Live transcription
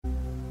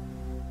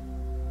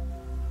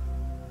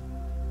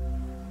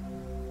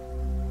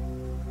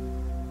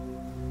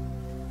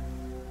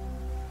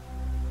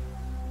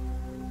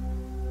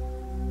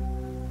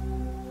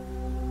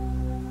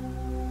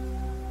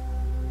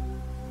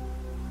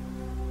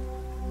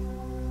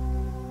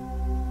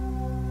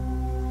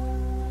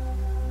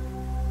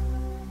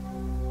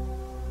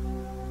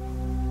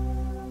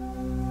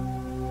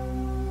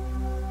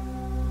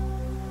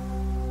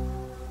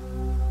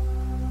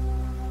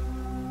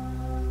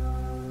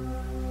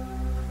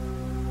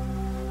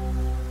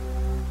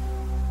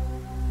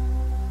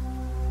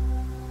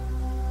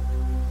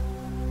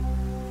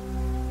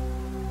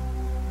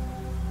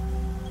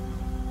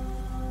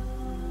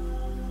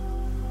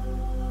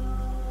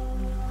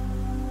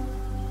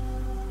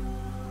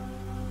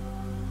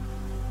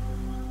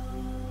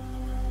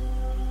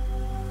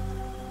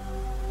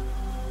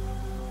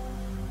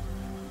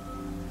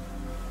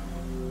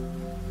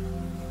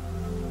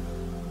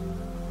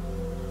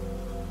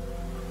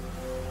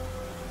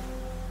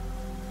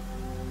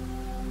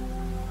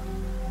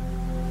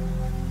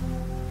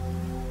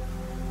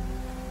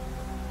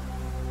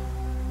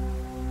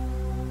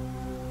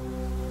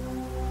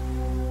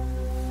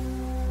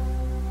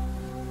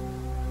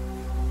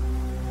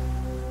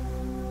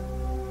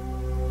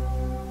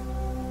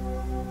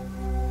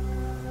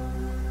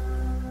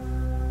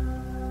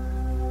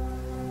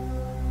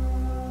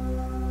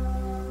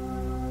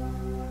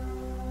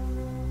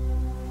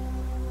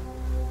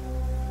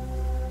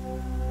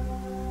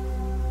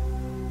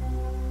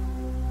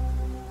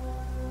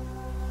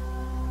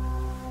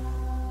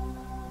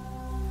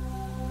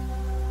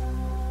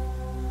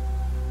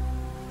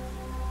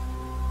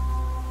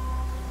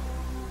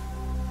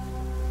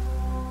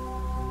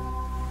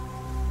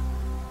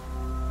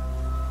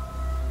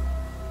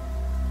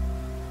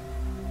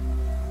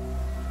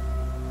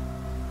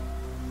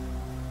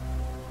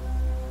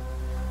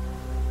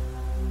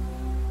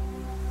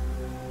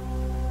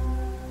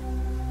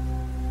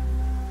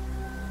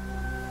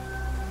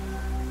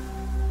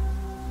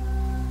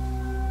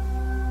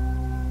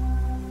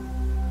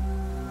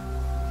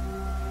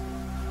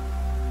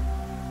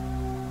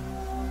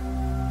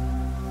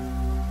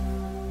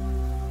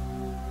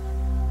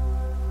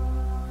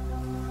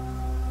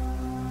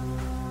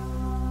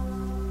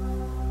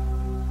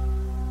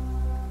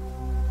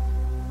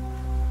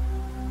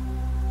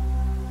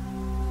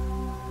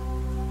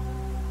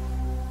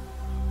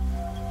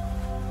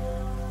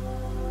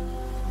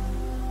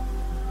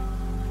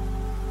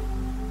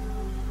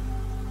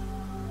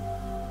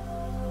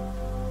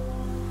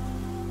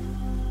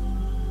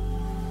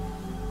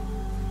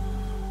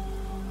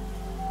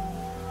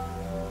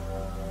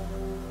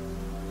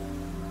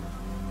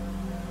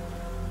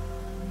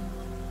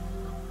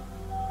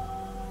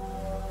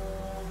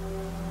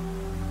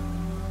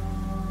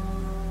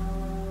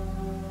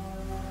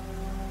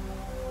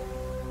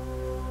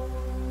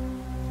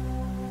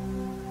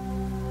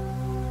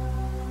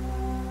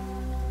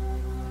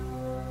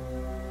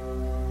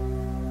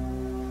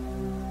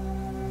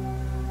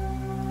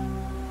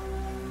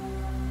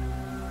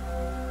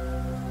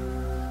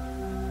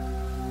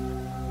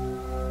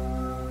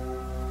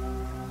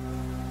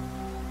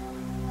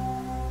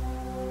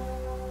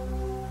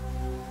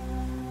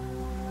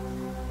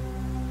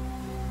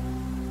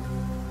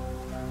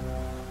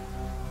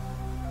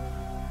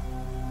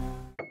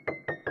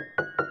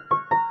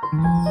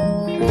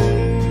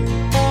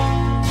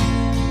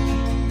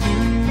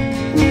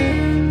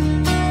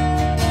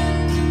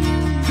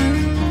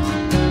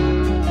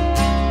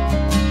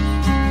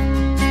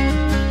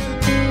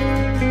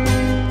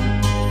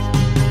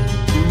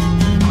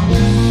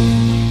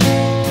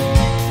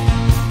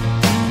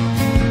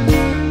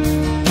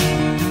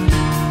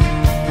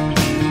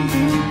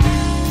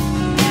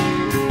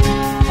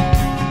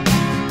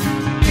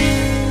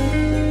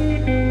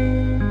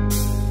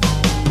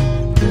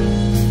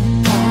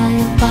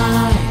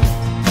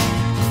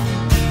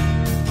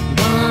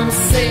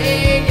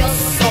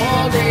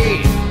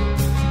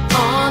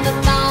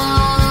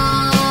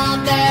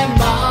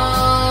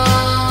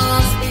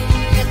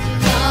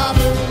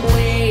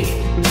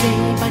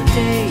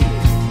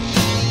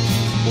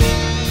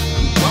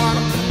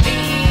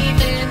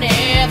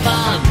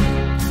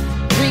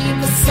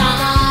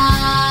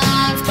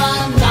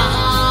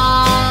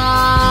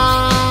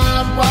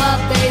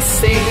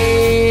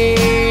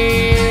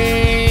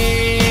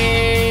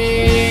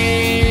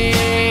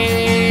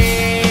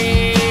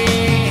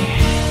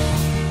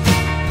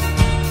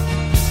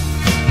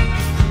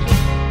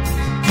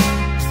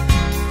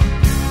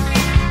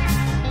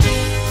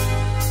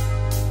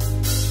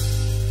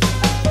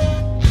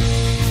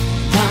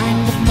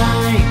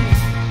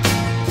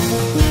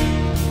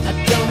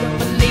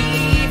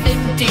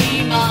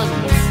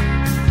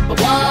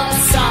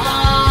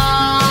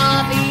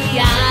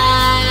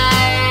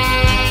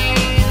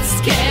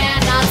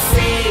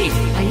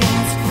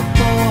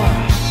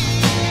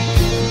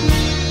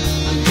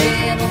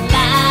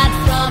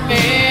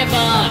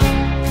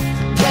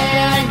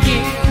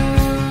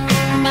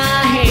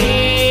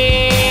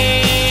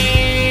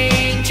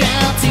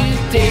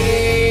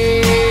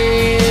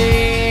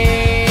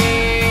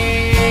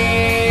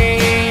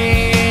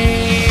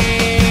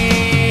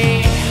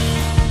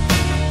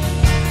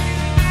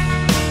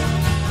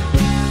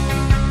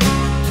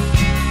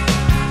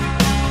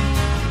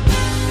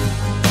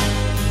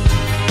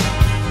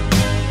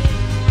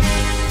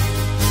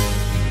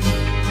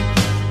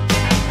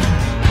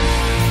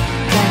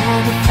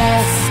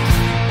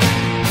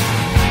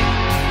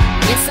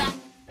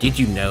Did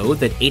you know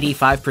that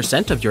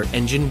 85% of your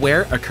engine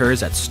wear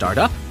occurs at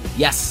startup?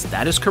 Yes,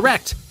 that is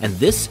correct, and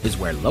this is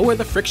where Lower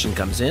the Friction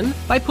comes in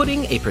by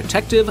putting a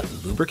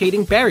protective,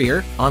 lubricating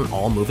barrier on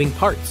all moving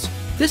parts.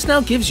 This now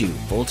gives you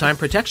full-time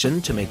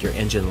protection to make your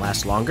engine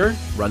last longer,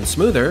 run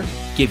smoother,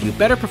 give you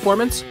better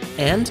performance,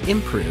 and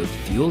improved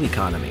fuel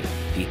economy.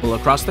 People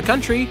across the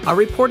country are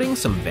reporting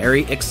some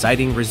very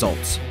exciting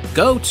results.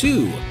 Go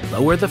to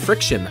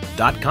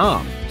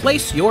lowerthefriction.com,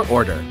 place your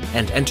order,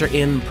 and enter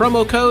in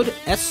promo code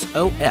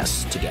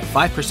SOS to get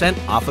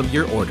 5% off of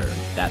your order.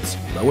 That's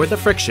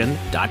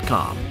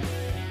lowerthefriction.com.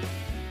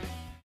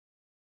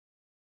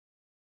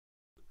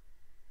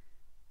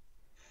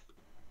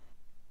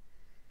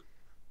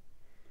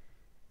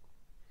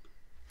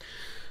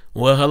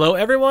 Well, hello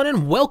everyone,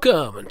 and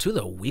welcome to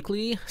the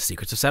weekly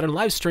Secrets of Saturn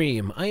live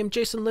stream. I am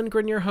Jason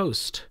Lindgren, your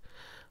host.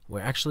 We're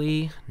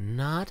actually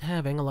not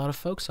having a lot of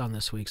folks on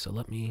this week, so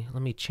let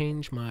me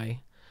change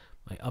my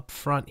up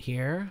front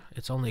here.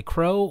 It's only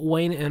Crow,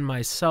 Wayne, and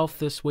myself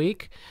this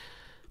week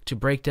to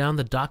break down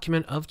the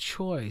document of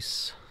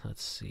choice.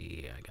 Let's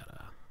see, I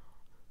gotta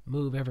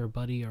move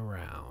everybody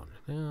around.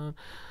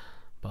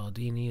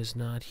 Baldini is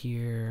not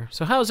here.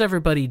 So how's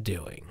everybody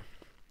doing?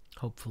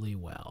 Hopefully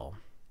well.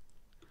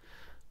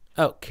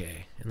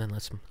 Okay, and then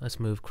let's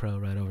move Crow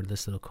right over to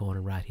this little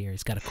corner right here.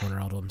 He's got a corner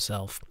all to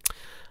himself.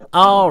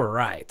 All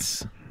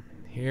right,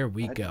 here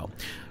we go.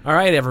 All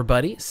right,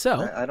 everybody.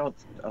 So I don't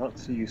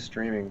see you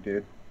streaming,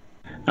 dude.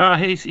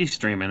 He's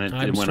streaming. It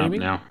went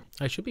streaming? up now.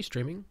 I should be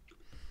streaming.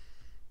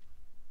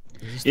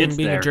 Is this thing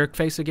being a jerk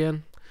face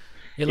again?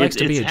 It likes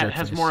to be a jerk face. It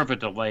has more of a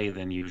delay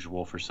than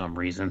usual for some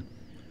reason.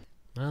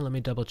 Well, let me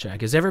double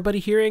check. Is everybody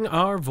hearing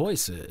our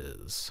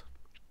voices?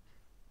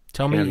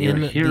 Tell me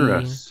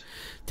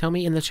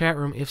in the chat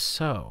room if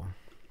so.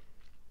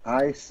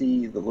 I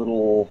see the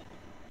little...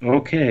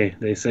 Okay,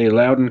 they say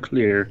loud and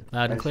clear.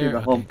 Loud and clear?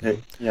 I see the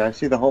homepage. Yeah, I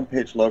see the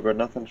homepage logo.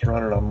 Nothing's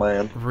running on my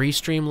end.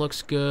 Restream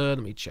looks good.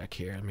 Let me check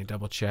here. Let me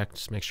double check.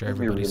 Just make sure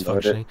everybody's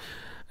functioning.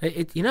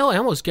 I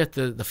almost get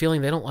the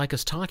feeling they don't like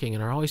us talking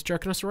and are always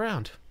jerking us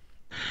around.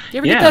 You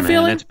ever get that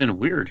feeling? It's been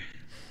weird.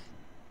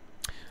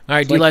 All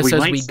right, D-Live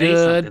says we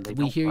good.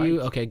 We hear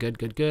you. Okay,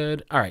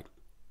 good. All right.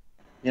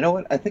 You know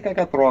what? I think I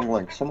got the wrong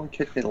link. Someone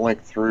kicked me the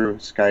link through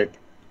Skype.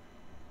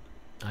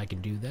 I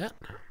can do that.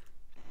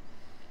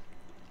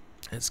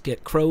 Let's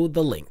get Crow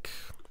the link.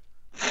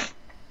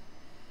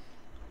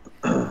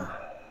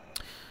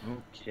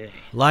 Okay.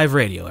 Live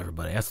radio,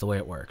 everybody. That's the way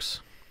it works.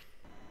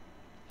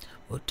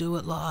 We'll do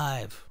it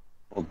live.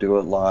 We'll do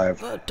it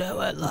live. We'll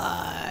do it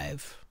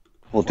live.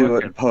 We'll do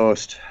it in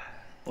post.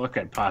 What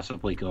could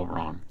possibly go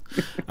wrong?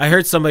 I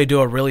heard somebody do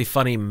a really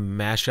funny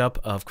mashup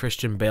of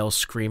Christian Bale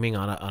screaming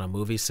on a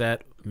movie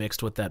set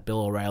mixed with that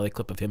Bill O'Reilly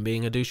clip of him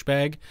being a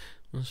douchebag.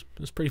 It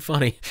was pretty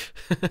funny.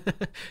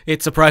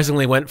 It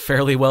surprisingly went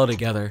fairly well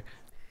together.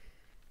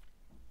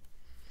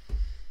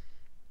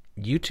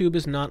 YouTube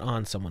is not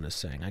on, someone is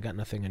saying. I got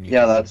nothing on YouTube.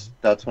 Yeah,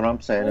 that's what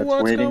I'm saying. It's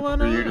What's waiting going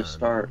for you to on?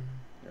 start.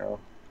 You know, All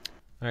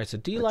right, so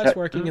D-Live's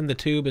working and the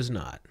tube is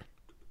not.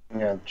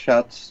 yeah,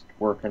 chat's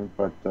working,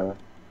 but the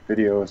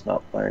video is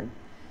not playing.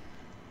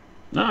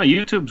 No,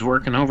 YouTube's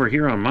working over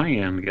here on my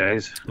end,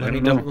 guys. Let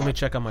me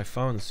check on my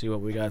phone and see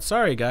what we got.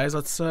 Sorry, guys.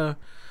 Let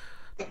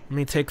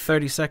me take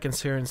 30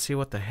 seconds here and see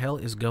what the hell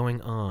is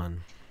going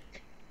on.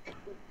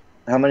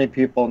 How many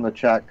people in the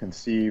chat can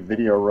see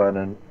video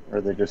running,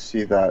 or they just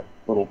see that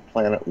little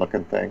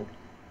planet-looking thing?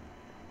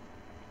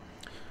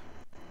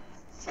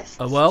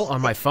 Well,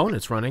 on my phone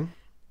it's running.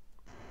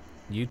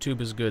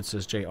 YouTube is good,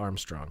 says Jay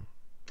Armstrong.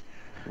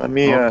 Let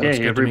me.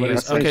 Okay, everybody.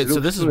 Okay, so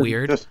this is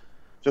weird.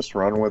 Just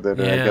run with it.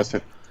 Yeah. And I guess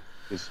it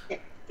is.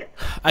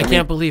 I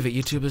can't believe it.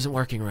 YouTube isn't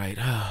working right.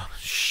 Oh,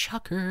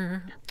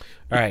 shocker.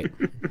 All right.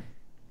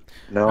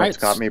 No, it's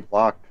got me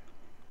blocked.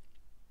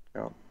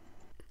 Yeah.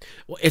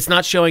 Well, it's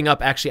not showing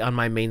up actually on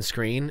my main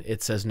screen.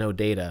 It says no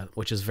data,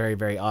 which is very,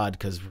 very odd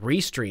because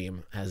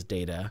Restream has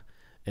data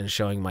and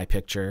showing my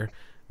picture.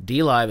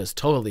 D-Live is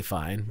totally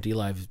fine.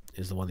 D-Live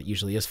is the one that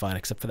usually is fine,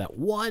 except for that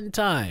one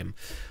time.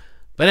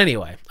 But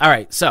anyway, all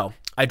right, so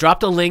I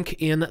dropped a link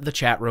in the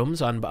chat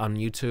rooms on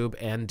YouTube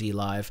and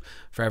D-Live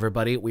for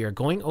everybody. We are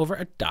going over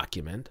a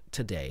document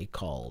today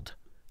called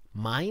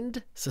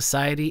Mind,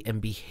 Society, and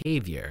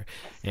Behavior.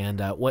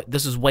 And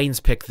this is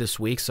Wayne's pick this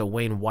week. So,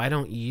 Wayne, why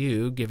don't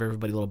you give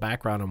everybody a little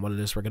background on what it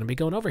is we're going to be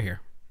going over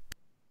here?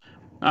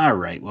 All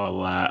right.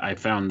 Well, I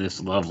found this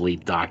lovely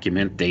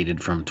document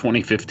dated from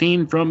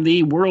 2015 from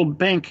the World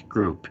Bank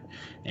Group.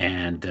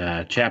 And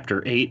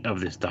Chapter 8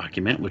 of this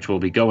document, which we'll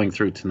be going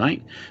through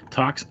tonight,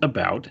 talks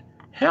about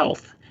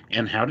health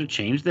and how to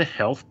change the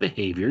health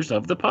behaviors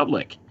of the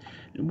public.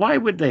 Why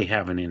would they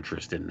have an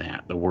interest in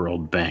that, the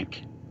World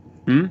Bank?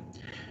 You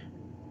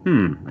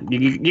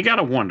got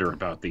to wonder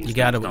about these. You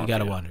got to wonder. You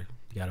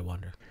got to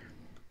wonder.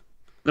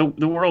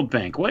 The World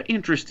Bank. What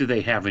interest do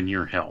they have in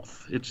your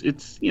health?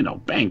 It's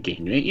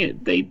banking.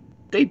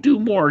 They do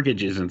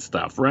mortgages and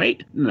stuff,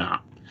 right? No.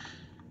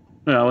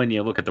 Well, when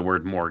you look at the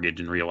word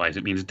mortgage and realize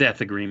it means death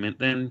agreement,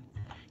 then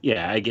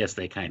yeah, I guess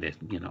they kind of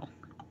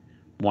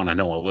want to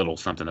know a little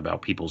something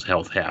about people's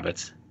health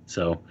habits.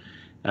 So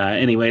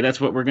anyway, that's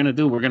what we're going to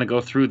do. We're going to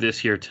go through this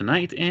here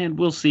tonight, and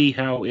we'll see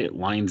how it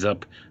lines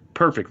up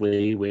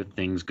perfectly with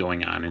things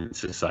going on in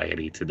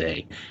society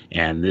today.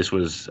 And this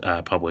was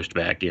published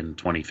back in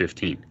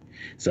 2015.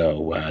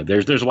 So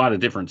there's a lot of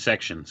different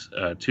sections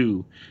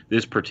to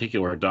this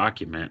particular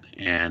document,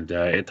 and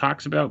it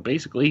talks about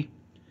basically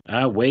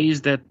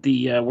ways that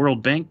the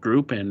World Bank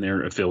Group and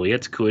their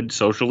affiliates could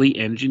socially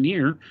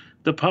engineer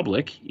the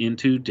public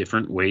into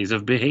different ways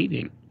of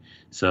behaving.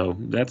 So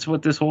that's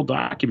what this whole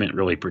document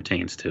really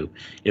pertains to.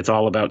 It's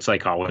all about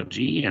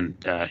psychology and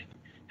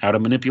how to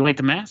manipulate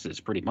the masses,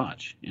 pretty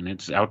much. And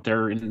it's out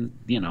there in,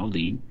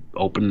 the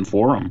open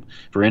forum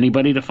for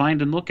anybody to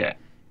find and look at.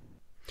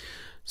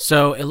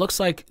 So it looks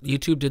like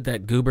YouTube did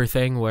that goober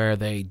thing where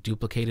they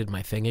duplicated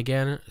my thing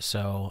again.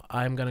 So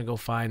I'm going to go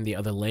find the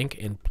other link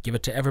and give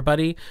it to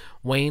everybody.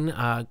 Wayne,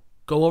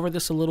 go over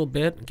this a little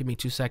bit. Give me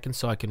 2 seconds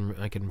so I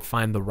can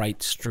find the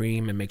right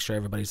stream and make sure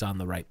everybody's on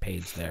the right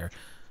page there.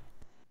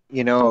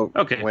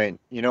 Okay. Wayne,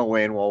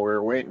 while we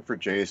were waiting for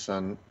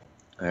Jason,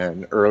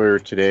 and earlier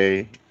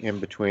today, in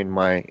between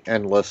my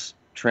endless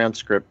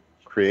transcript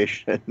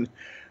creation,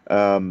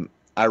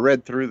 I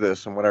read through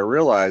this, and what I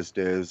realized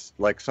is,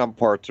 like, some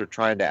parts are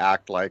trying to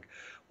act like,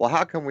 well,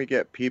 how can we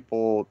get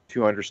people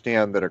to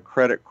understand that a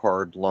credit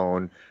card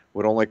loan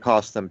would only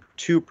cost them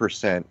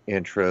 2%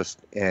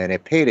 interest, and a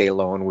payday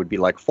loan would be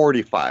like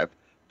 45%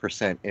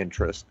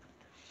 interest.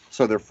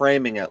 So they're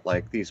framing it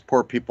like these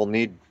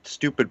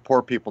stupid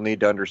poor people need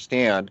to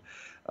understand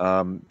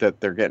that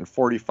they're getting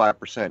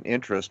 45%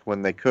 interest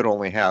when they could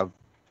only have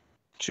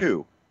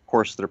 2. Of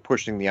course, they're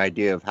pushing the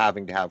idea of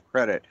having to have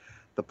credit.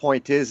 The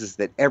point is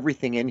that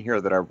everything in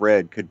here that I've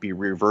read could be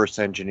reverse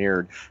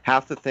engineered.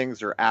 Half the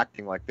things are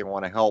acting like they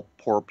want to help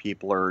poor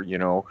people or,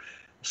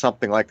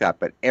 something like that.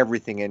 But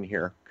everything in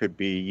here could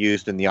be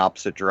used in the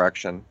opposite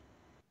direction.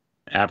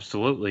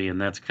 Absolutely. And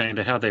that's kind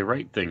of how they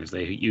write things.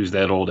 They use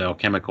that old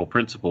alchemical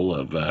principle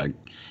of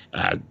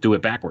do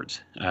it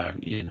backwards.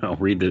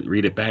 Read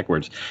it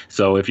backwards.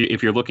 So if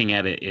you're looking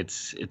at it,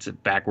 it's a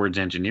backwards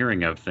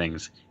engineering of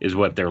things is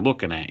what they're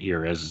looking at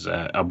here as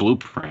a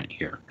blueprint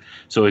here.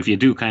 So if you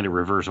do kind of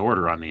reverse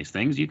order on these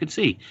things, you could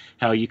see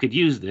how you could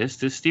use this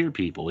to steer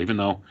people, even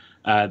though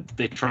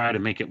they try to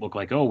make it look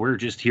like, oh, we're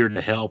just here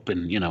to help,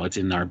 and it's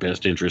in our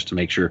best interest to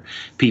make sure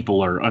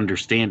people are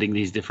understanding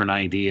these different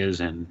ideas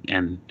and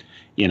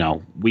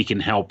we can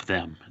help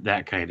them,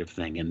 that kind of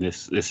thing. And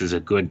this is a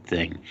good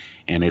thing,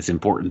 and it's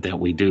important that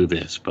we do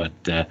this. But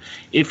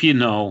if you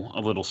know a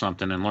little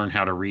something and learn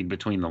how to read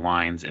between the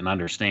lines and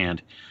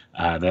understand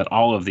that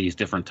all of these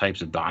different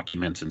types of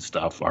documents and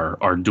stuff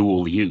are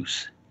dual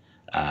use,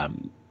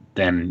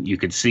 then you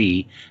could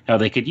see how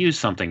they could use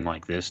something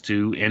like this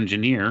to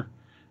engineer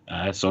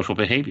social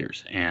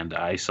behaviors. And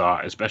I saw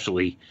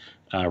especially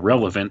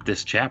relevant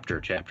this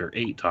chapter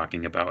 8,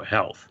 talking about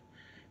health.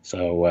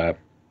 So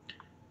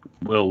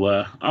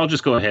I'll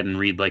just go ahead and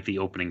read like the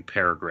opening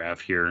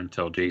paragraph here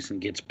until Jason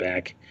gets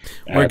back.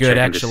 We're good,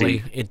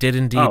 actually. It did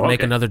indeed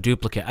make another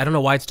duplicate. I don't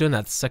know why it's doing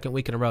that. The second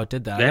week in a row it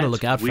did that. I got to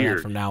look out for that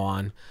from now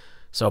on.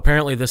 So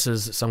apparently this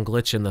is some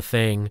glitch in the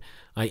thing.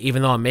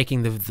 Even though I'm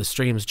making the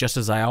streams just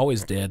as I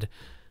always did,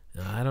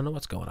 I don't know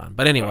what's going on.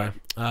 But anyway,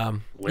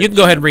 you can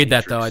go ahead and read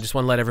that, though. I just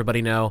want to let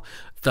everybody know.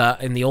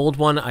 In the old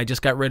one, I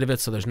just got rid of it,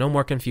 so there's no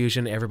more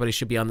confusion. Everybody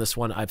should be on this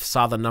one. I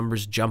saw the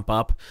numbers jump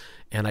up,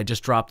 and I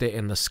just dropped it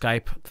in the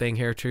Skype thing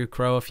here, too,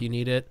 Crow, if you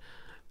need it.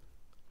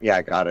 Yeah,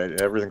 I got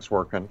it. Everything's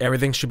working.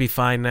 Everything should be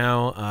fine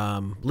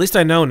now. At least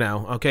I know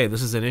now. Okay,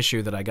 this is an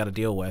issue that I got to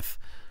deal with.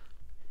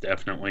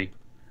 Definitely.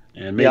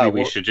 And maybe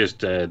we should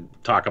just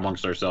talk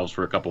amongst ourselves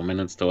for a couple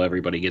minutes till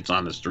everybody gets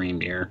on the stream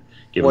here.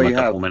 Give them a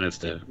couple minutes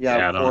to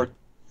add on.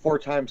 Four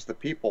times the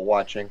people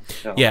watching.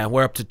 No. Yeah,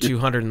 we're up to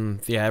 200,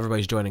 and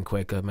everybody's joining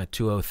quick. I'm at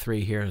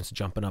 203 here, and it's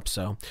jumping up.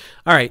 So,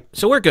 all right,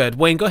 so we're good.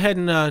 Wayne, go ahead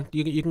and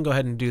you can go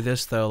ahead and do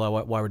this though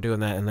while we're doing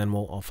that, and then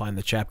I'll find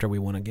the chapter we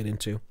want to get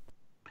into.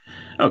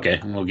 Okay,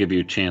 and we'll give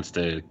you a chance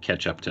to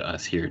catch up to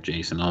us here,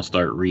 Jason. I'll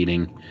start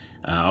reading.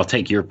 I'll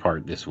take your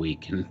part this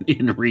week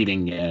in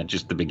reading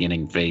just the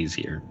beginning phase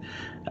here.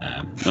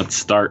 Let's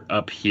start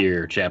up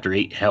here. Chapter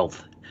 8,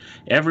 Health.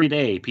 Every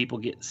day, people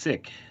get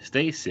sick,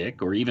 stay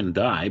sick, or even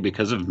die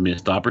because of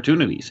missed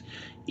opportunities.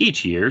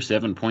 Each year,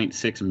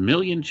 7.6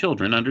 million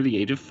children under the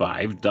age of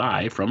 5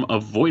 die from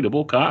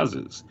avoidable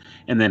causes.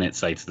 And then it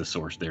cites the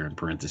source there in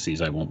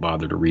parentheses. I won't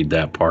bother to read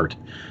that part.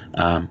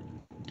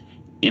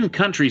 In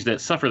countries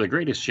that suffer the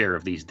greatest share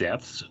of these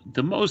deaths,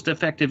 the most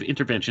effective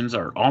interventions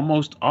are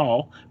almost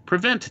all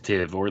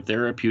preventative or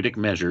therapeutic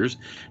measures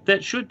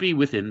that should be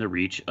within the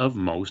reach of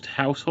most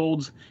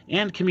households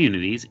and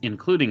communities,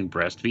 including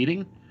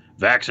breastfeeding,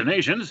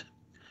 vaccinations,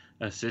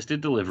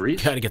 assisted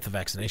deliveries. Got to get the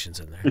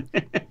vaccinations in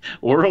there.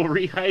 Oral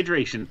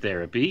rehydration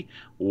therapy,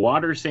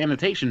 water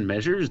sanitation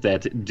measures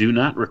that do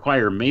not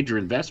require major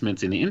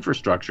investments in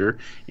infrastructure,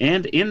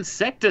 and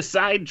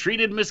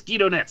insecticide-treated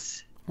mosquito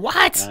nets.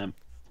 What?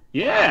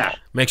 Yeah.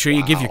 Make sure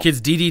you give your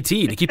kids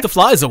DDT to keep the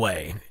flies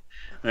away.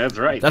 That's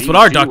right. That's DDT what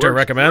our doctor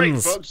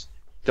recommends. Great,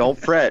 don't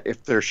fret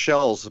if their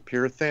shells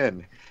appear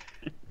thin.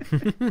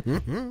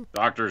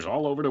 Doctors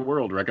all over the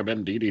world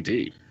recommend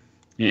DDT.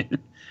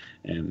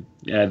 And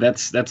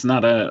that's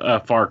not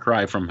a far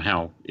cry from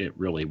how it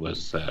really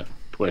was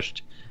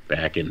pushed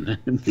back in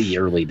the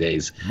early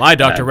days. My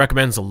doctor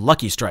recommends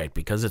Lucky Strike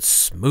because it's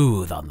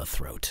smooth on the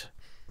throat.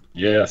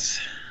 Yes.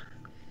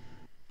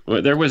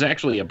 Well, there was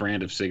actually a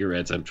brand of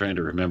cigarettes, I'm trying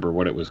to remember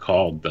what it was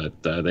called, but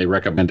they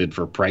recommended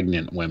for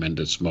pregnant women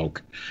to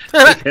smoke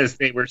because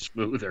they were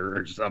smoother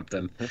or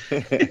something.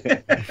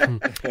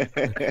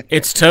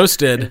 It's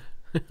toasted.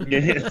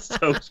 It's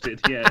toasted,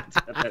 yeah. It's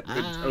got that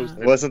good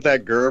toasted. Wasn't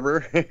that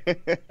Gerber?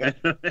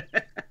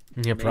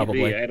 Yeah,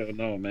 probably. Maybe, I don't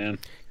know, man.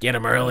 Get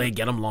them early,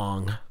 get them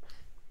long.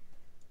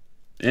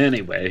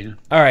 Anyway.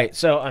 All right,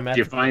 so I'm at...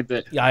 Did you find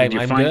that? Yeah,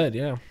 I'm good,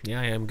 yeah.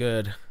 Yeah, I am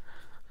good.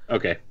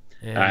 Okay.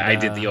 And, I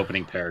did the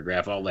opening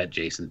paragraph. I'll let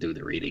Jason do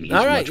the reading. He's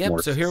all right, much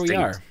more so here we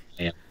are.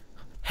 Yeah.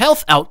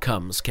 Health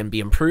outcomes can be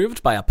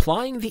improved by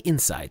applying the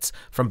insights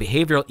from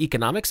behavioral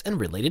economics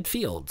and related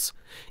fields.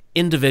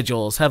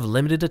 Individuals have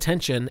limited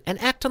attention and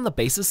act on the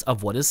basis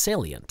of what is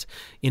salient.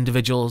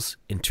 Individuals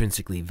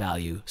intrinsically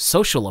value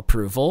social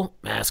approval,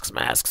 masks,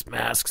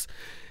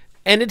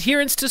 and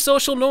adherence to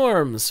social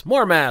norms,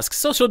 more masks,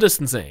 social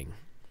distancing.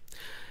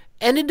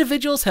 And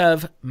individuals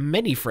have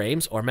many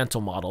frames or mental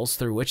models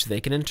through which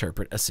they can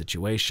interpret a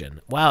situation.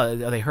 Wow, are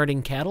they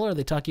herding cattle or are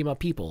they talking about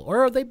people?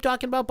 Or are they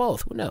talking about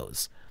both? Who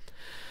knows?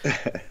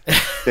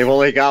 They've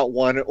only got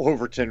one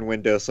Overton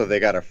window, so they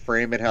got to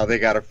frame it how they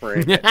got to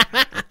frame it.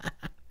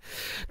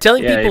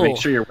 Telling people... make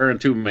sure you're wearing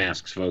 2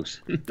 masks, folks.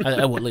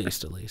 At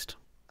least.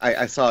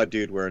 I saw a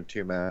dude wearing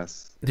 2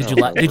 masks.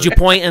 Did you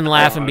point and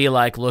laugh and be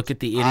like, look at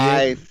the idiot?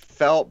 I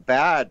felt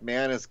bad,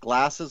 man. His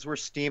glasses were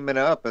steaming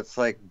up. It's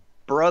like,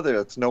 brother,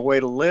 it's no way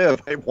to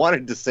live. I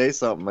wanted to say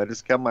something. I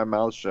just kept my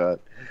mouth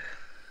shut.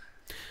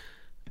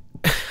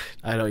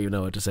 I don't even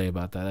know what to say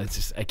about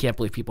that. I can't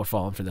believe people are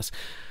falling for this.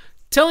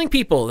 Telling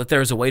people that there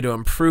is a way to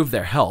improve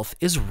their health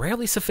is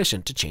rarely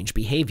sufficient to change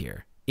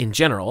behavior. In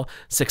general,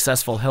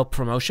 successful health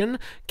promotion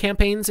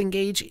campaigns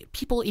engage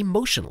people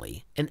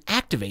emotionally and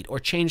activate or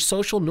change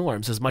social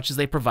norms as much as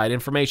they provide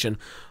information.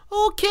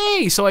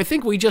 Okay, so I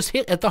think we just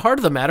hit at the heart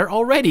of the matter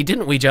already,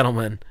 didn't we,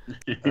 gentlemen?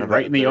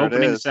 Right in the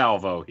opening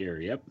salvo here,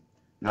 yep.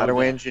 How to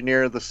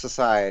engineer the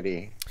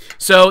society.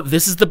 So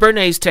this is the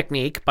Bernays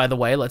technique, by the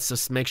way. Let's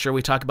just make sure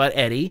we talk about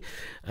Eddie.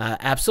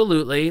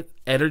 Absolutely,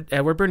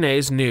 Edward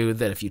Bernays knew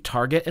that if you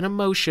target an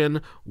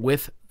emotion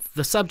with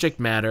the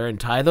subject matter and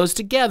tie those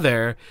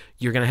together,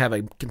 you're going to have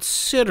a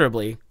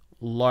considerably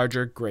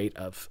greater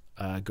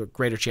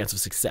chance of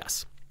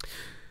success.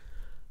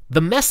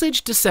 The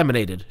message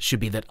disseminated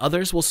should be that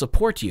others will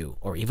support you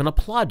or even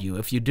applaud you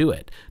if you do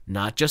it,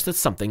 not just that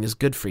something is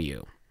good for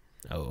you.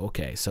 Oh,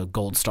 okay. So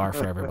gold star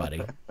for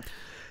everybody.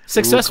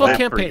 Successful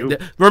campaign.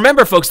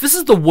 Remember, folks, this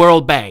is the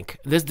World Bank.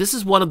 This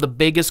is one of the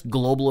biggest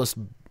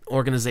globalist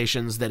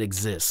organizations that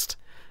exist.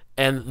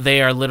 And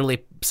they are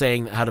literally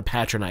saying how to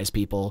patronize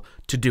people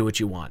to do what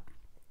you want.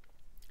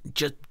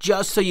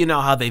 Just so you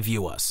know how they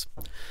view us.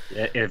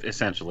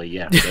 Essentially,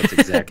 yeah. That's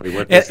exactly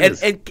what this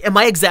is. Am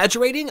I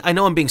exaggerating? I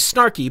know I'm being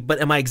snarky, but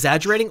am I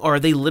exaggerating? Or are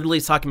they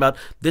literally talking about,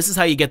 this is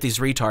how you get these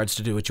retards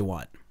to do what you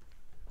want?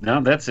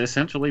 No, that's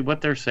essentially what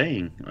they're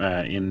saying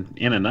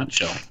in a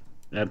nutshell.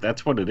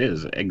 That's what it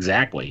is,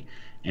 exactly.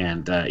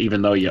 And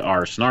even though you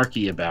are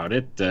snarky about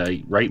it,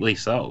 rightly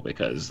so,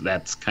 because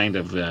that's kind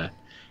of,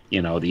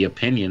 the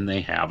opinion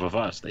they have of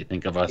us. They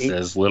think of us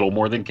as little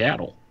more than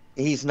cattle.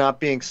 He's not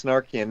being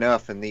snarky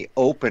enough. In the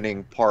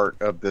opening part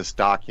of this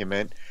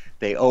document,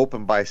 they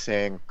open by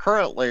saying,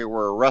 currently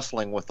we're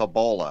wrestling with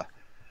Ebola.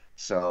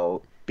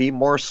 So be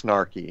more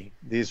snarky.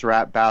 These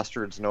rat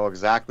bastards know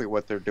exactly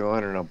what they're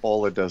doing, and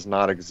Ebola does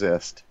not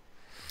exist.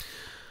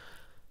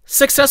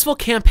 Successful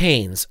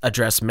campaigns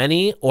address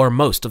many or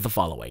most of the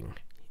following: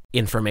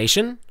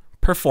 information,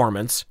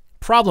 performance,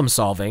 problem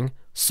solving,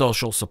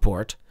 social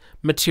support,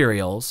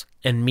 materials,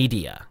 and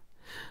media.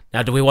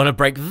 Now, do we want to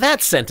break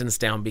that sentence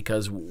down,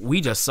 because we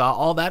just saw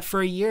all that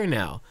for a year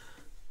now?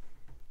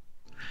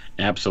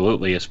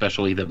 Absolutely,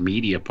 especially the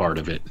media part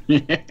of it.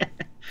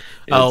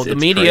 The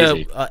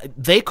media,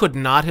 they could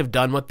not have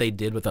done what they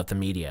did without the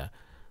media.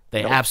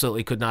 They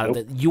absolutely could not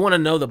have. You want to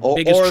know the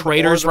biggest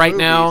traitors right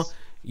now?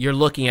 You're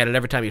looking at it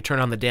every time you turn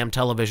on the damn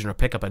television or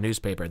pick up a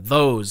newspaper.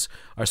 Those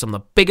are some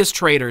of the biggest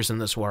traitors in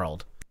this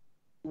world.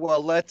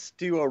 Well, let's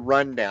do a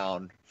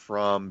rundown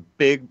from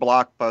big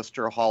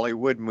blockbuster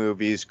Hollywood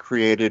movies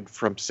created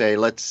from,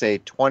 let's say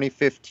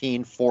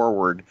 2015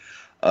 forward,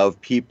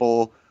 of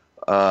people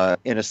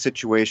in a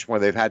situation where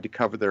they've had to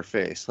cover their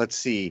face. Let's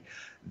see,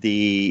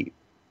 the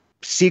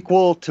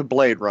sequel to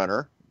Blade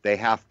Runner,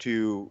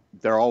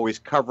 they're always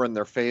covering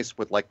their face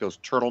with like those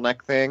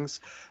turtleneck things.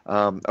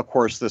 Of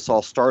course, this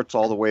all starts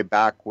all the way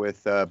back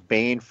with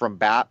Bane from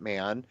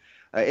Batman.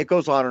 It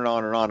goes on and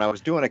on and on. I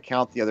was doing a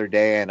count the other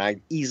day, and I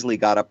easily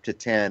got up to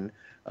 10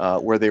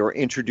 where they were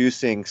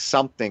introducing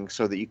something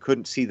so that you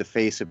couldn't see the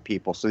face of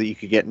people, so that you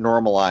could get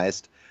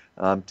normalized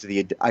to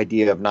the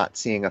idea of not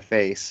seeing a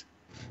face.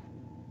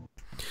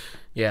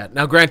 Yeah,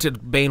 now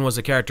granted, Bane was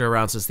a character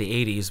around since the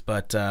 80s,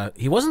 but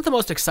he wasn't the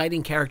most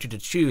exciting character to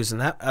choose,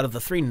 and that out of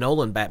the 3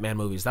 Nolan Batman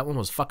movies, that one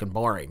was fucking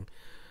boring,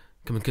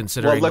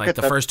 considering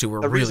the first 2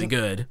 were really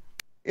good.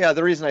 Yeah,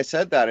 the reason I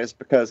said that is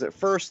because at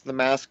first the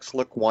masks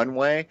look one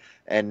way,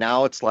 and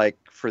now it's like,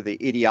 for the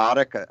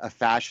idiotic, a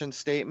fashion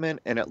statement,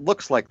 and it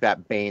looks like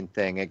that Bane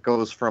thing. It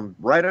goes from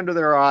right under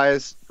their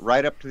eyes,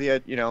 right up to the,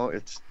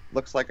 it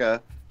looks like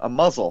a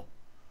muzzle.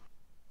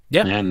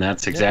 Yeah, and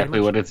that's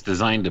exactly what it's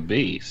designed to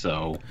be.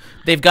 So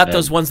they've got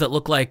those ones that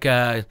look like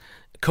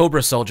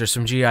Cobra soldiers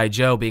from G.I.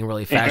 Joe being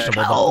really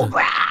fashionable.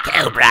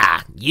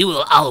 Cobra! You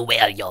will all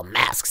wear your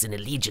masks in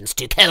allegiance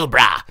to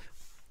Cobra.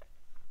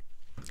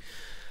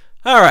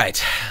 All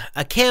right.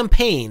 A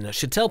campaign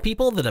should tell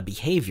people that a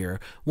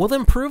behavior will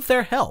improve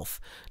their health,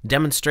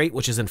 demonstrate,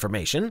 which is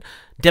information,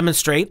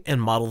 demonstrate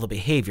and model the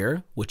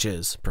behavior, which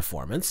is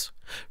performance,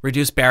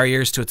 reduce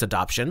barriers to its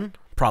adoption,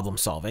 problem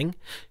solving,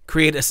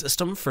 create a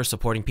system for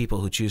supporting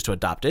people who choose to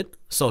adopt it,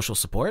 social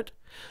support,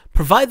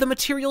 provide the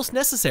materials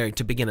necessary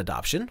to begin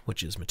adoption,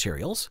 which is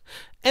materials,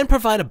 and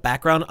provide a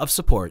background of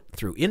support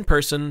through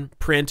in-person,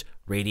 print,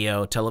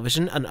 radio,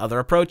 television, and other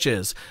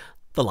approaches.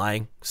 The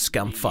lying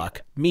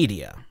scumfuck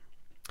media.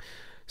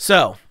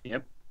 So,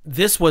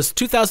 This was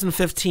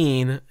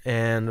 2015,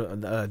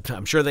 and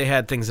I'm sure they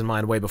had things in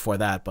mind way before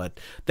that, but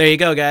there you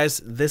go, guys.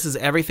 This is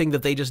everything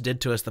that they just did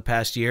to us the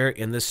past year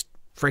in this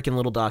freaking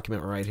little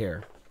document right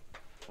here.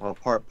 Well,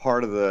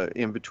 part of the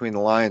in between the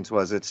lines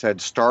was it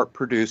said, start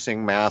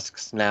producing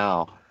masks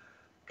now,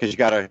 because you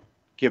got to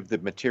give the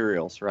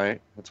materials, right?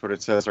 That's what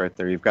it says right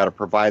there. You've got to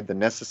provide the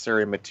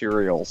necessary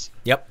materials.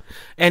 Yep.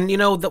 And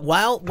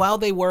while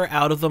they were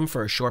out of them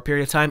for a short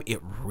period of time, it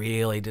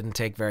really didn't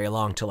take very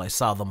long till I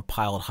saw them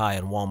piled high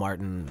in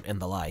Walmart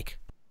and the like.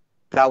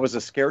 That was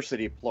a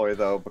scarcity ploy,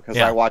 though, because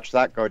I watched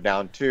that go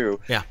down too.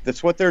 Yeah.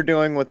 That's what they're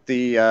doing with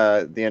the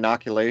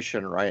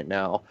inoculation right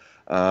now.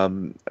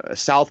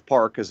 South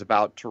Park is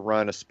about to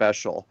run a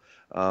special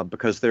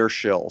because they're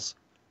shills.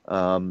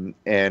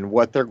 And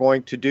what they're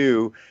going to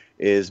do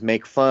is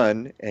make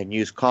fun and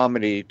use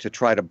comedy to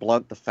try to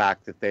blunt the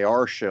fact that they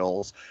are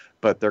shills,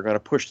 but they're going to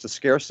push the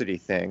scarcity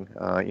thing.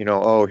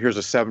 Here's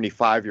a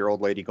 75-year-old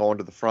lady going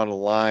to the front of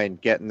the line,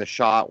 getting the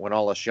shot when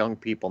all us young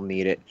people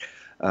need it.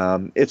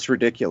 It's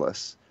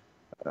ridiculous,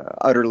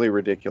 utterly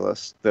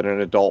ridiculous that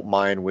an adult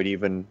mind would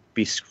even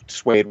be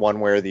swayed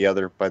one way or the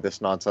other by this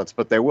nonsense,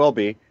 but they will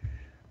be.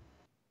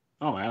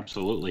 Oh,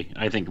 absolutely.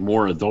 I think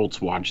more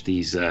adults watch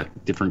these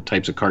different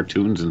types of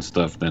cartoons and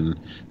stuff than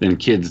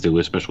kids do,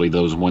 especially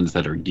those ones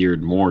that are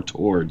geared more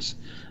towards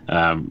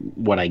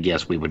what I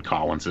guess we would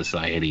call in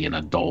society an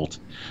adult,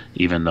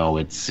 even though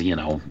it's,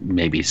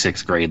 maybe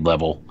 6th grade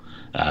level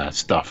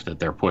stuff that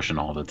they're pushing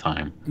all the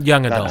time.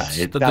 Young adults.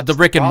 The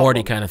Rick and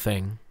Morty kind of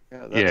thing.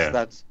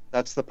 Yeah,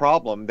 That's the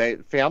problem.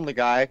 Family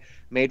Guy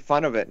made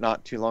fun of it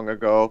not too long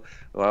ago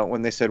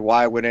when they said,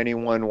 "Why would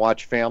anyone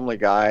watch Family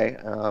Guy?"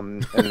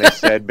 And they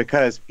said,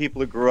 "Because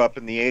people who grew up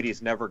in the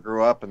 '80s never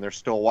grew up, and they're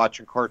still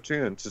watching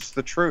cartoons." It's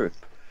the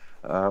truth.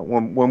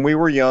 When we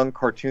were young,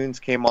 cartoons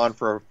came on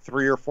for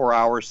 3 or 4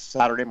 hours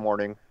Saturday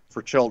morning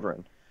for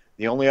children.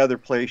 The only other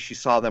place you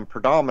saw them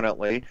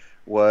predominantly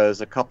was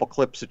a couple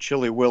clips of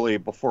Chilly Willy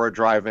before a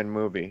drive-in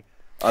movie.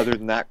 Other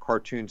than that,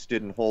 cartoons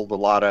didn't hold a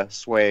lot of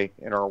sway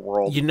in our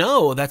world. You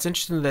know, that's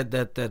interesting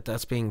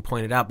that's being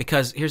pointed out,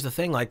 because here's the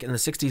thing, like in the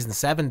 60s and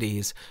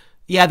 70s,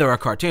 yeah, there are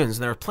cartoons,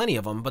 and there are plenty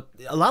of them, but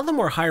a lot of them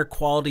were higher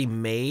quality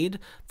made.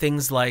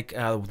 Things like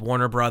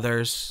Warner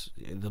Brothers,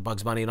 the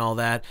Bugs Bunny and all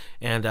that,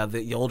 and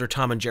the older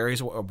Tom and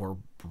Jerry's were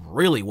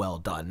really well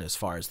done as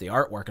far as the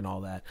artwork and all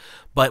that.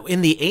 But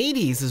in the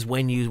 80s is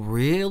when you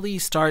really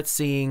start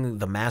seeing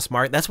the mass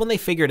market. That's when they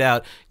figured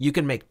out you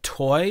can make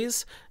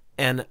toys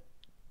and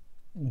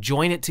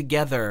join it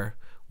together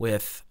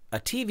with a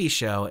TV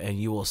show, and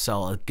you will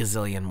sell a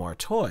gazillion more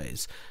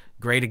toys.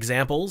 Great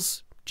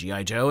examples,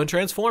 G.I. Joe and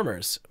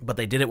Transformers, but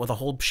they did it with a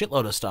whole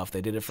shitload of stuff.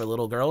 They did it for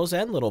little girls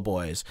and little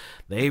boys.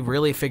 They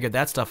really figured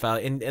that stuff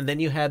out. And then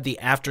you had the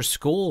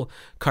after-school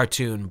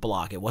cartoon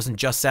block. It wasn't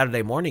just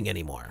Saturday morning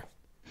anymore.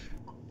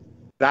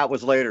 That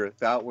was later.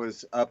 That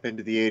was up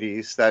into the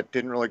 80s. That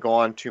didn't really go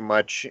on too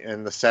much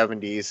in the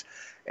 70s.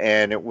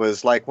 And it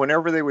was like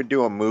whenever they would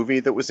do a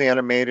movie that was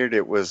animated,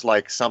 it was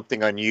like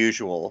something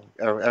unusual.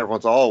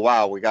 Everyone's, oh,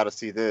 wow, we got to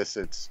see this.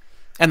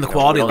 And the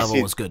quality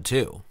level was good,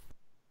 too.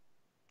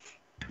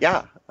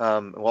 Yeah.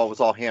 Well, it was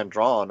all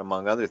hand-drawn,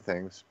 among other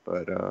things.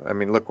 But, I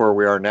mean, look where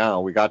we are now.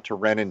 We got to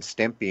Ren and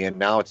Stimpy, and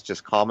now it's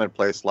just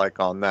commonplace,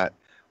 like on that.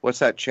 What's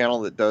that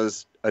channel that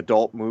does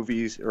adult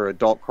movies or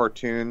adult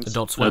cartoons?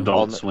 Adult Swim.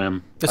 Adult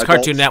Swim. It's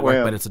Cartoon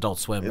Network, but it's Adult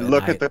Swim.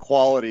 Look at the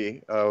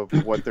quality of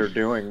what they're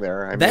doing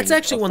there. That's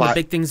actually one of the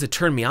big things that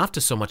turned me off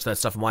to so much of that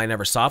stuff, and why I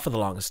never saw it for the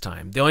longest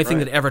time. The only thing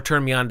that ever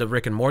turned me on to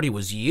Rick and Morty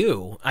was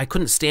you. I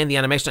couldn't stand the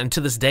animation, and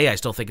to this day I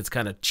still think it's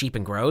kind of cheap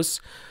and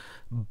gross.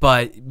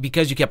 But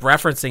because you kept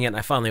referencing it and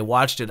I finally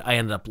watched it, I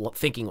ended up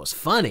thinking it was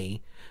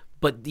funny.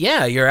 But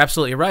yeah, you're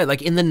absolutely right.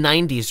 Like in the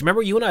 90s,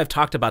 remember you and I have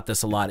talked about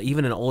this a lot,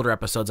 even in older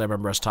episodes I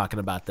remember us talking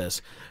about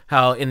this,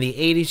 how in the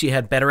 80s you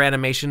had better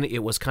animation.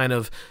 It was kind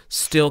of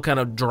still kind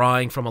of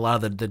drawing from a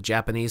lot of the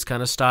Japanese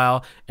kind of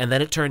style. And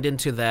then it turned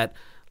into that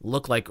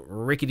look like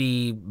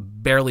rickety,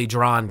 barely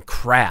drawn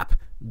crap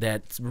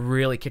that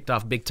really kicked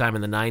off big time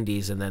in the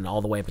 90s, and then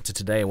all the way up to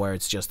today where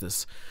it's just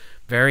this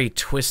very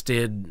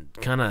twisted,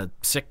 kind of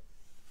sick,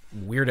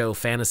 weirdo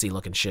fantasy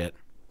looking shit.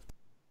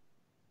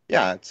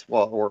 Yeah, it's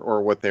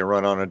or what they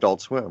run on Adult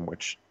Swim,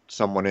 which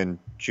someone in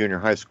junior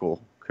high school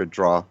could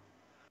draw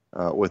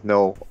with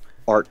no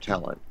art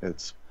talent.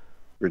 It's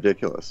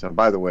ridiculous. And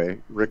by the way,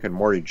 Rick and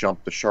Morty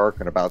jumped the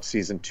shark in about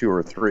season 2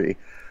 or 3.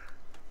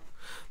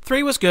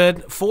 3 was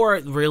good.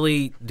 4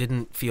 really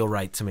didn't feel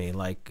right to me.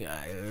 Like,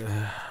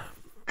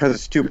 because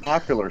it's too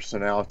popular, so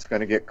now it's going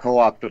to get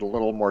co-opted a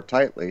little more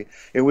tightly.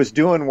 It was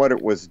doing what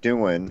it was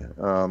doing,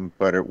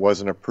 but it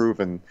wasn't a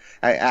proven.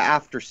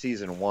 After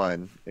season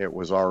 1, it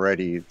was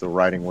already, the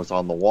writing was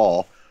on the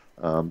wall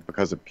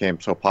because it became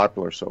so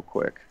popular so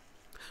quick.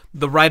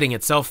 The writing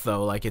itself,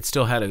 though, like it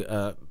still had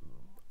a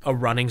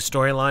running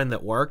storyline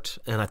that worked,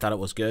 and I thought it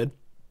was good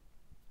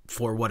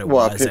for what it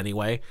was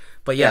anyway.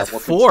 But yeah,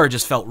 4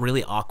 just felt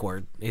really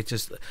awkward. It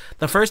just,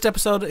 the first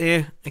episode,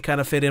 it kind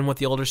of fit in with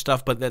the older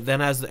stuff, but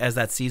then as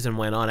that season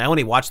went on, I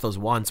only watched those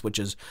once, which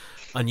is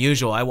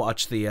unusual. I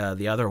watched the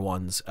other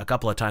ones a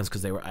couple of times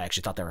because I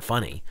actually thought they were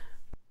funny.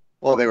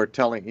 Well, they were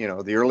telling,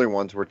 the early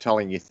ones were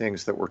telling you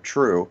things that were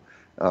true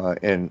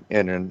in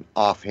an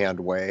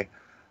offhand way,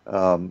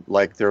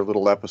 like their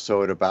little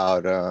episode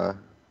about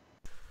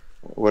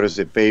what is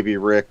it, Baby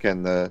Rick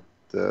and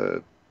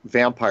the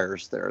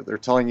vampires there. They're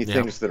telling you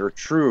things that are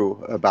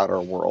true about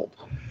our world.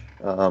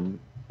 And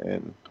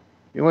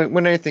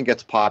when anything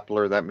gets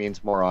popular, that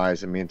means more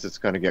eyes. It means it's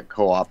going to get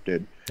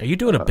co-opted. Are you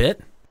doing a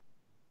bit?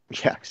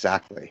 Yeah,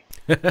 exactly.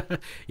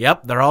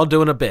 Yep, they're all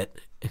doing a bit.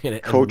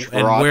 Coach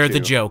and we're the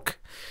joke.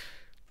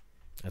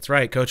 That's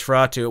right, Coach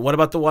Ferratu. What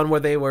about the one where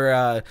they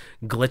were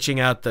glitching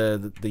out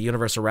the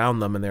universe around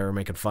them and they were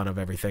making fun of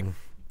everything,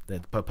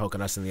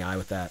 poking us in the eye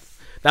with that?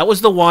 That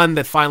was the one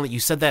that finally, you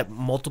said that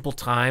multiple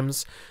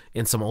times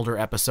in some older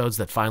episodes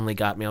that finally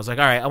got me. I was like,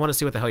 all right, I want to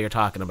see what the hell you're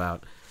talking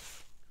about.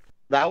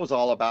 That was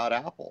all about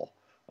Apple.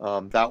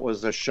 That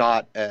was a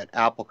shot at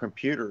Apple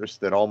computers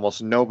that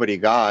almost nobody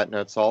got, and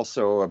it's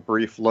also a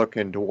brief look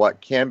into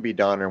what can be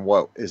done and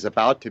what is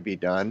about to be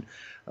done.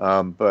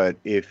 But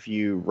if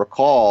you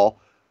recall,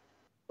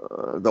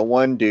 the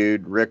one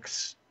dude,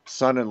 Rick's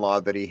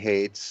son-in-law that he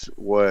hates,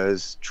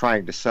 was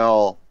trying to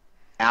sell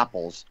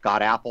apples,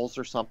 got apples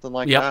or something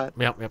like that.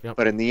 Yep.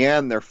 But in the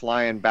end, they're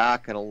flying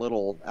back in a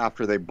little,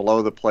 after they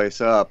blow the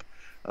place up,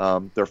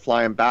 they're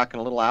flying back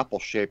in a little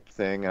apple-shaped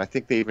thing. And I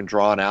think they even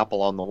draw an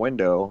apple on the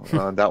window.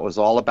 That was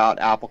all about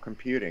Apple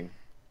computing.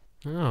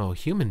 Oh,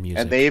 human music.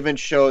 And they even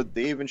showed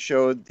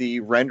the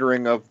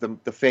rendering of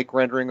the fake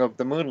rendering of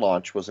the moon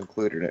launch was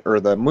included, or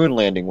the moon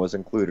landing was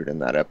included in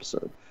that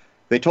episode.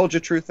 They told you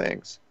true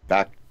things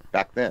back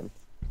then.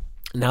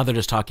 Now they're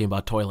just talking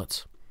about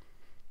toilets.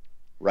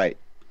 Right.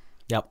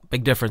 Yep,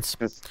 big difference.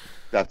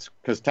 That's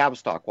because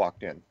Tavistock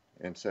walked in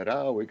and said,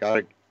 "Oh, we got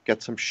to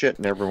get some shit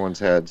in everyone's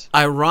heads."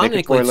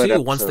 Ironically,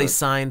 too, once they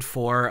signed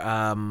for,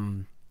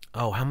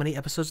 how many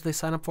episodes did they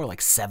sign up for?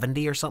 Like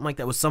 70 or something like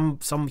that. It was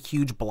some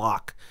huge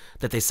block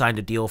that they signed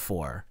a deal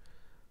for.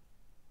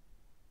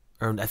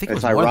 Or I think it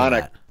was more than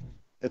that.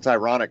 It's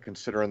ironic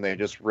considering they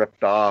just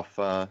ripped off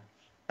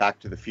Back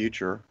to the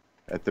Future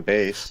at the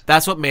base.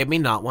 That's what made me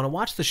not want to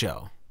watch the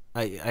show.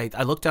 I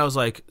looked, I was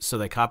like, so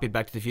they copied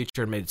Back to the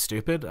Future and made it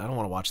stupid? I don't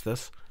want to watch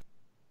this.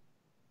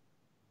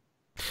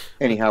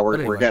 Anyhow,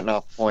 we're getting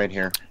off point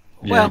here.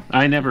 Yeah, well,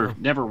 I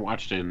never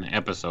watched an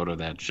episode of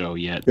that show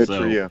yet. Good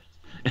for you.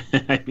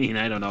 I mean,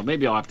 I don't know.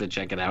 Maybe I'll have to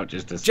check it out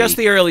just to see. Just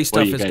the early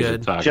stuff is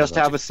good. Just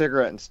have a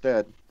cigarette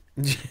instead.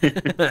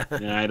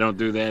 Yeah, I don't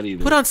do that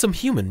either. Put on some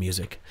human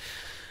music.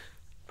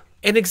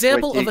 An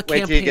example of a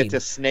campaign. Wait till you get to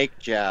snake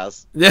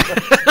jazz. Snake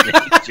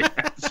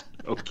jazz.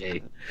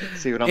 Okay.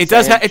 See what I'm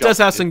saying? It does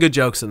have some good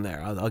jokes in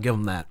there. I'll give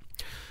them that.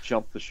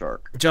 Jump the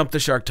shark. Jump the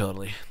shark,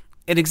 totally.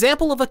 An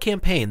example of a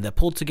campaign that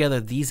pulled together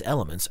these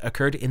elements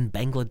occurred in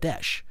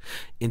Bangladesh.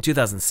 In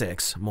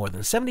 2006, more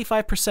than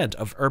 75%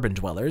 of urban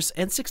dwellers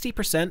and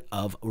 60%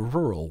 of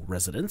rural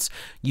residents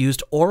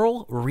used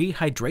oral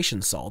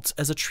rehydration salts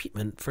as a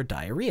treatment for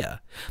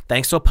diarrhea,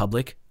 thanks to a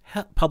public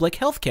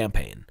health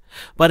campaign.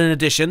 But in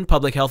addition,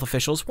 public health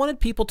officials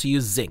wanted people to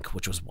use zinc,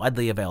 which was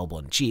widely available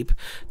and cheap,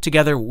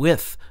 together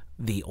with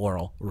the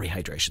oral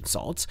rehydration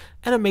salts,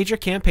 and a major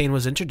campaign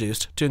was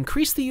introduced to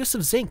increase the use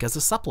of zinc as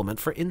a supplement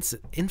for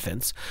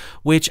infants,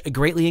 which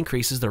greatly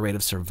increases the rate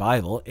of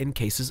survival in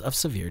cases of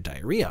severe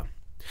diarrhea.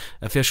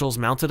 Officials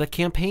mounted a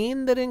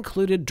campaign that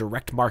included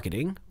direct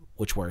marketing,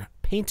 which were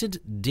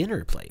painted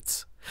dinner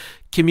plates,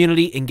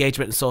 community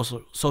engagement and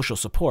social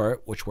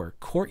support, which were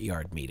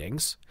courtyard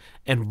meetings,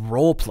 and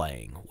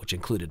role-playing, which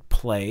included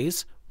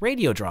plays,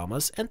 radio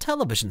dramas, and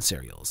television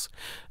serials,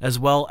 as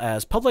well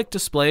as public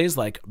displays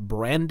like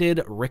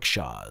branded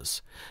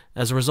rickshaws.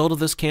 As a result of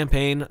this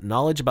campaign,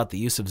 knowledge about the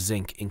use of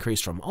zinc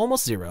increased from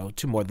almost zero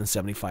to more than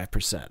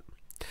 75%.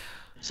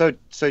 So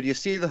do you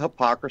see the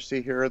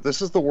hypocrisy here?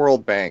 This is the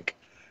World Bank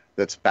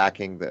that's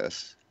backing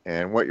this.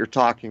 And what you're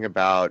talking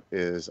about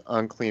is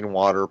unclean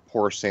water,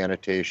 poor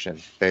sanitation,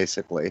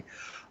 basically.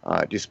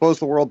 Do you suppose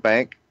the World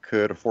Bank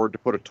could afford to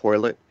put a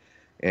toilet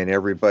in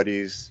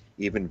everybody's,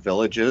 even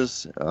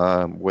villages,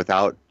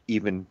 without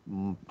even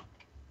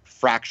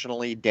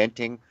fractionally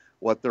denting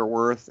what they're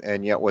worth?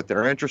 And yet what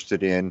they're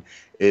interested in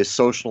is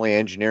socially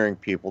engineering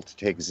people to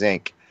take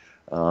zinc.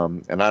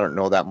 And I don't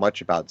know that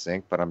much about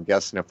zinc, but I'm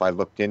guessing if I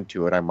looked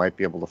into it, I might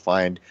be able to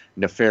find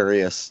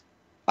nefarious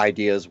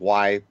ideas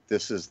why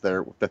this is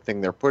the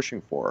thing they're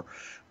pushing for.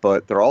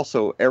 But they're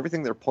also,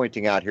 everything they're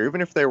pointing out here,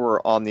 even if they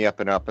were on the up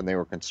and up and they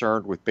were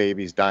concerned with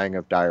babies dying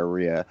of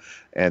diarrhea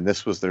and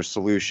this was their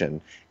solution,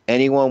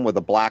 anyone with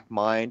a black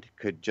mind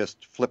could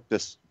just flip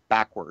this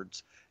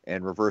backwards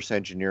and reverse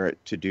engineer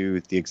it to do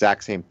the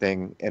exact same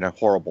thing in a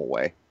horrible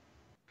way.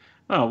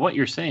 Well, what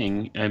you're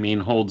saying, I mean,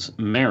 holds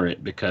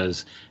merit,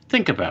 because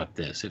think about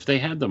this. If they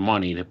had the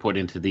money to put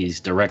into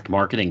these direct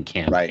marketing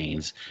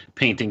campaigns, right,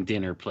 painting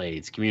dinner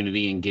plates,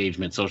 community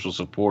engagement, social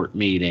support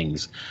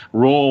meetings,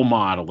 role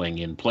modeling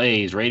in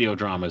plays, radio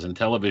dramas, and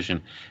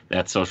television,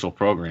 that's social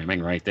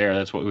programming right there.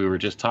 That's what we were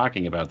just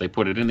talking about. They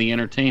put it in the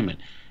entertainment,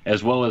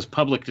 as well as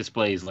public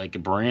displays like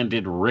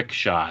branded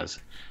rickshaws.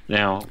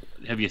 Now,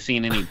 have you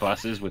seen any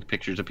buses with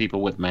pictures of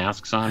people with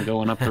masks on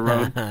going up the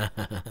road?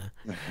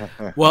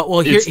 Well,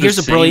 here's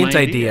a brilliant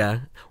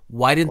idea.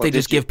 Why didn't they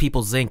just give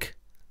people zinc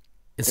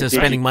instead of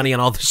spending money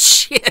on all the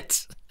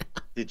shit?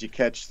 Did you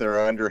catch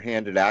their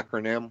underhanded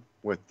acronym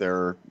with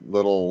their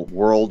little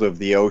world of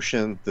the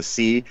ocean, the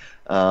sea?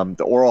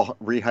 The oral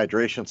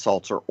rehydration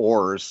salts are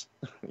oars,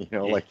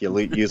 like you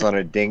use on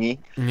a dinghy.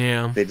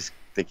 Yeah.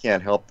 They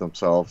can't help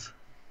themselves.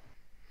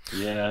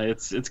 Yeah,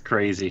 it's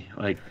crazy.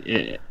 Like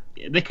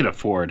they could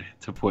afford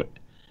to put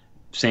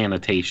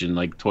sanitation,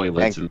 like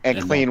toilets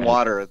and clean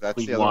water.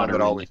 That's the other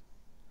one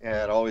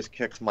that always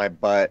kicks my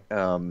butt.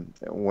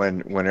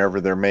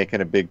 Whenever they're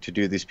making a big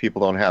to-do, these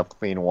people don't have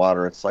clean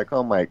water. It's like,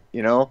 oh my,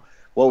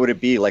 what would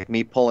it be like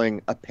me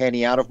pulling a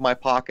penny out of my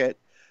pocket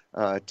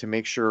to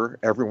make sure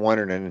everyone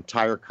in an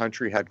entire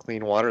country had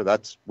clean water?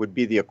 Would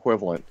be the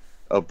equivalent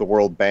of the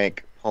World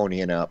Bank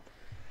ponying up.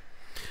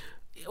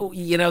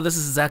 This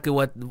is exactly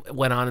what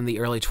went on in the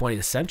early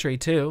 20th century,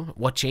 too.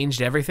 What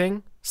changed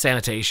everything?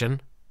 Sanitation.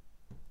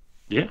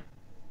 Yeah.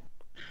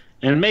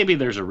 And maybe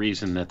there's a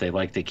reason that they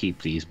like to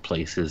keep these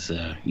places,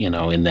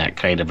 in that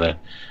kind of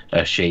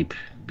a shape,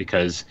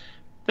 because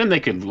then they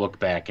could look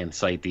back and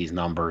cite these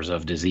numbers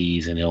of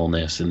disease and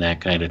illness and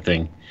that kind of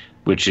thing,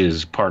 which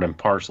is part and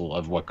parcel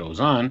of what goes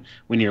on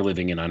when you're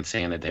living in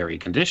unsanitary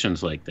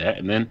conditions like that,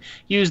 and then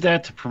use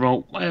that to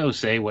promote,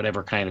 say,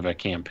 whatever kind of a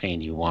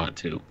campaign you want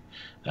to.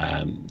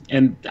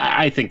 And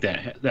I think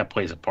that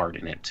plays a part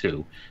in it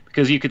too,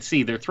 because you could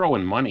see they're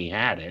throwing money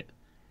at it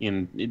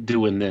in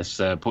doing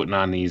this, putting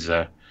on these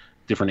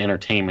different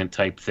entertainment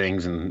type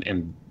things,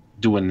 and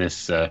doing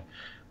this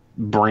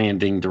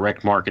branding,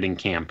 direct marketing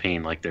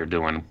campaign like they're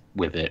doing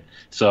with it.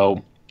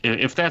 So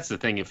if that's the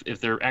thing,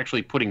 if they're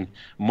actually putting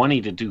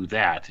money to do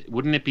that,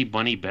 wouldn't it be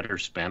money better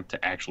spent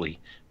to actually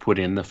put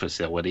in the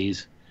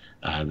facilities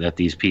that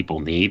these people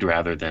need,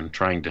 rather than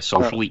trying to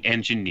socially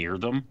engineer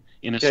them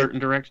in a certain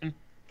direction?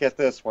 Get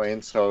this,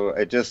 Wayne. So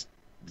I just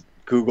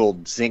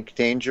Googled zinc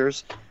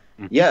dangers.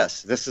 Mm-hmm.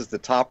 Yes, this is the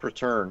top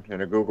return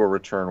in a Google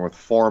return with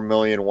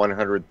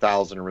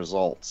 4,100,000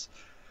 results.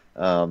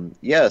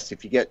 Yes,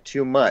 if you get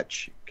too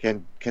much,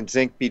 can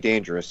zinc be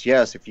dangerous?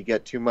 Yes, if you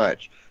get too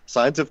much.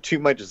 Signs of too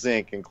much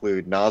zinc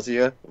include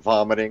nausea,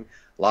 vomiting,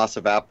 loss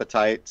of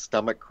appetite,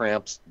 stomach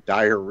cramps,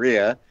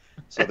 diarrhea.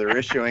 So they're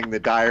issuing the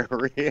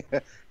diarrhea.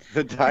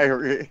 The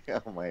diarrhea.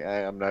 Oh my!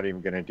 I'm not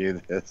even going to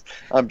do this.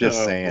 I'm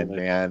just saying,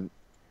 man.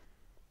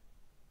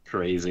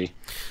 Crazy.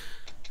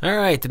 All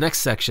right, the next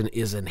section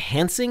is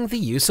enhancing the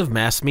use of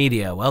mass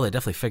media. Well, they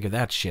definitely figured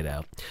that shit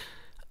out.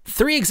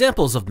 3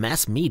 examples of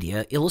mass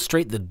media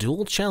illustrate the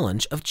dual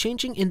challenge of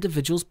changing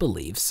individuals'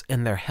 beliefs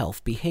and their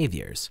health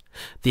behaviors.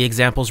 The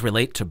examples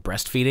relate to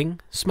breastfeeding,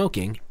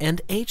 smoking,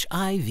 and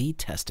HIV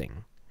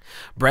testing.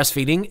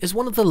 Breastfeeding is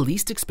one of the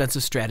least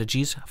expensive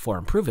strategies for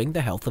improving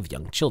the health of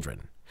young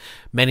children.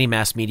 Many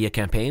mass media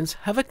campaigns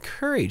have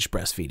encouraged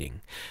breastfeeding.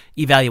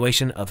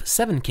 Evaluation of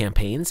 7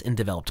 campaigns in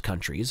developed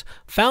countries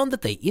found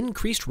that they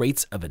increased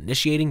rates of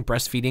initiating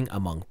breastfeeding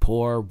among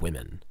poor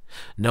women.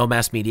 No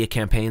mass media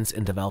campaigns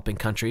in developing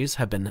countries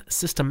have been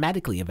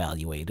systematically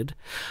evaluated,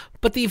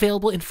 but the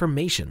available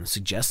information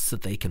suggests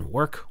that they can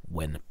work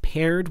when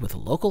paired with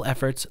local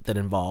efforts that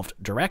involved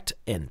direct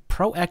and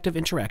proactive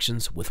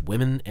interactions with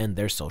women and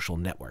their social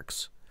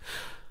networks.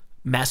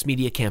 Mass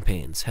media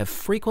campaigns have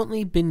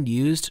frequently been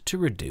used to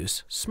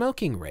reduce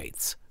smoking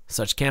rates.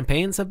 Such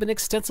campaigns have been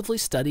extensively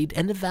studied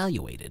and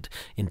evaluated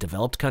in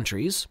developed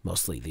countries,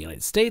 mostly the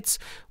United States,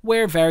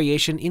 where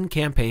variation in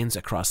campaigns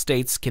across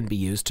states can be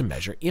used to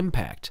measure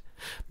impact.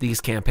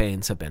 These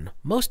campaigns have been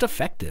most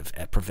effective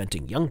at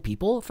preventing young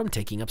people from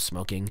taking up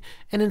smoking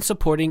and in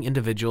supporting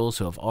individuals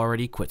who have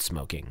already quit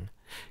smoking.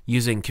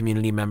 Using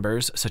community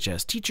members such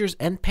as teachers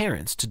and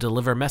parents to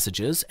deliver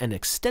messages and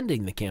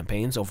extending the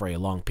campaigns over a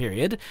long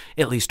period,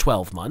 at least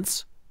 12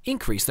 months,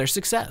 increase their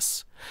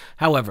success.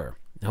 However,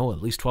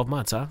 at least 12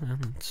 months, huh?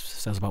 That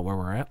says about where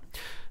we're at.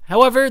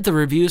 However, the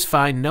reviews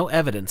find no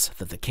evidence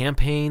that the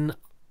campaigns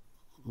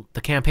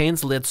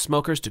led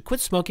smokers to quit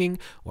smoking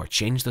or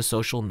change the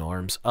social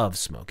norms of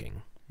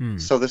smoking.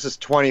 So this is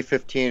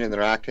 2015, and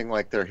they're acting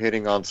like they're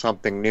hitting on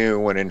something new,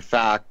 when in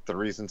fact the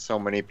reason so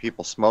many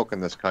people smoke in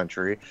this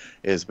country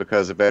is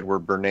because of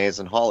Edward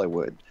Bernays in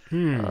Hollywood.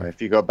 If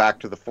you go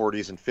back to the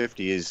 40s and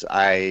 50s,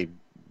 I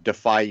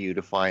defy you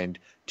to find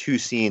 2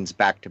 scenes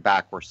back to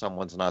back where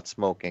someone's not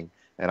smoking,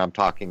 and I'm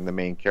talking the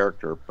main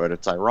character. But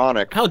it's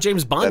ironic. How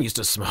James Bond used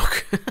to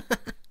smoke.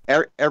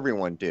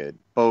 Everyone did.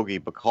 Bogey,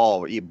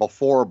 Bacall,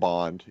 before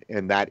Bond,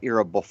 in that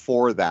era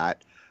before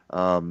that.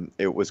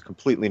 It was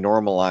completely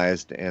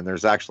normalized, and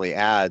there's actually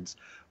ads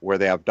where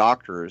they have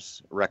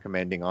doctors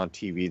recommending on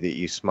TV that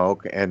you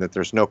smoke, and that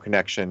there's no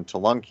connection to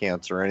lung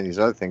cancer or any of these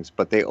other things.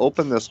 But they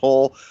open this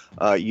whole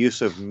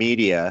use of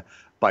media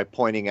by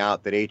pointing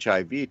out that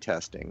HIV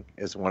testing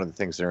is one of the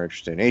things they're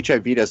interested in.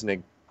 HIV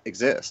doesn't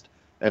exist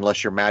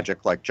unless you're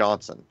magic like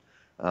Johnson.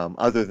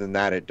 Other than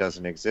that, it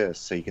doesn't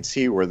exist. So you can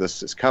see where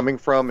this is coming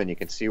from, and you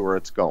can see where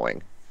it's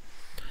going.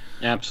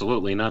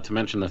 Absolutely, not to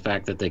mention the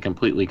fact that they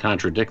completely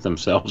contradict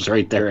themselves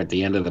right there at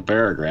the end of the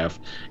paragraph.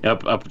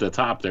 Up at the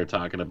top, they're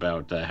talking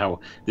about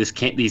how these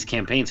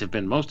campaigns have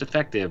been most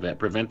effective at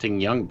preventing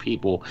young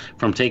people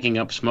from taking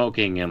up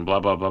smoking and blah,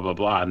 blah, blah, blah,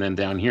 blah. And then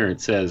down here it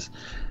says,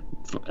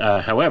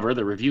 however,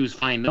 the reviews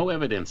find no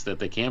evidence that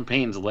the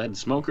campaigns led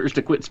smokers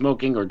to quit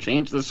smoking or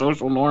change the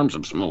social norms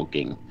of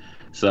smoking.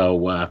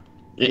 So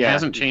it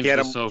hasn't changed the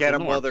social norms. Get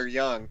them while they're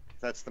young.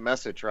 That's the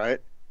message, right?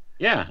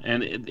 Yeah,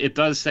 and it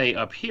does say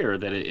up here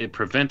that it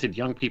prevented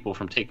young people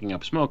from taking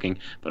up smoking,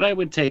 but I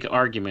would take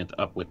umbrage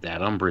up with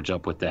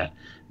that.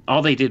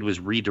 All they did was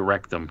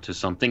redirect them to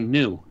something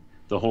new,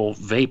 the whole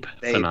vape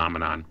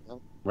phenomenon,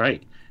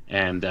 right?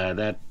 And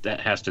that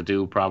has to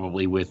do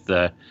probably with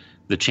the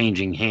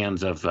changing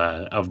hands of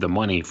the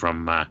money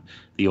from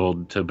the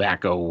old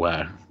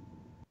tobacco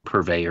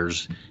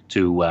purveyors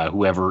to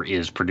whoever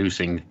is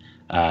producing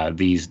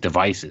these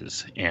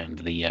devices and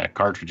the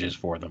cartridges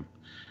for them.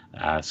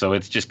 So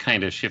it's just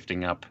kind of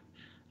shifting up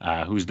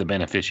who's the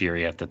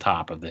beneficiary at the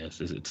top of this.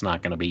 It's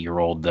not going to be your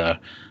old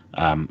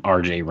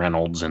R.J.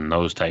 Reynolds and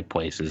those type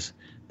places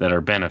that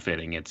are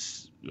benefiting.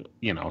 It's,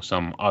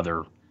 some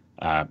other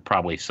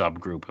probably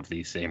subgroup of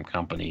these same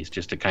companies,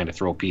 just to kind of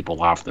throw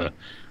people off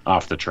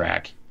the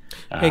track.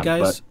 Hey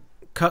guys,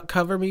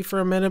 cover me for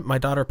a minute. My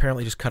daughter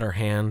apparently just cut her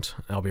hand.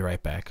 I'll be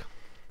right back.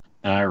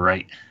 All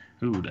right.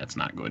 Ooh, that's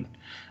not good.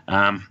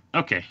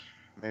 Okay.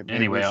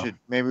 Maybe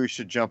we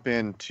should jump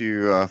in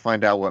to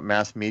find out what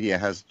mass media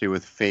has to do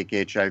with fake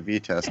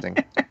HIV testing.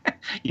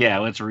 Yeah,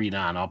 let's read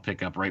on. I'll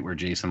pick up right where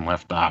Jason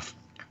left off.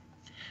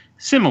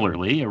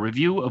 Similarly, a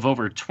review of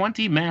over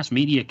 20 mass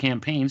media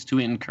campaigns to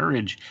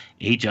encourage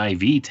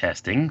HIV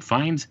testing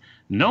finds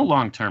no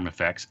long-term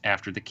effects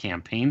after the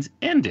campaigns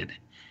ended.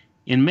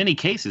 In many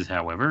cases,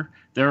 however,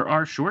 there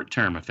are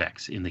short-term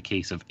effects in the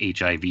case of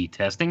HIV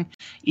testing.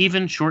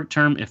 Even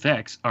short-term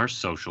effects are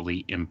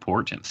socially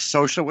important.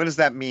 What does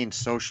that mean,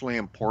 socially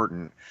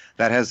important?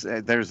 That has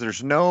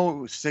there's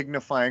no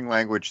signifying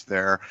language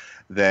there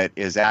that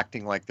is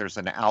acting like there's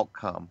an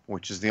outcome,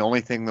 which is the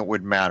only thing that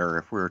would matter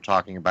if we were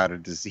talking about a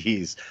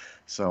disease.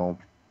 So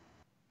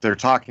they're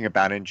talking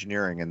about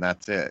engineering, and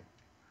that's it.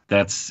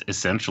 That's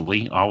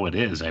essentially all it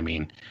is. I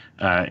mean,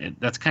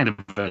 that's kind of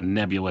a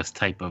nebulous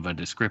type of a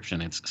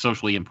description. It's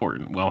socially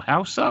important. Well,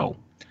 how so?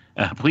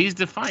 Please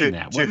define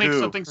that. What makes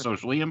something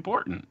socially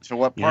important? To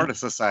what part of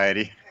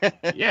society?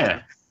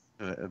 Yeah.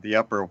 The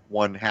upper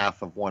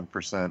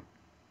 0.5%.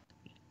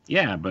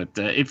 Yeah, but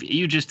if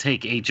you just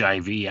take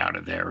HIV out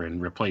of there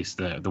and replace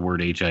the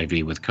word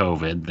HIV with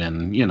COVID,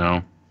 then,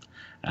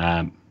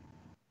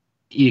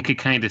 you could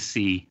kind of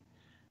see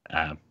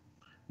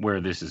where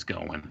this is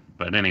going.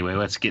 But anyway,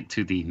 let's get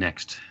to the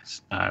next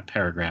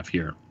paragraph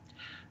here.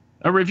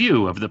 A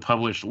review of the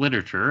published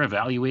literature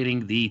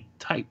evaluating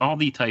all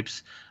the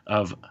types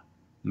of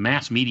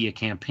mass media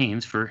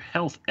campaigns for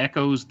health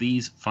echoes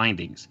these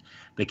findings.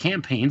 The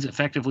campaigns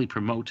effectively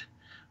promote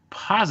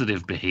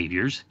positive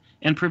behaviors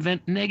and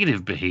prevent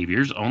negative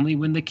behaviors only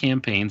when the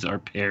campaigns are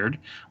paired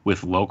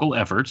with local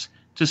efforts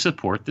to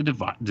support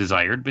the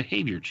desired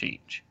behavior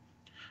change.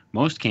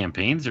 Most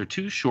campaigns are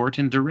too short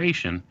in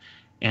duration,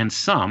 and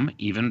some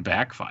even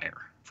backfire.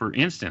 For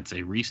instance,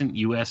 a recent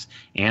U.S.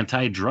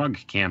 anti-drug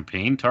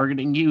campaign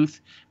targeting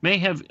youth may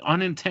have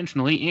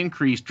unintentionally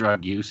increased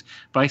drug use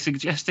by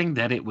suggesting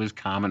that it was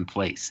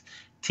commonplace.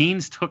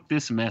 Teens took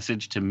this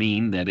message to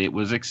mean that it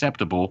was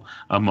acceptable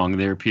among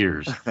their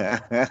peers.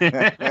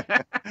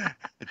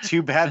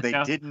 Too bad they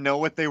didn't know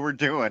what they were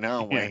doing,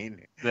 huh,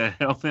 Wayne? The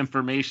health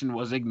information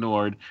was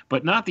ignored,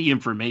 but not the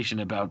information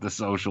about the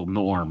social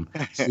norm.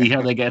 See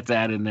how they get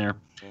that in there?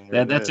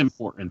 That's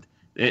important.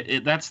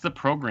 That's the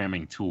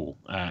programming tool,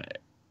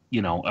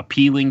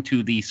 appealing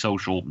to the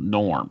social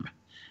norm.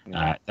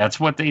 That's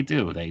what they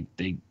do.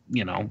 They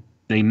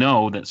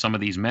know that some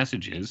of these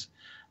messages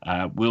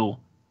will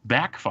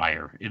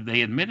backfire if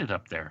they admit it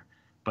up there.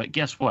 But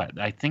guess what?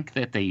 I think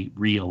that they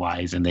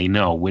realize and they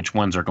know which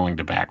ones are going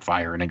to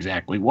backfire and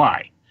exactly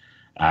why.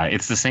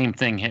 It's the same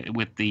thing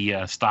with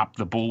the stop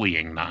the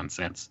bullying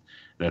nonsense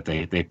that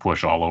they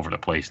push all over the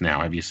place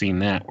now. Have you seen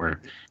that?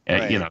 Where,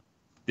 right.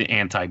 The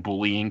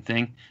anti-bullying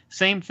thing,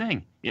 same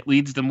thing. It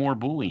leads to more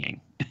bullying.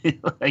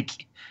 What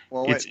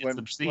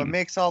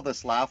makes all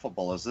this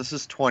laughable is this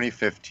is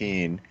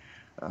 2015.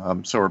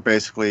 So we're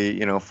basically,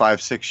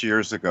 5-6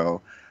 years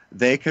ago.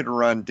 They could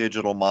run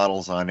digital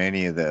models on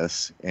any of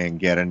this and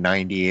get a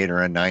 98 or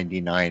a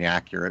 99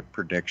 accurate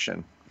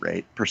prediction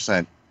rate.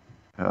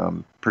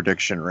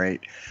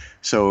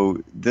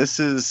 So this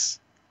is,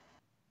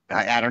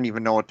 I don't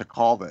even know what to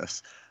call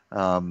this.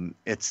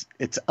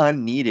 It's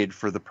unneeded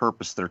for the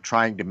purpose they're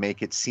trying to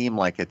make it seem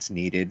like it's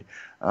needed.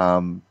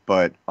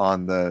 But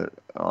on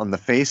the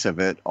face of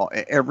it,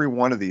 every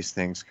one of these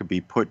things could be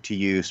put to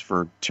use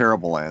for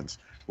terrible ends,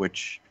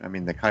 which,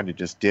 they kind of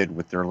just did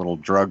with their little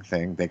drug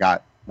thing. They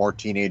got more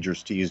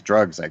teenagers to use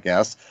drugs, I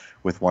guess,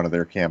 with one of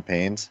their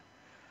campaigns.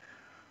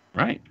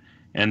 Right.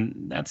 And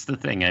that's the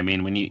thing.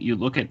 When you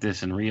look at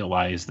this and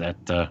realize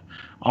that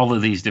all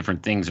of these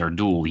different things are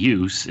dual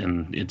use,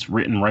 and it's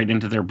written right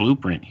into their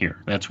blueprint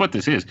here. That's what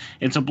this is.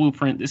 It's a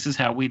blueprint. This is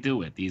how we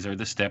do it. These are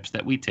the steps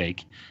that we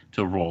take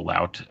to roll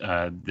out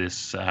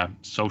this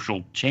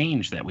social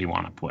change that we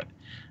want to put.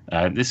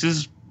 This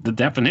is the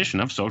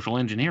definition of social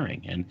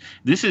engineering. And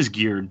this is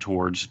geared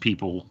towards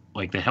people,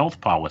 like the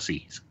health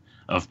policies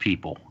of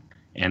people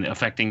and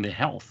affecting the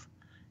health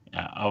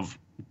of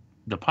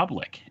the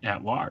public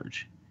at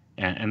large.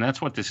 And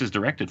that's what this is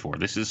directed for.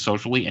 This is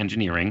socially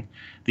engineering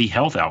the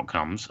health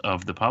outcomes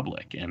of the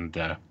public. And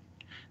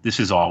this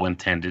is all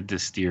intended to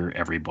steer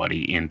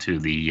everybody into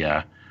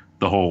the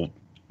whole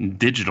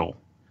digital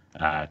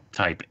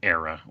type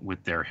era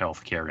with their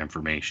healthcare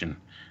information.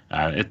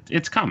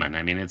 It's coming.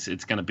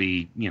 It's going to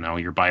be,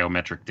 your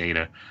biometric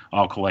data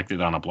all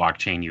collected on a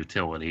blockchain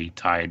utility,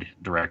 tied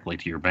directly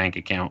to your bank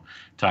account,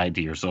 tied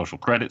to your social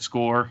credit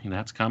score.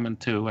 That's coming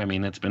too.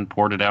 It's been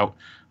ported out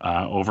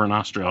over in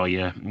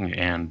Australia,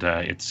 and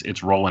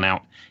it's rolling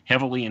out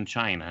heavily in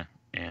China,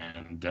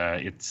 and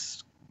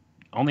it's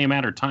only a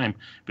matter of time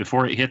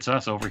before it hits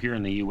us over here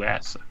in the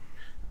U.S.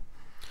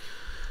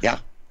 Yeah.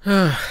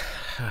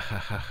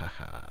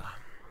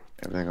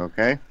 Everything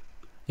okay?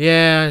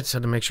 Yeah, I just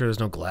had to make sure there's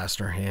no glass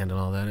in her hand and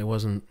all that. It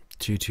wasn't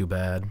too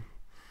bad.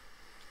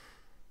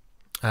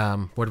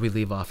 Where do we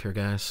leave off here,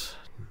 guys?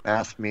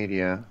 Mass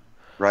media,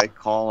 right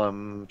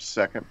column,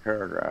 second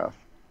paragraph.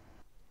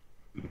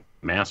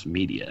 Mass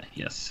media,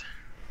 yes.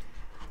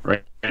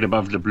 Right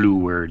above the blue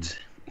words.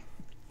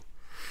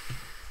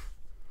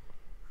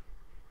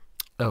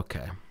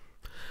 Okay.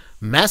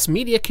 Mass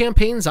media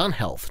campaigns on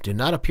health do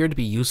not appear to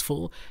be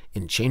useful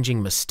in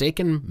changing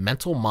mistaken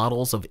mental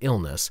models of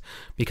illness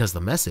because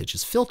the message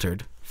is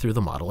filtered through the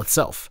model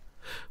itself.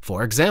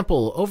 For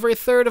example, over a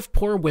third of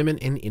poor women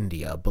in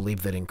India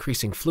believe that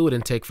increasing fluid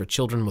intake for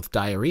children with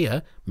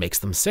diarrhea makes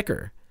them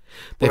sicker.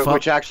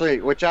 Which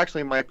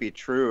actually might be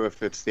true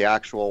if it's the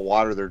actual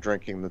water they're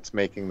drinking that's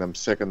making them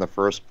sick in the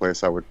first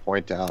place, I would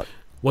point out.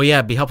 Well, yeah,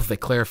 it'd be helpful if they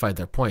clarified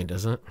their point,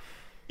 doesn't it?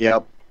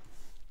 Yep.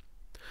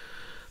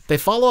 They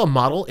follow a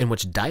model in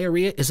which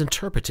diarrhea is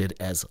interpreted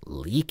as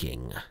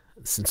leaking.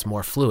 Since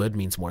more fluid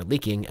means more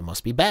leaking, it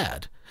must be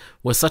bad.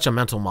 With such a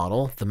mental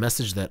model, the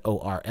message that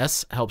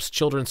ORS helps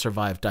children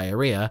survive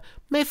diarrhea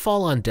may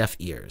fall on deaf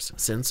ears,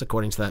 since,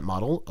 according to that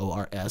model,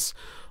 ORS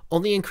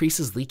only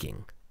increases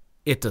leaking.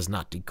 It does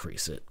not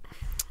decrease it.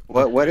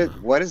 What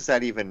does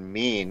that even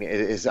mean?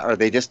 Are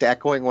they just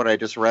echoing what I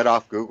just read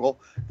off Google,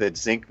 that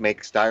zinc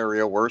makes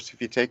diarrhea worse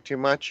if you take too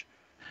much?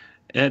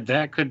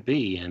 That could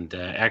be. And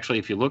actually,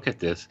 if you look at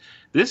this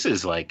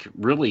is like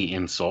really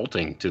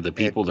insulting to the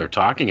people they're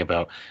talking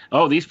about.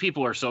 Oh, these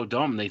people are so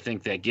dumb. They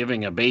think that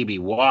giving a baby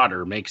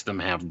water makes them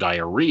have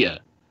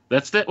diarrhea.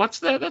 That's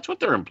what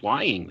they're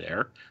implying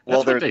there.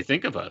 That's what they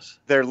think of us.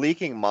 Their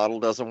leaking model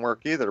doesn't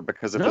work either,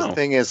 because if the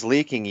thing is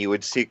leaking, you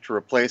would seek to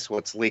replace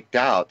what's leaked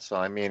out. So,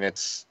 I mean,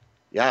 it's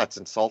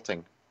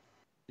insulting.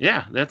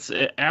 Yeah, that's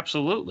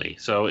absolutely.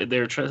 So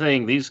they're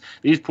saying these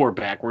poor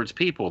backwards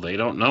people, they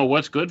don't know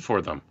what's good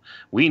for them.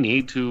 We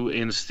need to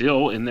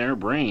instill in their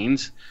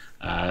brains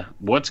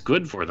what's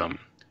good for them.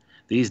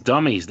 These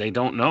dummies, they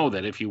don't know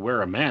that if you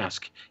wear a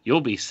mask,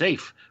 you'll be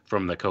safe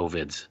from the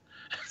COVIDs.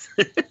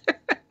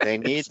 They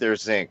need their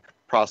zinc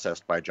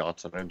processed by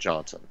Johnson &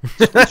 Johnson.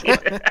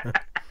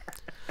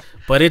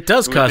 But it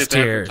does cost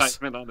tears.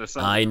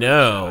 I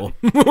know.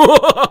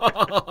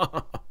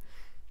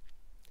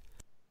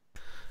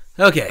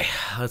 Okay,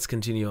 let's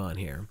continue on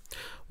here.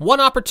 One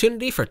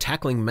opportunity for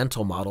tackling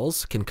mental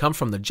models can come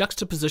from the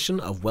juxtaposition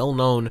of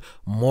well-known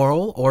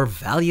moral or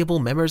valuable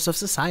members of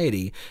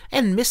society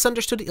and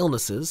misunderstood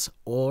illnesses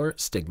or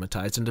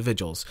stigmatized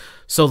individuals.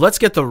 So let's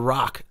get The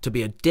Rock to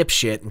be a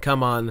dipshit and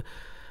come on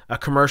a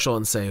commercial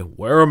and say,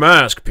 "Wear a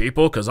mask,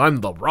 people, because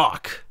I'm The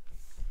Rock."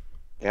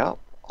 Yeah,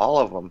 all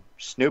of them.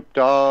 Snoop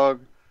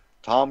Dogg,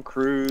 Tom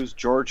Cruise,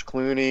 George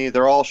Clooney,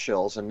 they're all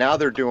shills. And now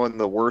they're doing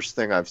the worst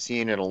thing I've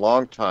seen in a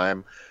long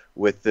time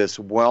with this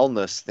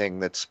wellness thing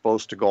that's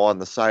supposed to go on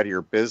the side of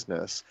your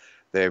business.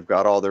 They've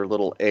got all their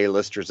little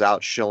A-listers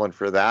out shilling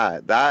for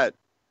that. That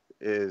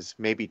is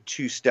maybe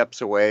 2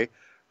 steps away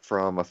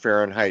from a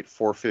Fahrenheit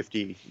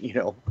 450,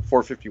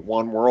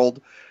 451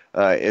 world.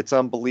 It's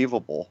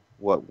unbelievable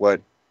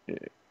what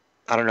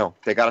I don't know.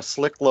 They got a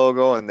slick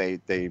logo, and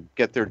they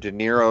get their De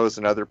Niro's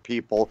and other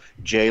people,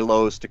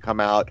 J-Lo's, to come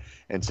out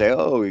and say,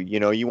 "Oh,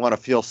 you want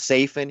to feel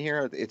safe in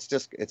here?"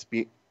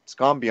 It's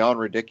gone beyond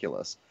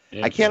ridiculous.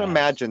 I can't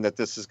imagine that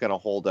this is going to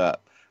hold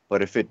up.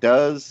 But if it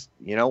does,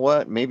 you know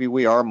what? Maybe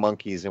we are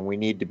monkeys and we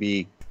need to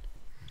be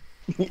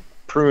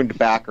pruned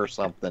back or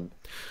something.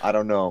 I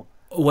don't know.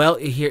 Well,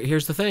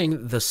 here's the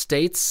thing. The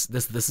states,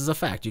 this is a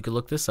fact. You can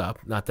look this up.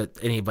 Not that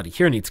anybody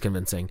here needs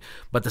convincing.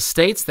 But the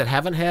states that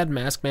haven't had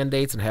mask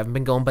mandates and haven't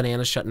been going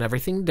bananas, shutting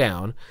everything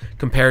down,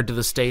 compared to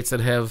the states that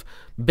have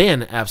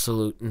been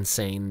absolute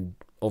insane,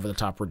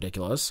 over-the-top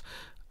ridiculous,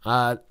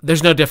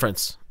 there's no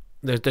difference.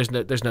 There's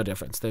no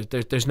difference.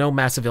 There's no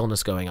massive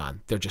illness going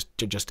on. There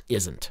just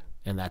isn't,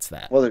 and that's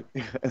that. Well,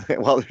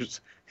 there's,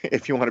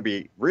 if you want to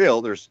be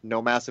real, there's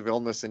no massive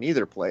illness in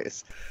either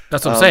place.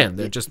 That's what I'm saying.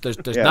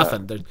 There's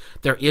nothing.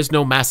 There is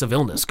no massive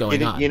illness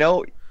going on.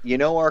 You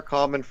know our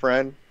common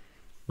friend.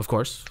 Of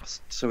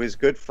course. So he's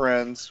good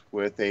friends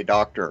with a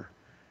doctor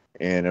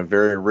in a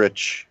very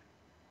rich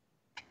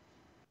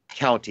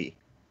county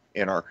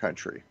in our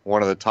country,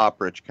 one of the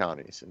top rich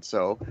counties, and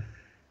so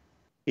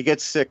he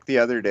gets sick the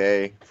other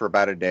day for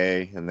about a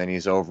day, and then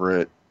he's over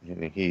it,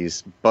 and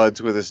he's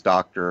buds with his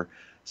doctor.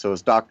 So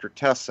his doctor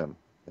tests him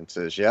and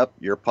says, "Yep,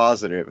 you're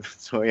positive."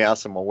 So he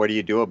asks him, "Well, what do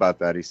you do about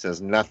that?" He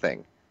says,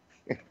 "Nothing."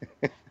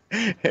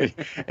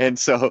 And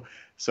so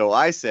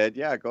I said,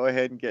 "Yeah, go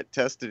ahead and get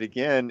tested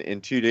again in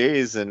 2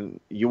 days, and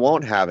you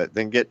won't have it.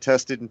 Then get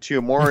tested in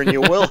 2 more, and you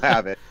will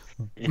have it."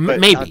 But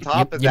maybe on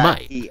top of you that,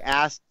 might. he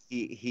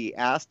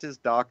asked his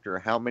doctor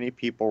how many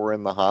people were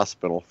in the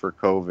hospital for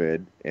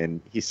COVID, and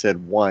he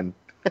said 1.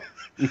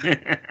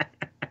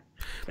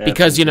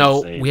 Because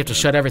we have to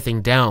shut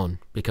everything down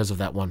because of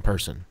that one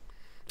person.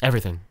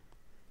 Everything.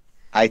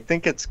 I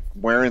think it's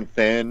wearing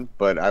thin,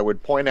 but I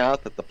would point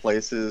out that the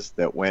places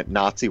that went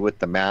Nazi with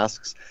the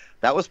masks,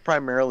 that was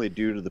primarily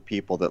due to the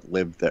people that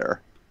lived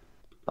there,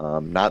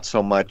 not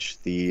so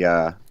much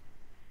the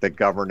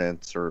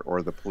governance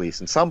or the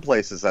police. In some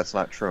places, that's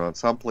not true. In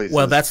some places,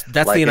 well, that's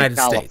like the United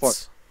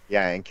States.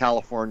 Yeah, in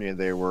California,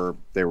 they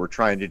were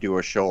trying to do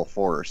a show of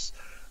force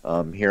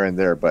here and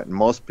there. But in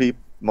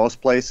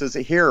most places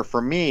here,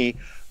 for me,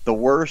 the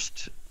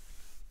worst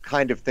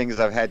kind of things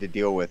I've had to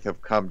deal with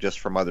have come just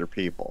from other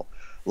people.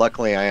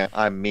 Luckily,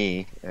 I'm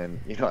me, and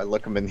I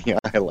look them in the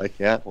eye like,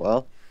 yeah,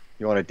 well,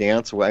 You want to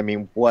dance? I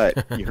mean,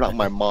 what? You're not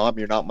my mom.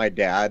 You're not my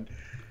dad.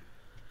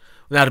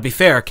 Now, to be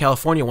fair,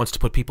 California wants to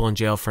put people in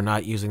jail for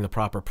not using the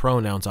proper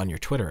pronouns on your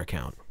Twitter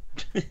account.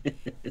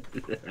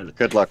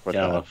 Good luck with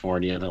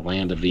California, the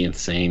land of the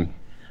insane.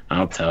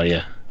 I'll tell you.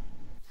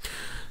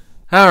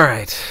 All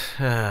right.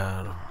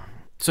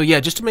 So, yeah,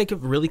 just to make it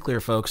really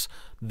clear, folks,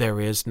 there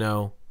is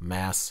no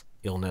mass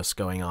illness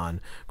going on.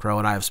 Crow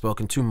and I have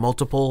spoken to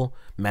multiple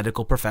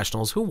medical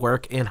professionals who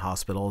work in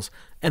hospitals,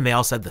 and they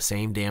all said the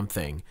same damn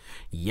thing.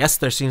 Yes,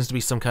 there seems to be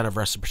some kind of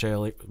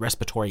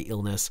respiratory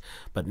illness,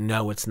 but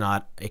no, it's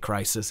not a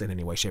crisis in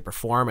any way, shape, or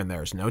form, and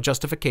there's no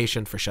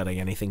justification for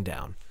shutting anything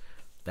down.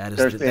 That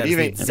is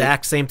the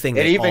exact same thing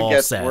they all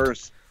said.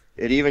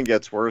 It even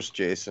gets worse,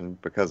 Jason,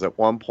 because at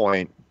one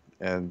point,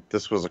 and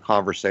this was a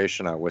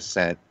conversation I was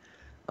sent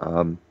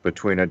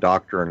between a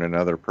doctor and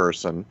another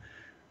person,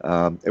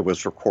 it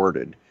was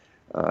recorded.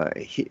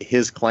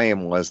 His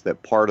claim was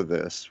that part of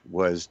this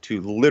was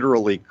to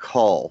literally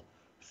cull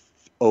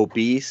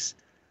obese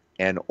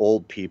and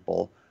old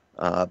people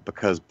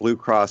because Blue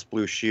Cross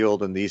Blue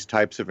Shield and these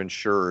types of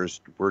insurers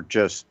were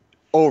just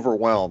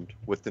overwhelmed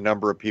with the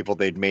number of people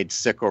they'd made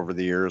sick over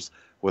the years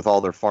with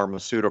all their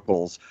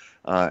pharmaceuticals,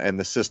 and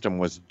the system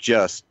was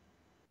just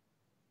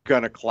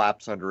going to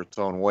collapse under its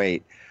own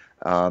weight.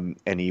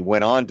 And he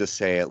went on to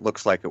say it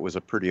looks like it was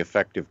a pretty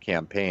effective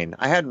campaign.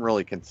 I hadn't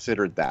really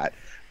considered that,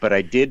 but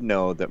I did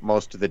know that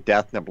most of the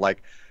death number,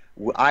 like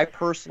I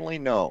personally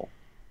know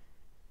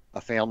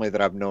a family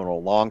that I've known a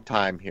long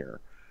time here.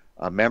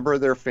 A member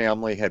of their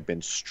family had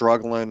been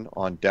struggling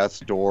on death's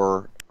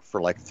door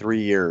for like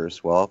 3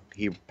 years. Well,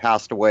 he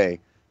passed away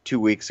 2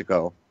 weeks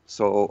ago.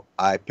 So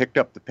I picked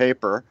up the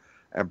paper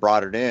and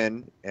brought it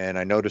in, and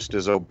I noticed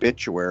his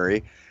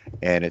obituary,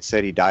 and it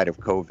said he died of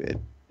COVID.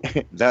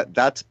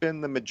 That's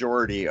been the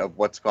majority of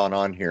what's gone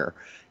on here,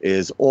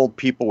 is old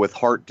people with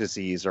heart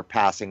disease are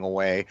passing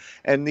away,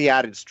 and the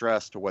added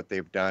stress to what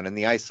they've done, and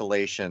the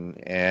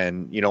isolation,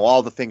 and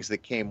all the things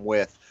that came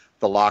with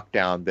the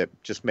lockdown that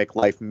just make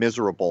life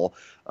miserable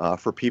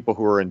for people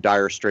who are in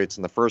dire straits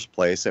in the first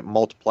place. It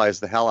multiplies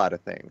the hell out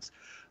of things.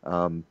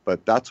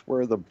 But that's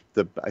where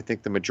I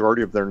think the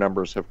majority of their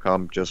numbers have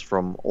come just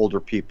from older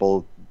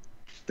people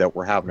that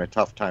were having a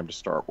tough time to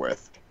start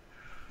with.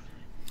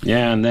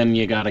 Yeah, and then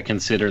you got to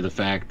consider the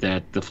fact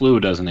that the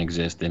flu doesn't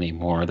exist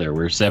anymore. There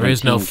were 17 There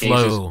is no cases.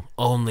 flu,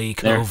 only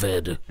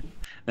COVID.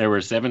 There were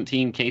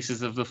 17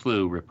 cases of the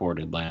flu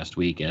reported last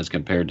week, as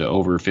compared to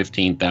over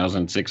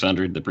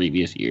 15,600 the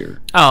previous year.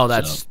 Oh,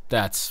 that's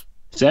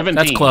 17.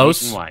 That's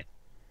close. Nationwide.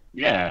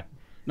 Yeah,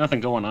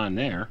 nothing going on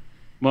there.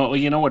 Well,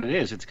 you know what it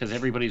is? It's because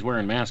everybody's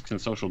wearing masks and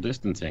social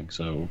distancing.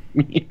 So,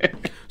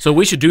 so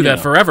we should do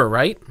that forever,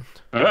 right?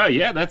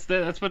 Yeah, that's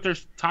what they're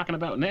talking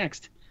about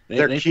next.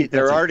 They're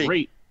already a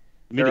great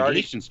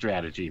mitigation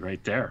strategy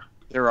right there.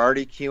 They're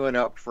already queuing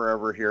up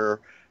forever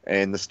here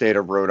in the state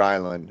of Rhode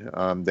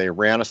Island. They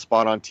ran a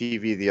spot on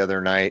TV the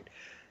other night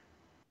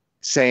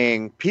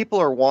saying people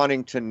are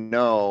wanting to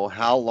know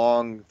how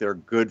long they're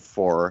good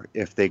for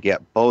if they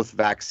get both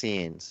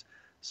vaccines.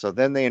 So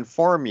then they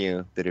inform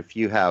you that if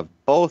you have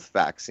both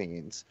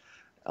vaccines,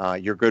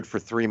 you're good for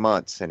 3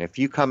 months. And if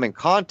you come in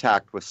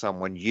contact with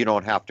someone, you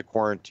don't have to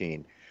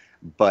quarantine.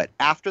 But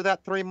after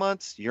that 3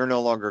 months, you're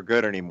no longer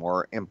good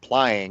anymore,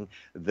 implying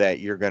that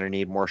you're going to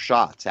need more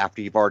shots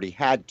after you've already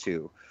had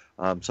two.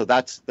 So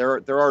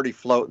they're already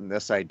floating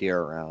this idea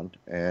around.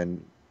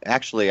 And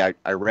actually, I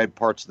read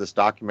parts of this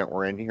document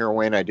we're in here,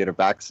 Wayne. I did a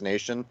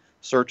vaccination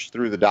search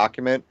through the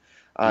document,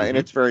 and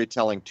it's very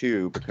telling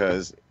too,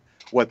 because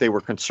what they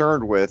were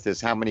concerned with is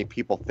how many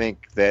people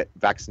think that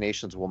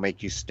vaccinations will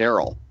make you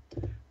sterile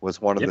was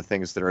one of the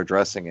things they're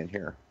addressing in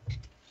here.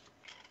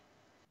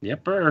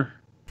 Yepper.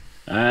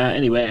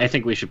 Anyway, I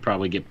think we should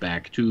probably get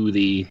back to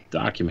the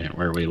document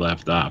where we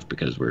left off,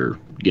 because we're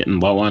getting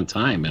low on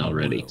time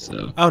already.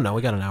 So. Oh, no,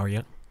 we got an hour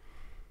yet.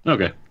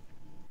 Okay.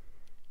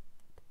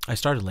 I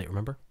started late,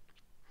 remember?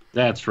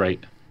 That's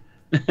right.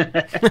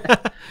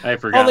 I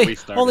forgot we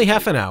started only late.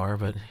 half an hour,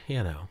 but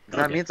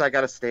That means I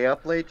got to stay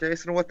up late,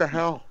 Jason? What the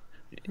hell?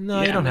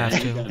 No, you don't have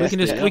to.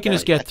 We can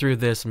just get through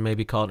this and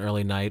maybe call it an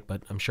early night,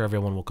 but I'm sure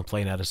everyone will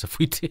complain at us if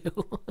we do.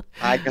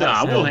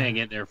 We'll hang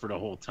in there for the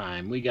whole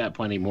time. We got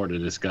plenty more to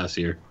discuss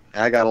here.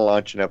 I got to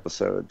launch an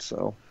episode,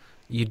 so.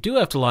 You do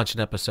have to launch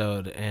an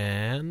episode,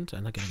 and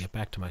I'm not going to get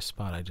back to my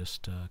spot. I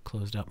just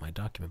closed out my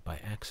document by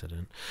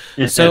accident.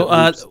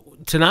 So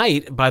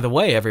tonight, by the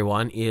way,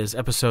 everyone, is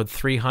episode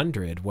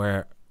 300,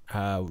 where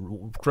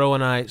Crow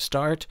and I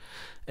start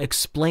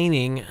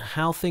explaining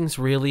how things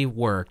really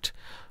worked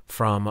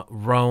from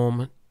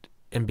Rome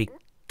and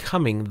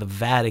becoming the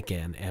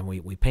Vatican. And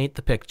we paint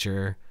the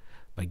picture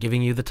by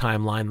giving you the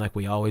timeline like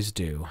we always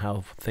do,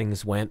 how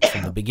things went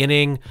from the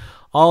beginning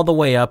all the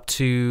way up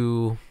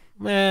to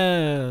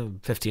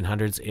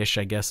 1500s-ish,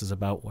 I guess, is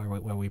about where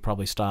we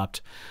probably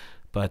stopped.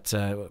 But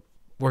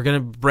we're going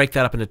to break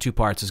that up into two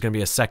parts. There's going to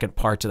be a second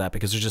part to that,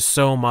 because there's just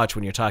so much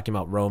when you're talking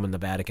about Rome and the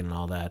Vatican and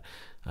all that.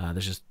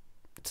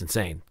 It's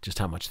insane just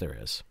how much there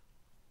is.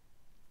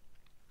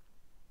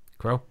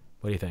 Crow,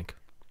 what do you think?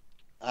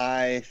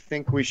 I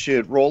think we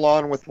should roll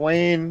on with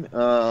Wayne.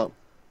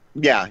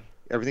 Yeah,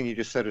 everything you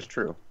just said is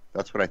true.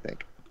 That's what I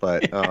think.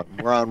 But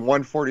we're on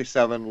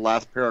 147,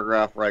 last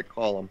paragraph, right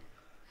column.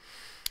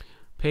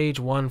 Page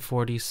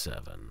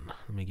 147.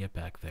 Let me get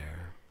back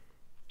there.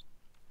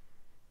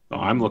 Oh,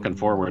 I'm looking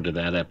forward to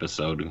that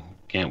episode.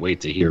 Can't wait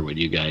to hear what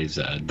you guys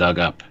dug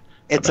up.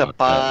 It's a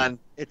bond.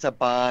 It's a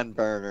bond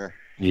burner.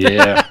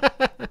 Yeah.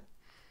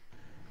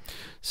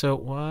 So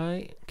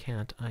why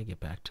can't I get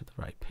back to the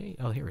right page?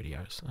 Oh, here it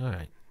is. All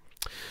right.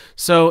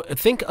 So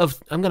think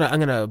of I'm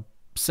gonna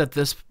set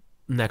this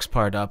next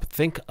part up.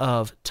 Think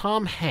of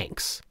Tom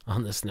Hanks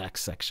on this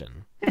next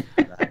section.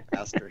 That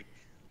bastard.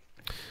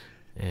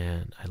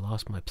 And I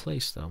lost my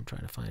place, though. I'm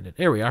trying to find it.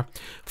 Here we are.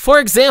 For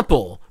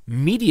example,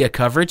 media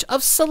coverage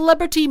of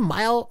celebrity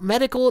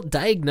medical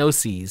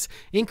diagnoses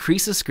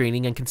increases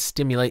screening and can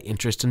stimulate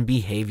interest in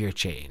behavior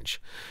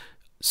change.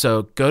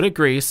 So go to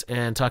Greece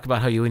and talk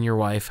about how you and your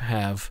wife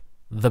have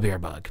the beer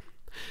bug.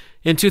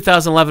 In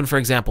 2011, for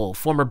example,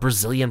 former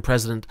Brazilian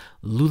President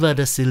Lula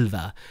da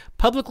Silva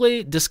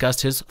publicly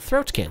discussed his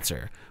throat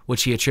cancer,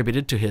 which he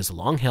attributed to his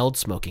long-held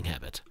smoking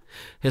habit.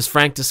 His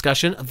frank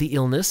discussion of the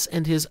illness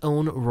and his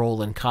own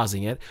role in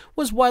causing it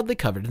was widely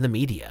covered in the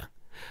media.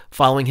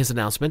 Following his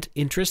announcement,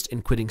 interest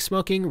in quitting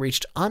smoking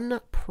reached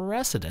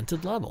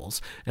unprecedented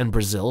levels, and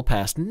Brazil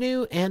passed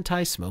new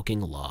anti-smoking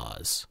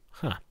laws.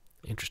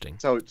 Interesting.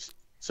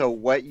 So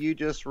what you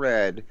just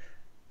read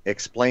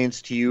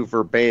explains to you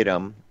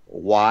verbatim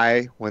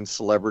why when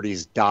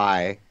celebrities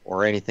die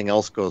or anything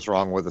else goes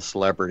wrong with a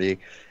celebrity,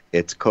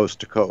 it's coast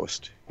to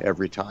coast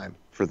every time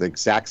for the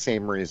exact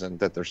same reason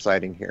that they're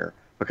citing here,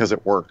 because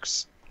it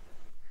works.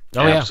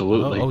 Oh,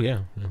 absolutely. Oh, yeah.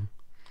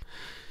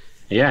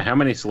 Yeah, how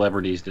many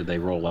celebrities did they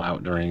roll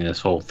out during this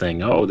whole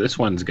thing? Oh, this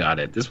one's got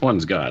it. This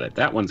one's got it.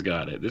 That one's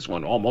got it. This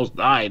one almost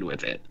died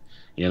with it.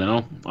 You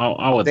know,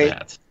 all of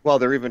that. Well,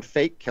 they're even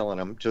fake killing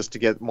them just to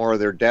get more of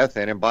their death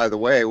in. And by the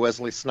way,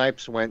 Wesley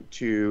Snipes went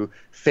to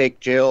fake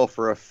jail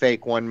for a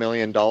fake $1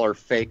 million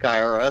fake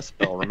IRS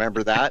bill.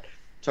 Remember that?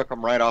 Took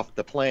him right off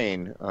the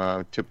plane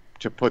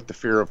to put the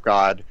fear of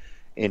God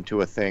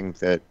into a thing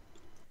that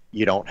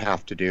you don't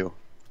have to do.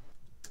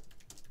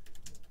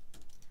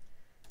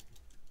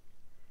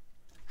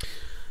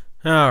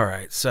 All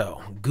right, so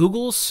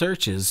Google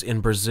searches in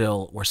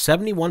Brazil were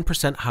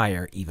 71%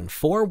 higher even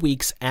 4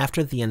 weeks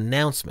after the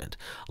announcement,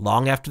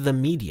 long after the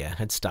media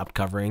had stopped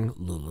covering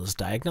Lula's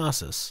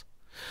diagnosis.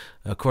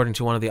 According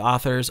to one of the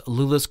authors,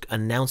 Lula's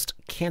announced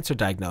cancer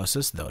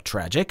diagnosis, though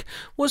tragic,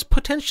 was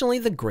potentially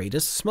the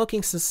greatest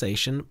smoking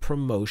cessation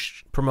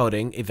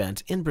promoting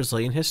event in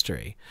Brazilian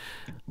history.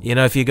 You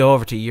know, if you go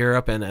over to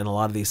Europe and a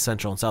lot of these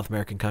Central and South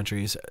American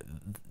countries,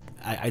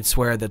 I'd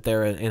swear that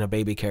they're in a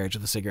baby carriage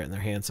with a cigarette in their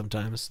hand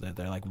sometimes. That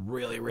they're like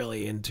really,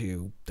 really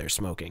into their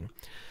smoking.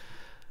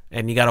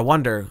 And you got to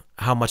wonder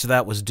how much of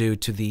that was due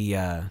to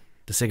the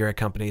cigarette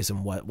companies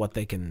and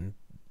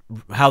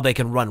how they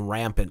can run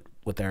rampant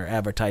with their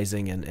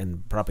advertising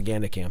and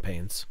propaganda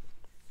campaigns.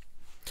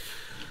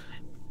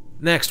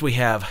 Next, we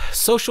have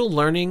social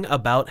learning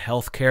about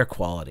healthcare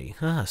quality.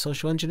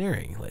 Social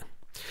engineering.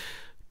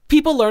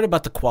 People learn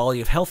about the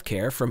quality of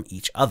healthcare from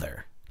each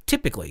other.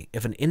 Typically,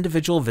 if an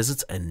individual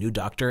visits a new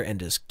doctor and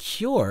is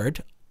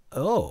cured,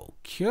 the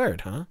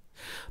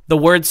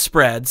word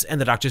spreads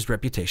and the doctor's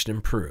reputation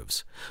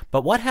improves.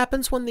 But what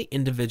happens when the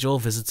individual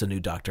visits a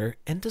new doctor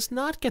and does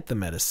not get the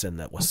medicine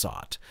that was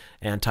sought?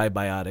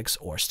 Antibiotics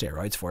or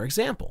steroids, for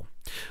example.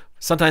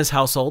 Sometimes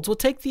households will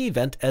take the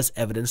event as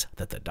evidence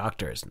that the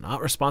doctor is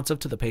not responsive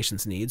to the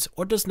patient's needs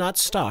or does not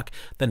stock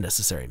the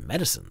necessary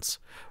medicines,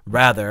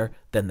 rather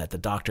than that the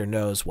doctor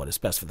knows what is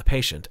best for the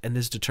patient and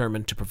is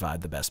determined to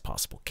provide the best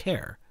possible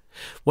care.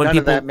 None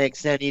of that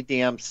makes any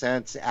damn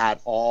sense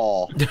at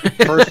all.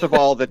 First of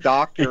all, the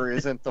doctor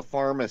isn't the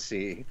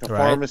pharmacy. The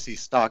pharmacy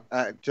stock.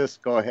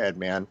 Just go ahead,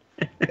 man.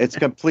 It's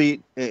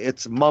complete.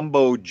 It's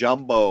mumbo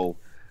jumbo.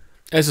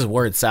 This is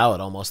word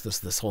salad almost.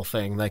 This whole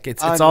thing. Like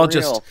it's all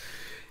just.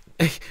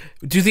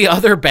 Do the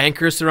other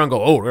bankers sit around and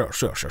go, oh,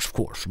 yes, of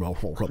course.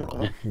 Give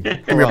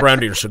me a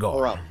brandy and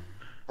cigar.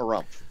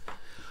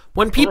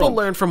 When people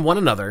learn from one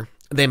another,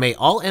 they may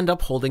all end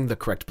up holding the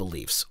correct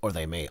beliefs, or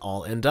they may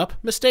all end up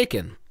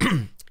mistaken.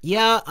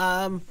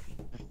 Not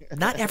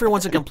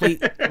everyone's a complete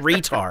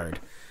retard.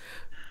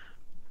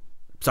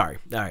 Sorry.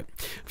 All right.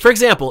 For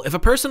example, if a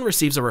person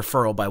receives a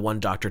referral by one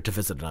doctor to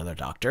visit another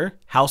doctor,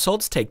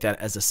 households take that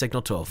as a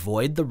signal to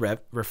avoid the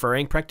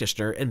referring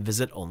practitioner and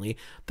visit only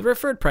the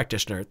referred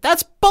practitioner.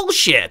 That's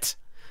bullshit.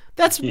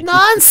 That's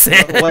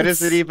nonsense. What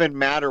does it even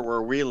matter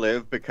where we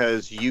live?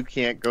 Because you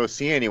can't go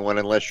see anyone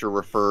unless you're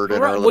referred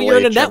in our little you're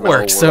in a network,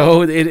 world.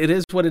 So it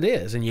is what it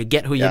is, and you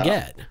get who you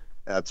get.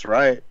 That's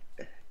right.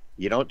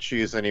 You don't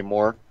choose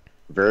anymore.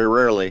 Very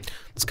rarely.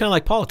 It's kind of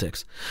like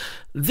politics.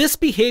 This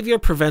behavior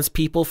prevents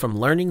people from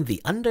learning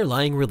the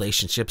underlying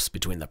relationships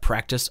between the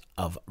practice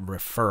of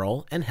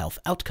referral and health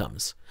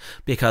outcomes.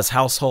 Because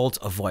households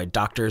avoid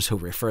doctors who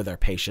refer their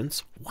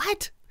patients.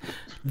 What?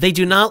 They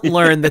do not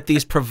learn that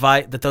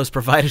those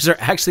providers are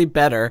actually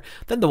better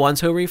than the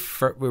ones who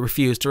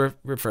refuse to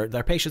refer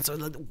their patients.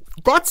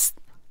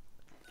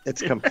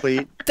 It's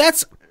complete.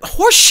 That's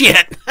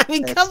horseshit. I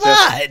mean, come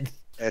on.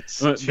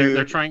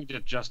 They're trying to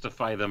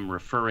justify them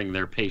referring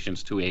their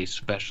patients to a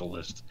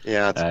specialist.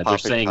 Yeah, they're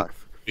saying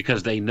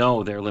because they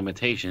know their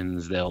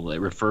limitations, they'll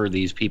refer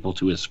these people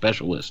to a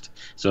specialist.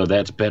 So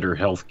that's better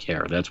health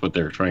care. That's what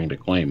they're trying to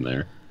claim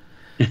there.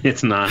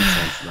 It's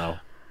nonsense, though.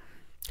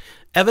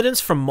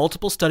 Evidence from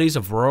multiple studies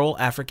of rural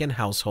African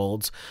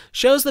households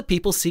shows that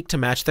people seek to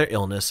match their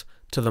illness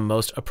to the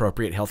most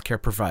appropriate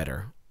healthcare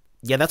provider.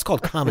 Yeah, that's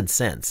called common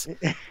sense.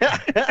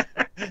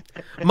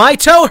 My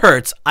toe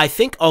hurts. I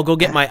think I'll go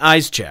get my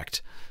eyes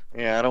checked.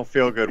 Yeah, I don't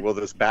feel good. Will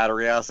this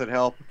battery acid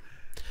help?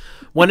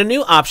 When a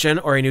new option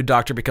or a new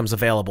doctor becomes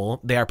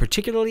available, they are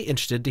particularly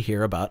interested to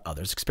hear about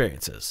others'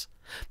 experiences.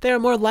 They are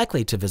more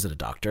likely to visit a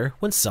doctor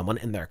when someone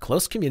in their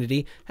close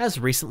community has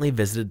recently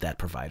visited that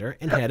provider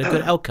and had a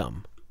good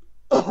outcome.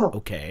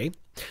 Okay.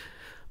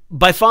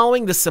 By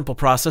following this simple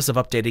process of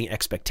updating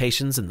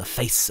expectations in the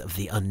face of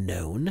the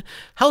unknown,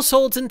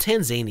 households in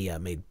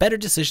Tanzania made better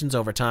decisions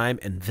over time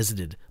and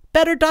visited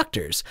better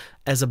doctors,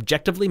 as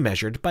objectively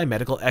measured by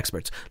medical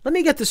experts. Let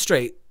me get this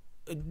straight,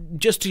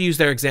 just to use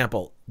their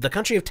example. The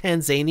country of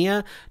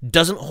Tanzania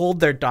doesn't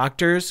hold their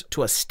doctors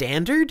to a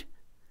standard?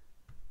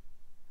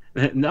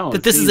 No.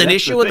 That this is an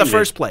issue in the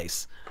first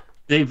place.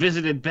 They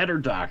visited better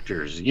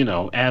doctors,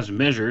 as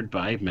measured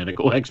by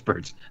medical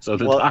experts. So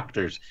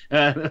doctors,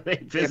 they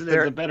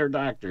visited the better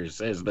doctors,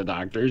 says the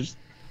doctors.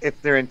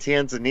 If they're in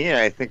Tanzania,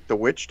 I think the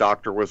witch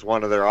doctor was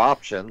one of their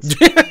options.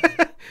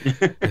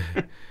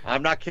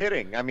 I'm not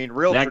kidding. I mean,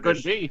 real that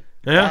could be.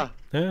 Yeah.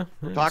 We're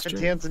talking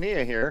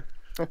Tanzania here.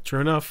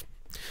 True enough.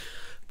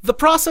 The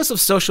process of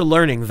social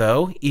learning,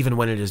 though, even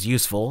when it is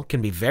useful,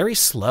 can be very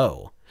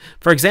slow.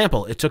 For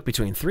example, it took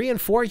between 3 and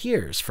 4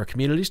 years for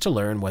communities to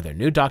learn whether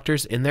new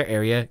doctors in their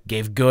area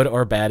gave good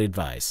or bad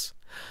advice.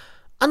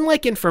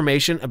 Unlike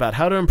information about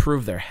how to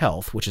improve their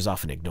health, which is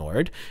often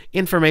ignored,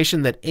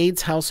 information that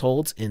aids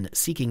households in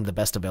seeking the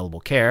best available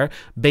care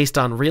based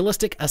on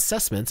realistic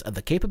assessments of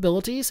the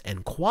capabilities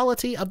and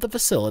quality of the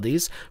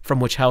facilities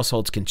from which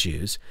households can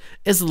choose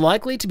is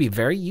likely to be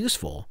very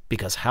useful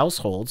because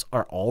households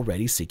are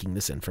already seeking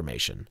this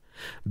information.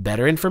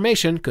 Better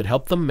information could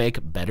help them make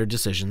better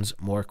decisions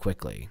more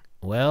quickly.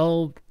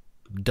 Well,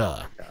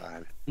 duh.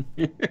 God.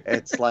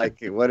 It's like,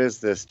 what is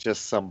this?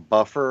 Just some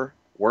buffer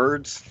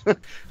words?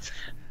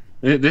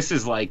 This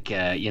is like,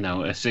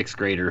 a sixth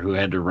grader who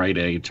had to write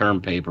a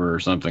term paper or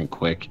something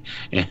quick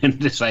and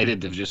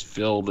decided to just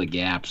fill the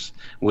gaps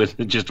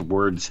with just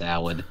word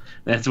salad.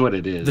 That's what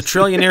it is. The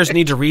trillionaires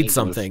need to read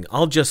something.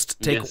 I'll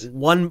just take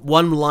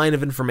one line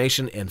of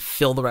information and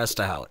fill the rest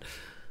out.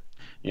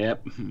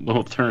 Yep,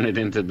 we'll turn it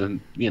into the,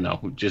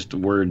 just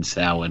word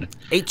salad.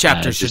 8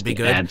 chapters should be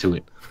good. Add to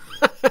it.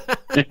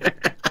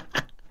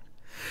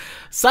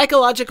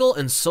 Psychological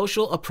and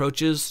social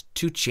approaches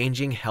to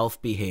changing health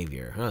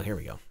behavior. Oh, here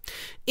we go.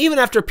 Even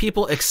after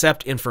people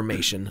accept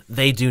information,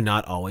 they do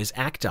not always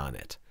act on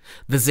it.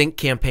 The Zinc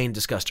campaign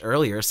discussed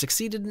earlier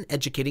succeeded in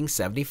educating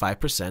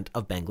 75%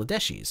 of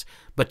Bangladeshis,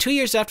 but 2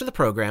 years after the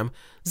program,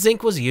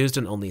 Zinc was used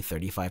in only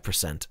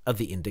 35% of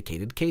the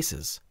indicated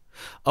cases.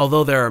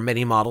 Although there are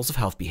many models of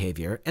health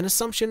behavior, an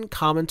assumption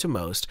common to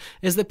most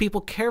is that people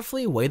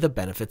carefully weigh the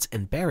benefits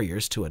and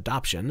barriers to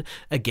adoption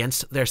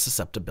against their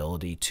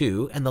susceptibility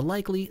to and the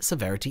likely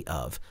severity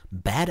of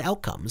bad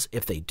outcomes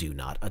if they do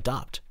not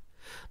adopt.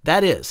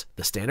 That is,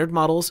 the standard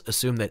models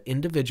assume that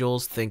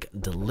individuals think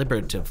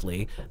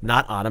deliberatively,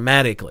 not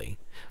automatically.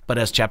 But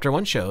as Chapter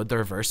 1 showed, the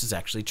reverse is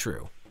actually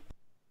true.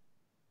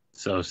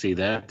 So see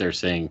that? They're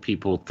saying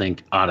people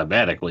think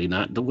automatically,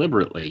 not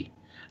deliberately.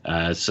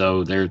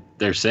 So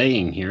they're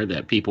saying here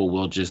that people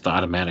will just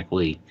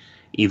automatically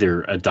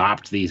either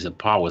adopt these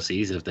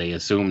policies if they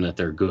assume that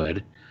they're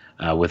good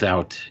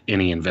without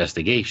any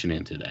investigation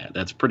into that.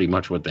 That's pretty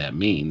much what that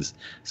means.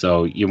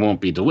 So you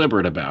won't be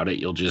deliberate about it.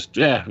 You'll just,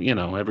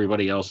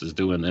 everybody else is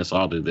doing this.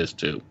 I'll do this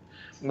too.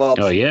 Well,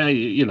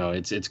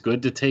 it's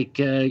good to take,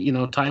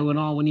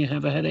 Tylenol when you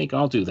have a headache.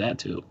 I'll do that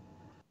too.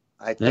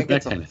 I think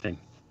that kind of thing.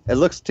 It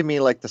looks to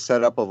me like the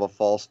setup of a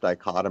false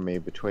dichotomy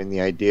between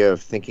the idea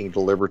of thinking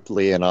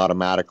deliberately and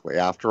automatically.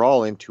 After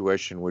all,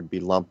 intuition would be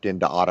lumped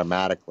into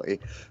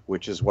automatically,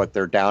 which is what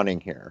they're downing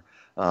here.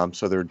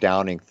 So they're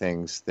downing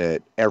things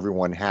that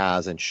everyone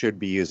has and should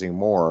be using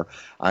more.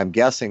 I'm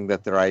guessing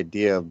that their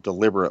idea of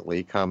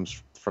deliberately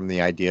comes from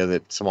the idea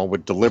that someone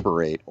would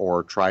deliberate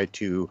or try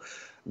to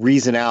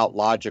reason out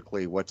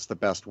logically what's the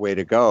best way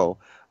to go.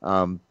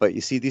 But you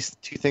see, these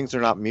two things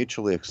are not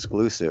mutually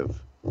exclusive.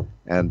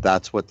 And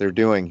that's what they're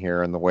doing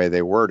here in the way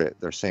they word it.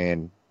 They're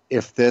saying,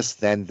 if this,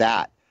 then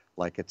that,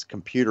 like it's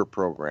computer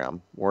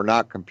program. We're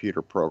not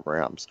computer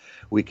programs.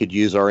 We could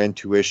use our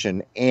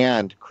intuition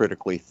and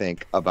critically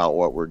think about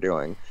what we're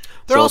doing.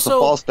 It's a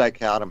false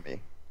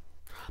dichotomy.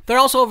 They're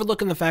also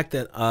overlooking the fact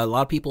that a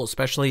lot of people,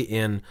 especially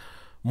in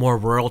more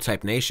rural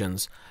type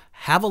nations,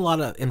 have a lot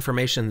of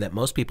information that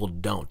most people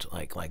don't.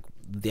 Like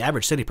the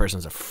average city person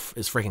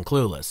is freaking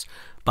clueless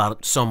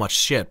about so much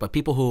shit. But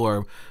people who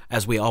are,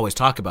 as we always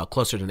talk about,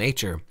 closer to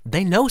nature,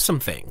 they know some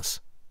things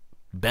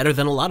better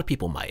than a lot of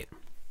people might.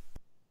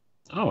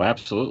 Oh,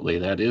 absolutely.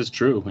 That is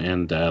true.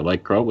 And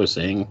like Crow was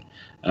saying,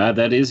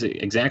 that is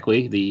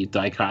exactly the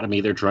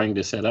dichotomy they're trying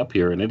to set up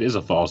here. And it is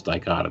a false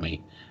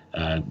dichotomy.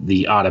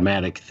 The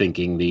automatic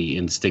thinking, the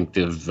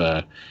instinctive,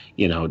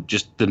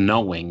 just the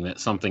knowing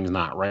that something's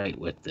not right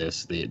with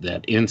this,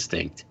 that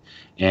instinct.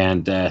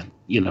 And,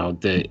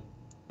 the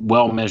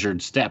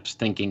well-measured steps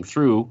thinking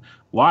through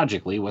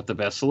logically what the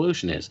best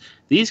solution is.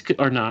 These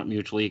are not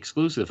mutually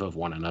exclusive of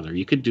one another.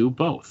 You could do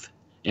both.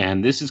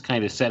 And this is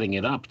kind of setting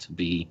it up to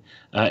be,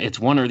 it's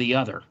one or the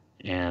other.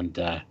 And,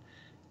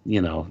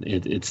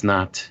 it's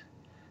not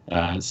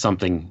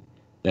something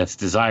that's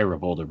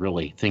desirable to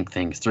really think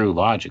things through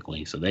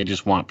logically. So they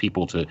just want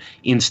people to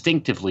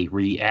instinctively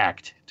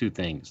react to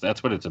things.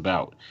 That's what it's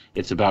about.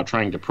 It's about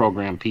trying to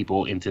program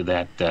people into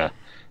that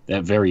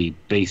very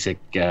basic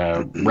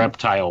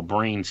reptile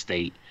brain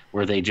state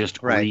where they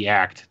just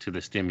react to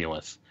the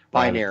stimulus.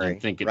 Binary.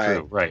 Think it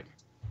through. Right.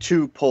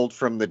 Two pulled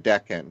from the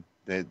Deccan.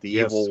 The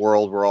evil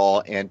world we're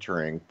all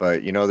entering.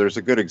 But, there's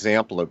a good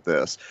example of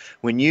this.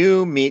 When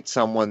you meet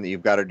someone that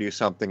you've got to do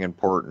something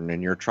important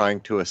and you're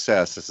trying to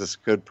assess, is this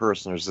a good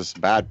person or is this a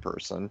bad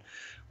person?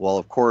 Well,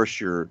 of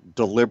course, your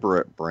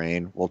deliberate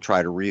brain will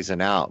try to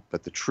reason out.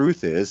 But the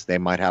truth is they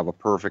might have a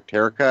perfect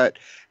haircut,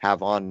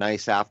 have on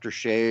nice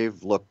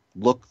aftershave,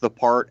 look the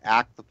part,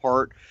 act the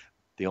part.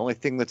 The only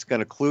thing that's going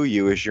to clue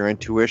you is your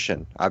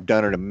intuition. I've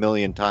done it a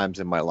million times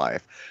in my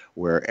life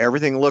where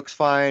everything looks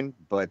fine,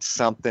 but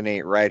something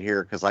ain't right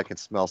here because I can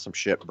smell some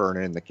shit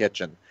burning in the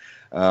kitchen.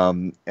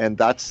 And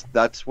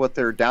that's what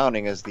they're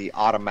downing is the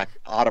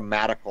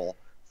automatical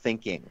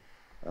thinking.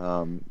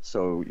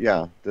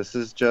 This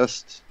is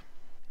just,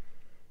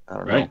 I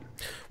don't know.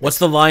 What's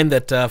the line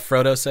that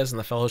Frodo says in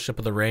the Fellowship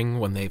of the Ring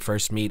when they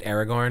first meet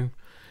Aragorn?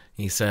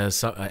 He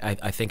says,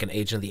 I think an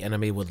agent of the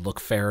enemy would look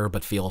fairer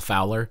but feel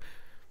fouler.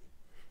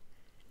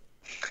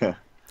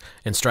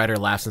 And Strider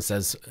laughs and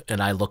says,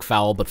 and I look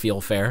foul but feel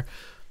fair.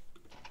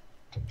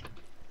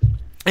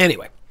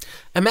 Anyway,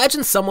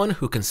 imagine someone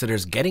who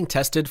considers getting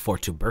tested for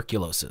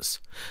tuberculosis.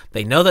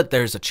 They know that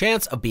there's a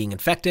chance of being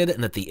infected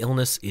and that the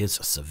illness is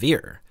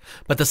severe.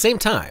 But at the same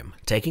time,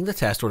 taking the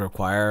test would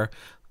require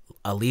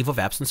a leave of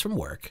absence from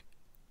work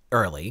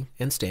early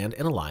and stand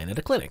in a line at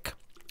a clinic.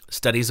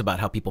 Studies about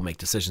how people make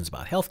decisions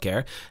about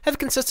healthcare have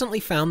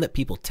consistently found that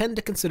people tend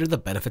to consider the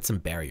benefits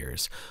and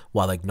barriers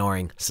while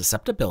ignoring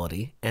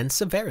susceptibility and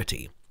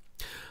severity.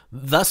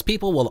 Thus,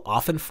 people will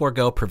often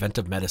forego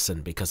preventive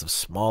medicine because of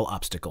small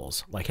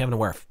obstacles, like having to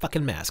wear a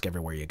fucking mask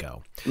everywhere you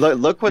go.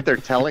 Look what they're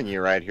telling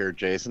you right here,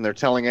 Jason. They're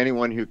telling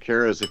anyone who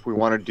cares, if we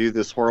want to do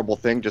this horrible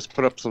thing, just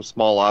put up some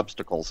small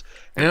obstacles,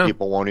 and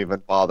people won't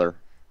even bother.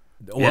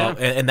 Well,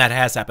 and that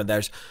has happened.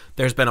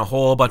 There's been a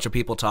whole bunch of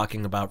people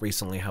talking about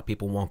recently how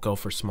people won't go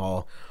for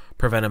small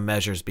preventive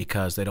measures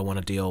because they don't want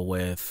to deal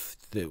with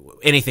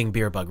anything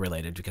beer bug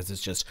related, because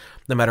it's just,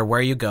 no matter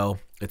where you go,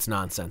 it's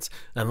nonsense.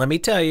 And let me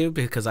tell you,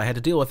 because I had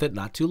to deal with it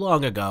not too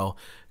long ago,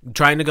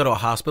 trying to go to a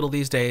hospital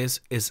these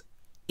days is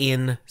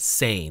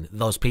insane.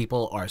 Those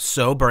people are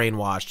so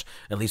brainwashed,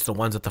 at least the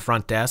ones at the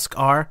front desk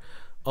are.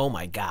 Oh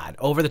my God,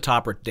 over the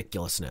top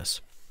ridiculousness.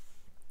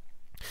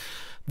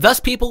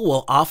 Thus, people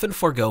will often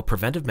forego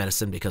preventive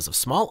medicine because of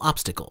small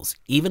obstacles,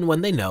 even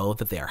when they know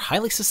that they are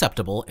highly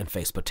susceptible and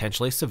face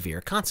potentially severe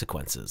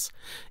consequences.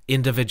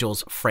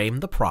 Individuals frame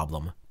the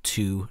problem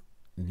too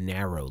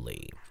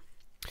narrowly.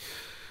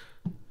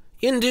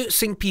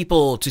 Inducing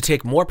people to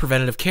take more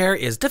preventative care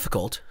is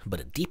difficult, but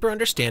a deeper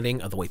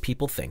understanding of the way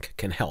people think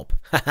can help.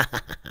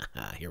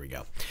 Here we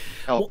go.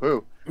 Help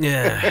who?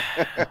 Yeah.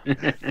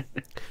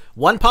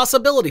 One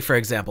possibility, for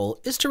example,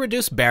 is to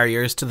reduce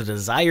barriers to the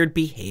desired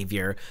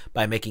behavior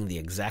by making the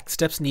exact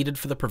steps needed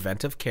for the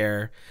preventive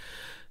care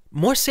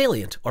more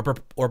salient,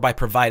 or by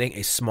providing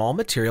a small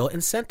material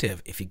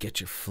incentive. If you get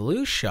your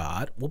flu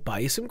shot, we'll buy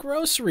you some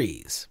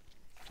groceries.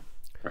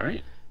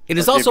 Right. It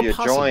is also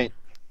possible.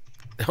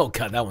 Oh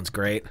God, that one's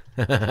great.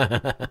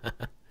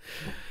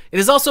 It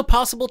is also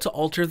possible to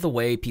alter the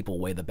way people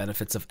weigh the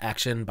benefits of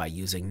action by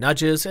using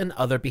nudges and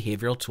other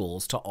behavioral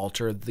tools to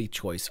alter the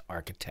choice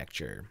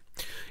architecture.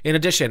 In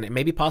addition, it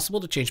may be possible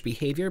to change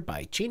behavior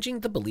by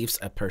changing the beliefs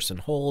a person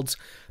holds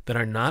that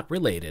are not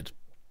related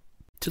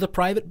to the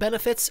private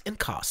benefits and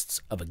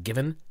costs of a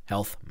given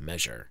health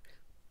measure,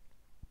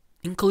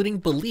 including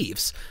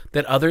beliefs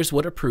that others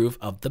would approve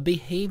of the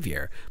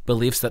behavior,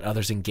 beliefs that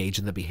others engage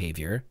in the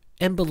behavior,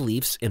 and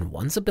beliefs in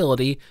one's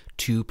ability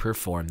to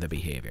perform the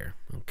behavior.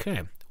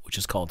 Okay. Which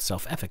is called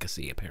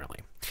self-efficacy, apparently.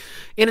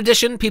 In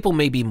addition, people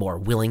may be more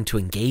willing to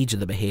engage in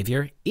the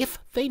behavior if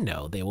they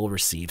know they will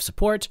receive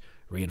support,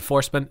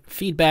 reinforcement,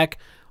 feedback,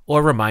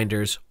 or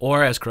reminders,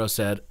 or, as Crow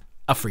said,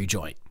 a free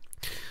joint.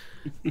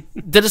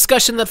 The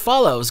discussion that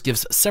follows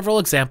gives several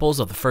examples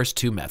of the first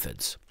two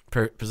methods,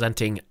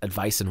 presenting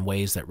advice in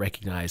ways that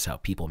recognize how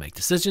people make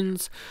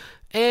decisions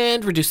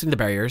and reducing the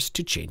barriers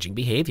to changing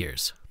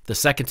behaviors. The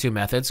second two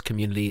methods,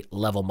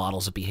 community-level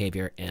models of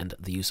behavior and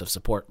the use of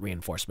support,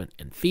 reinforcement,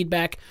 and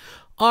feedback,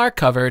 are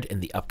covered in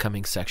the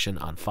upcoming section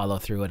on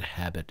follow-through and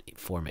habit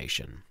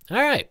formation. All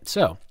right,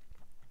 so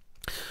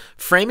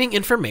framing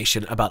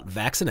information about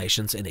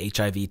vaccinations and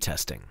HIV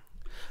testing.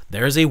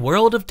 There is a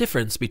world of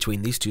difference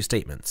between these two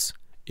statements.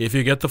 If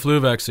you get the flu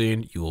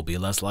vaccine, you will be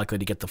less likely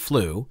to get the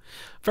flu,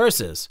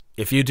 versus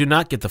if you do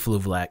not get the flu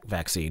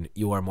vaccine,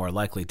 you are more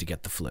likely to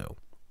get the flu.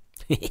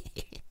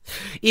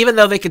 Even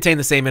though they contain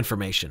the same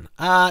information.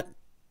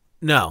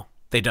 No,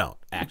 they don't,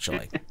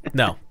 actually.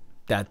 No,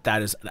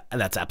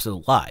 that's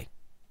absolute lie.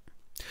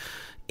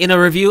 In a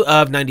review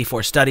of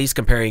 94 studies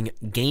comparing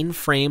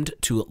gain-framed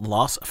to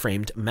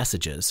loss-framed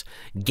messages,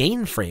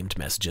 gain-framed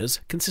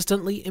messages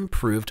consistently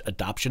improved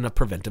adoption of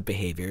preventive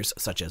behaviors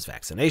such as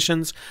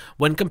vaccinations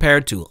when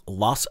compared to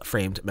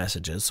loss-framed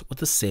messages with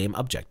the same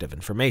objective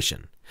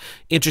information.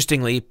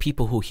 Interestingly,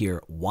 people who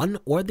hear one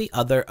or the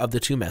other of the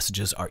two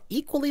messages are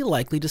equally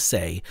likely to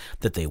say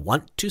that they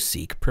want to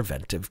seek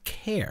preventive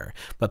care,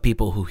 but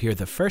people who hear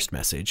the first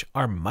message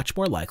are much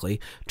more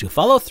likely to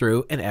follow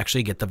through and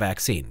actually get the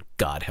vaccine.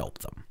 God help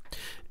them.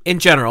 In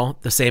general,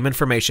 the same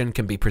information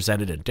can be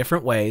presented in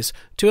different ways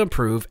to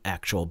improve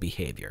actual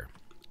behavior.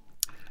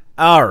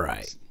 All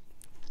right.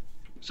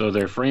 So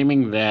they're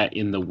framing that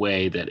in the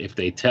way that if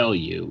they tell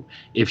you,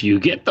 if you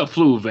get the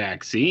flu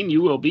vaccine,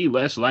 you will be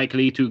less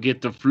likely to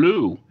get the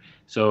flu.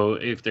 So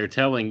if they're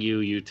telling you,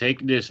 you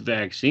take this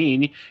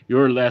vaccine,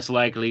 you're less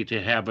likely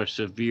to have a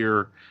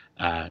severe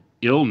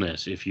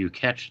illness if you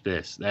catch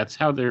this. That's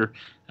how they're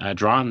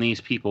drawing these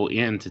people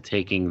into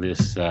taking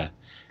this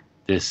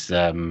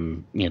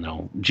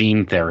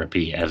gene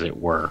therapy, as it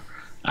were.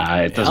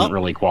 It doesn't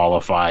really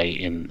qualify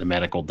in the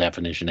medical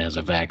definition as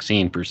a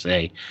vaccine per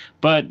se,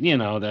 but,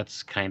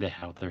 that's kind of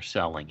how they're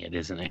selling it,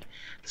 isn't it?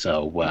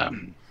 So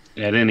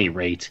at any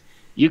rate,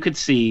 you could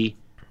see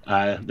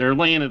they're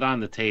laying it on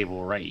the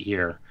table right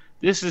here.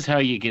 This is how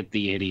you get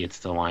the idiots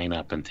to line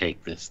up and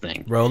take this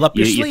thing. Roll up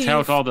your sleeve.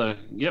 You tout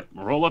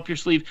roll up your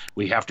sleeve.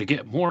 We have to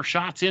get more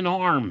shots in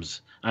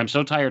arms. I'm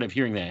so tired of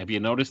hearing that. Have you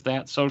noticed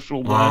that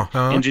social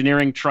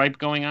engineering tripe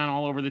going on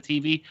all over the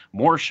TV?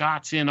 More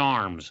shots in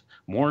arms.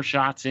 More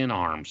shots in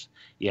arms.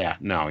 Yeah,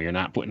 no, you're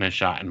not putting a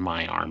shot in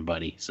my arm,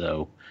 buddy.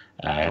 So,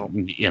 have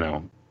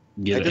you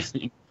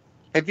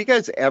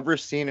guys ever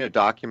seen a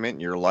document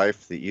in your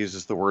life that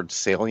uses the word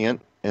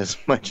salient as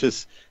much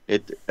as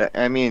it?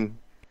 I mean,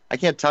 I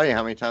can't tell you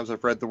how many times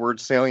I've read the word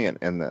salient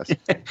in this.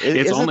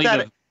 Isn't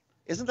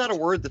that a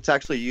word that's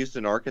actually used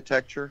in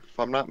architecture, if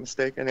I'm not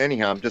mistaken?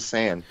 Anyhow, I'm just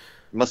saying.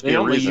 Must be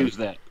a reason. Use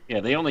that.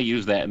 Yeah, they only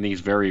use that in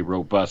these very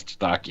robust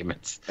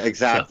documents.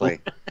 Exactly.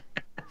 So.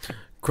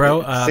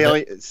 Crow,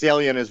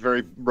 salient is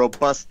very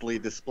robustly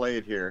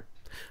displayed here.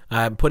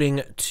 I'm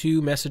putting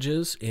two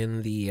messages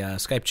in the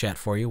Skype chat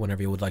for you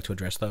whenever you would like to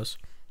address those.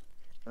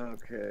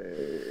 Okay.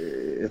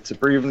 It's a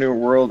brave new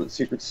world at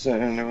Secret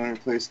Center. No other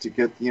place to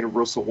get the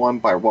Universal One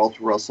by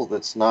Walter Russell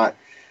that's not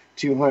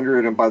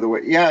 200. And by the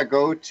way,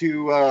 go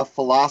to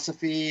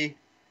philosophy.org.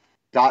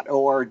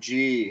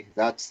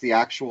 That's the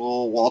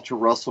actual Walter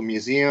Russell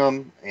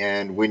Museum.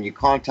 And when you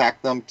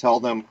contact them, tell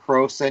them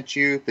Crow sent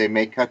you. They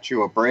may cut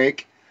you a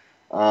break.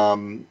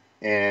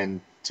 And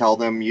tell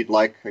them you'd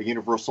like a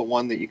Universal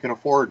One that you can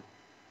afford.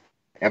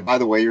 And by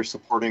the way, you're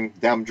supporting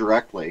them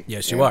directly.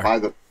 Yes, you are.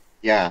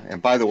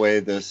 And by the way,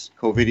 this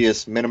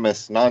Covidius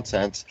Minimus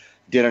nonsense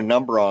did a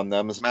number on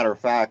them. As a matter of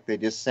fact, they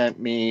just sent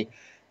me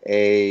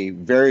a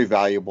very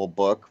valuable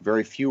book.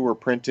 Very few were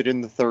printed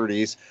in the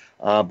 30s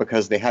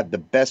because they had the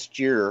best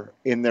year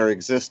in their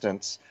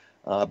existence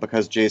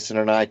because Jason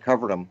and I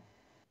covered them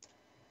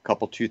a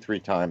couple,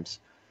 2-3 times.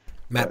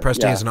 Matt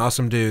Presti is an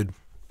awesome dude.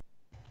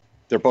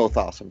 They're both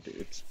awesome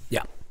dudes.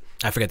 Yeah.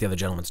 I forget the other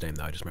gentleman's name,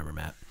 though. I just remember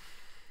Matt.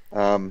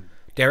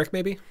 Derek,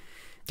 maybe?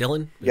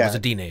 Dylan? It was a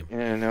D name.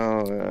 Yeah,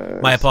 no.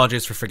 My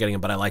apologies for forgetting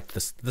him, but I liked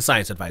the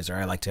science advisor.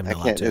 I liked him a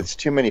lot, too. It's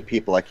too many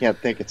people. I can't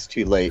think. It's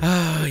too late.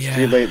 Oh, yeah. It's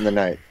too late in the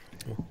night.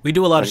 We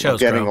do a lot of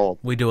shows, I'm getting old.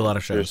 We do a lot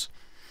of shows.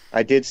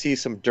 I did see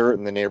some dirt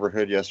in the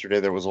neighborhood yesterday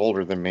that was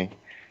older than me.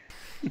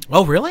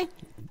 Oh, really?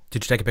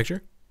 Did you take a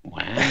picture?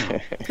 Wow.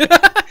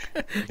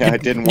 I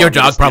didn't. Your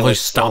dog probably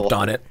stomped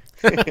on it.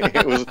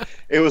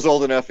 It was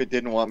old enough it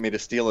didn't want me to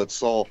steal its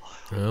soul.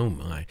 Oh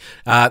my!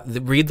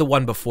 Read the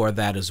one before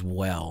that as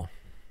well.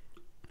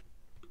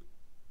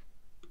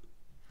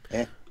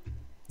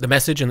 The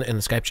message in the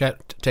Skype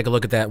chat. Take a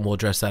look at that, and we'll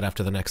address that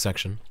after the next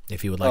section.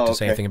 If you would like to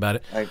say anything about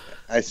it.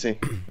 I see.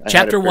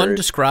 Chapter 1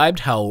 described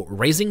how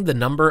raising the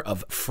number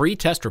of free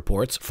test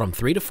reports from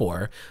 3 to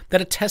 4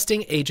 that a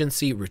testing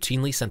agency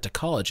routinely sent to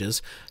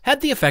colleges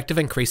had the effect of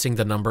increasing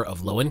the number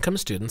of low-income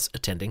students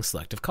attending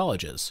selective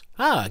colleges.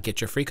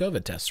 Get your free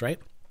COVID tests, right?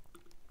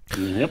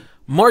 Yep.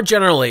 More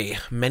generally,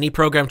 many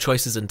program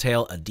choices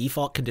entail a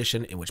default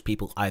condition in which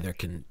people either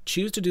can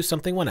choose to do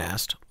something when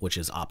asked, which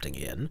is opting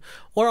in,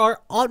 or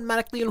are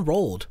automatically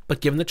enrolled but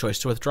given the choice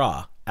to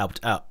withdraw, opt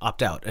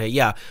out.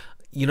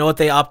 You know what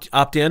they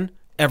opt in?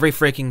 Every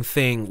freaking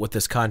thing with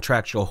this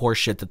contractual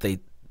horseshit that they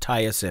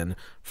tie us in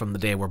from the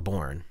day we're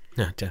born.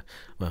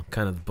 Well,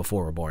 kind of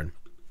before we're born.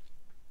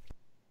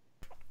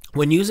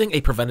 When using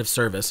a preventive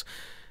service,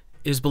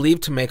 it is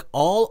believed to make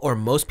all or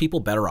most people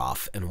better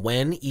off, and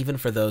when, even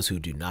for those who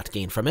do not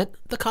gain from it,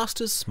 the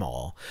cost is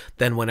small,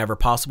 then whenever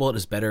possible it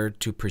is better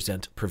to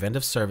present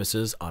preventive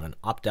services on an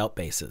opt-out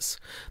basis.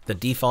 The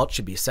default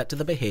should be set to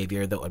the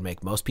behavior that would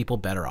make most people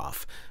better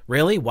off.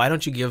 Really? Why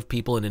don't you give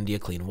people in India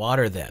clean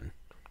water then?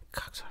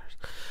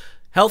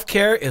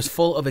 Healthcare is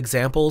full of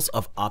examples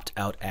of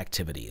opt-out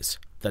activities.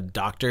 The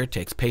doctor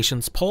takes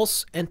patients'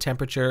 pulse and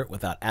temperature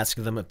without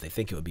asking them if they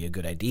think it would be a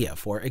good idea.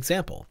 For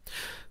example,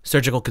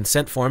 surgical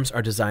consent forms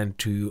are designed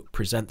to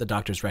present the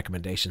doctor's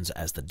recommendations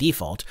as the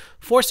default,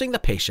 forcing the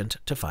patient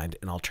to find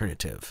an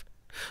alternative.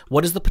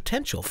 What is the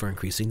potential for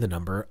increasing the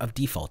number of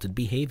defaulted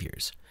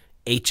behaviors?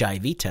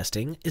 HIV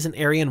testing is an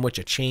area in which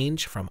a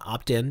change from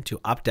opt-in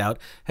to opt-out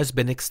has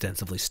been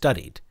extensively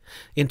studied.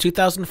 In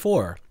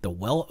 2004, the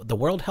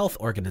World Health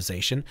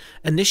Organization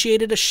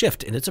initiated a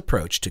shift in its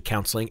approach to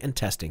counseling and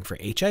testing for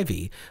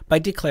HIV by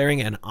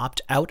declaring an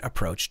opt-out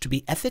approach to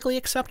be ethically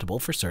acceptable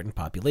for certain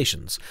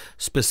populations,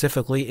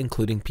 specifically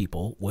including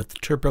people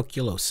with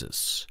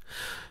tuberculosis.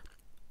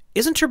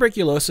 Isn't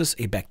tuberculosis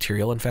a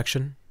bacterial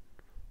infection?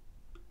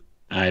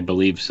 I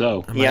believe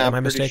so. Am I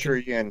mistaken? Pretty sure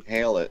you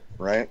inhale it,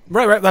 right?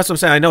 Right. That's what I'm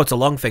saying. I know it's a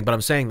lung thing, but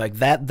I'm saying like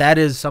that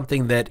is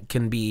something that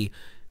can be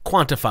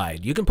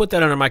quantified. You can put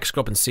that under a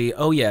microscope and see,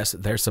 oh yes,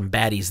 there's some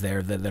baddies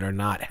there that are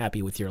not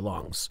happy with your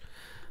lungs.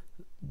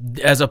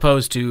 As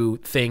opposed to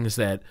things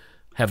that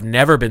have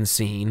never been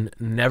seen,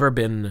 never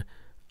been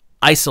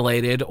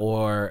isolated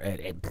or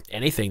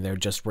anything. They're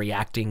just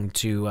reacting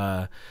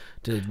to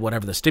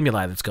whatever the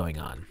stimuli that's going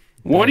on.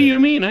 What do you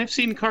mean? I've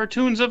seen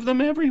cartoons of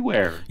them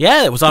everywhere.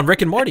 Yeah, it was on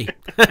Rick and Morty.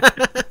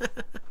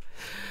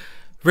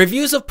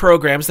 Reviews of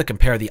programs that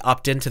compare the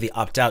opt-in to the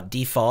opt-out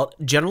default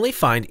generally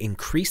find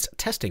increased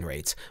testing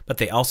rates, but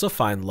they also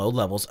find low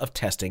levels of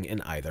testing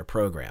in either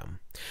program.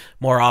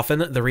 More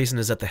often, the reason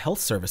is that the health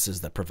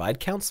services that provide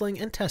counseling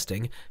and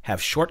testing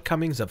have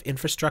shortcomings of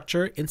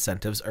infrastructure,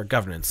 incentives, or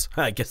governance.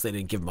 I guess they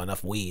didn't give them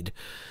enough weed.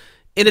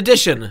 In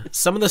addition,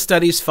 some of the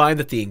studies find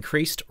that the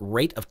increased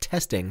rate of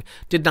testing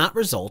did not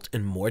result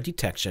in more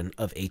detection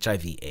of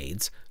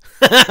HIV/AIDS.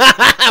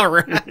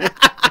 I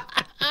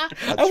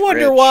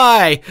wonder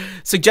why.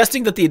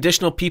 Suggesting that the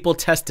additional people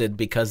tested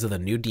because of the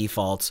new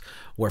defaults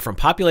were from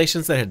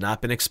populations that had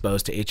not been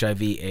exposed to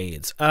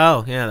HIV/AIDS.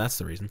 Oh, yeah, that's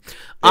the reason.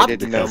 They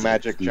didn't know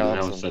Magic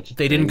Johnson.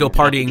 They didn't go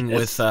partying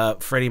with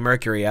Freddie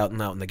Mercury out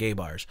in the gay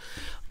bars.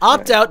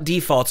 Opt-out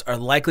defaults are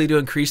likely to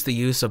increase the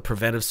use of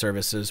preventive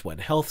services when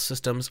health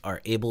systems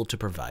are able to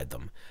provide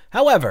them.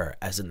 However,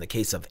 as in the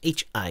case of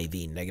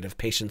HIV-negative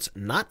patients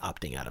not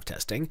opting out of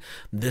testing,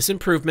 this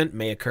improvement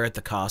may occur at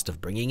the cost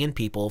of bringing in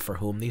people for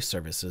whom these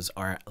services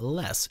are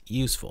less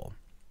useful.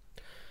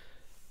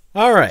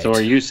 All right. So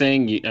are you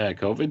saying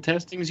COVID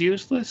testing is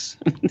useless?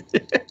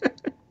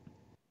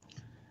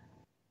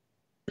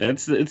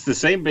 It's the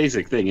same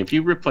basic thing. If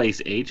you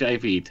replace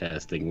HIV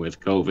testing with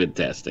COVID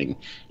testing,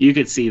 you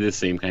could see the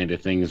same kind of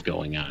things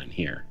going on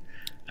here.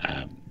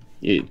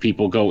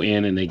 People go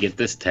in and they get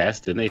this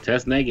test and they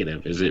test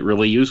negative. Is it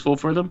really useful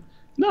for them?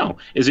 No.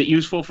 Is it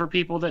useful for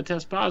people that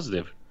test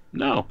positive?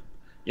 No.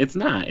 It's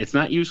not. It's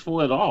not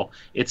useful at all.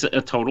 It's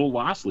a total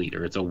loss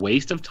leader. It's a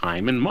waste of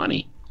time and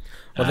money.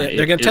 Well,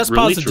 they're going to test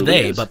really, positive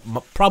today, but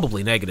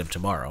probably negative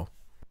tomorrow.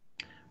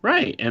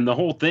 Right. And the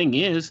whole thing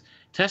is,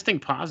 testing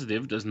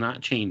positive does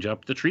not change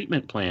up the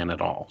treatment plan at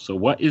all. So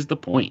what is the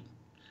point?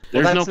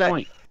 There's no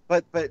point.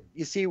 But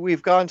you see,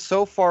 we've gone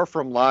so far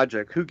from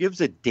logic. Who gives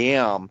a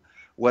damn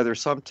whether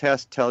some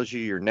test tells you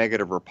you're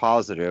negative or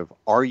positive?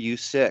 Are you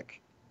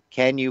sick?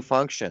 Can you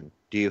function?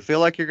 Do you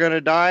feel like you're going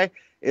to die?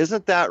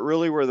 Isn't that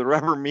really where the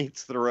rubber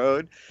meets the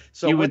road?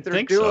 So what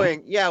they're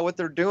doing, what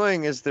they're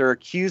doing is they're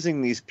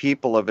accusing these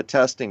people of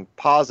testing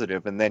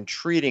positive and then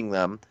treating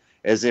them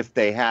as if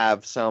they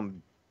have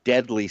some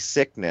deadly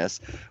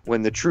sickness,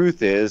 when the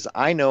truth is,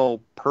 I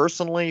know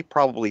personally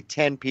probably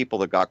 10 people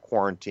that got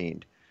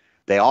quarantined.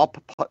 They all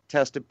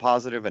tested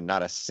positive and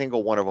not a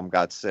single one of them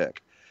got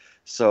sick.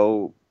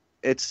 So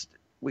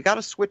we got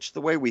to switch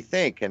the way we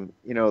think. And,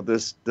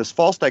 this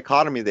false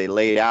dichotomy they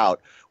laid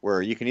out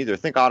where you can either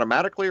think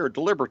automatically or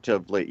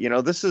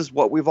deliberatively, this is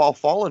what we've all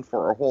fallen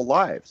for our whole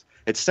lives.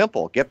 It's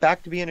simple. Get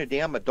back to being a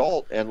damn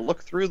adult and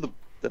look through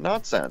the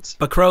nonsense.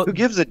 But Crow, who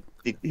gives a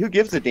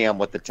damn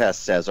what the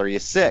test says? Are you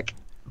sick?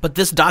 But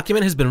this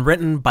document has been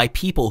written by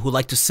people who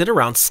like to sit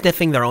around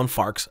sniffing their own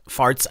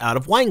farts out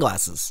of wine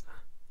glasses.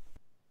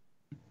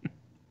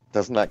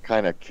 Doesn't that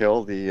kind of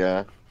kill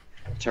the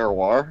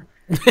terroir?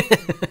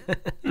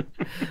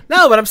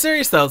 No, but I'm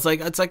serious though.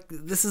 It's like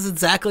this is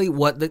exactly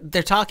what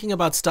they're talking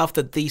about, stuff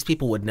that these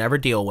people would never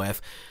deal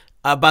with,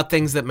 about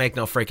things that make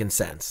no freaking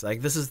sense.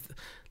 Like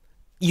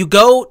you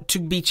go to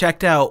be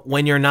checked out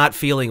when you're not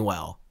feeling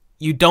well.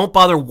 You don't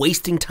bother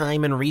wasting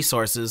time and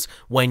resources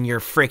when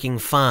you're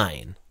freaking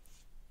fine.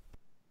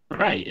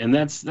 Right, and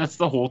that's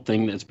the whole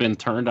thing that's been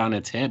turned on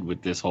its head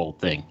with this whole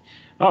thing.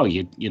 Oh,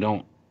 you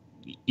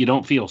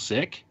don't feel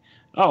sick?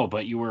 Oh,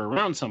 but you were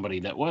around somebody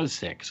that was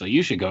sick, so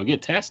you should go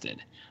get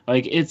tested.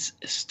 Like, it's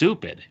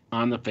stupid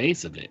on the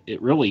face of it.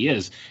 It really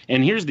is.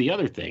 And here's the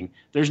other thing.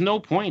 There's no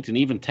point in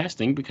even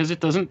testing because it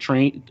doesn't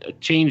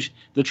change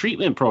the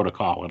treatment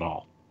protocol at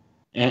all.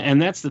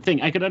 And that's the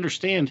thing. I could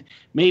understand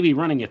maybe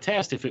running a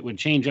test if it would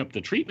change up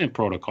the treatment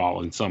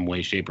protocol in some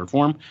way, shape, or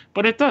form,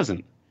 but it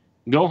doesn't.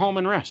 Go home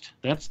and rest.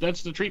 That's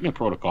the treatment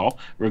protocol,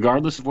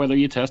 regardless of whether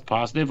you test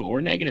positive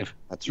or negative.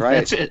 That's right.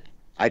 That's it.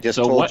 I just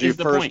told you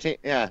first.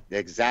 Yeah,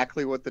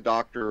 exactly what the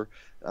doctor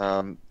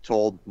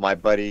told my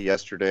buddy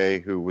yesterday,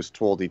 who was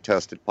told he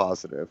tested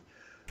positive.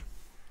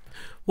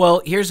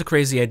 Well, here's a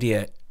crazy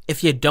idea.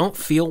 If you don't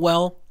feel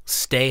well,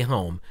 stay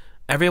home.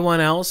 Everyone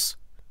else,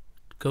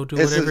 go do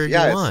whatever you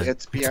want.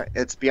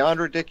 It's beyond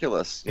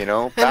ridiculous, you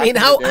know. I mean,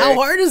 how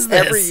hard is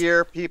this? Every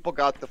year people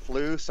got the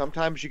flu.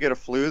 Sometimes you get a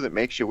flu that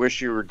makes you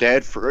wish you were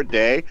dead for a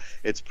day.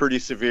 It's pretty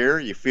severe.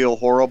 You feel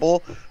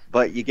horrible,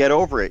 but you get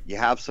over it. You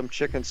have some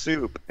chicken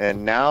soup.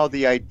 And now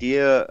the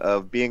idea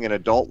of being an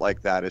adult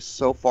like that is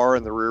so far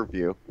in the rear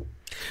view.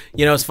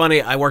 You know, it's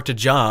funny. I worked a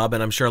job,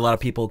 and I'm sure a lot of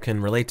people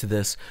can relate to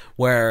this,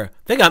 where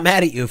they got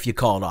mad at you if you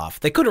called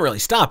off. They couldn't really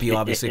stop you,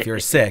 obviously, if you were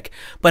sick.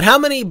 But how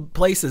many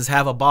places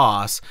have a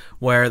boss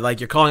where, like,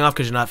 you're calling off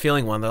because you're not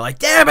feeling one? They're like,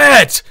 damn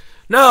it!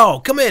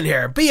 No, come in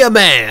here. Be a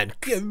man.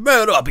 Get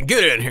man up and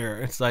get in here.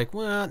 It's like,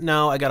 well,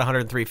 no, I got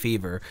 103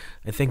 fever.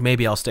 I think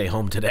maybe I'll stay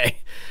home today.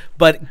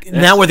 But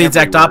now we're the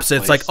exact opposite.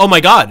 It's like, oh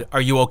my God,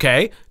 are you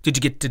okay? Did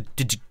you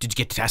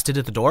get tested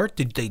at the door?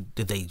 Did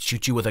they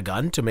shoot you with a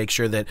gun to make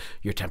sure that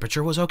your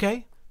temperature was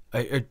okay?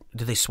 Or did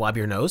they swab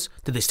your nose?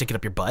 Did they stick it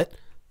up your butt?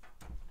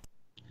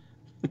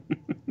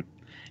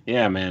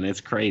 Yeah, man,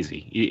 it's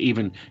crazy.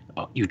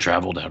 You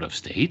traveled out of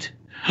state?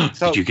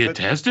 Did you get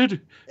tested?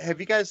 Have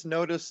you guys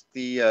noticed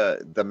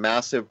the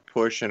massive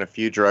push in a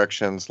few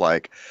directions?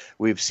 Like,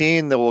 we've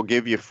seen that we'll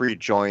give you free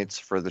joints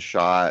for the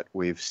shot.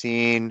 We've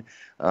seen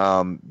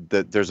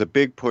that there's a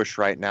big push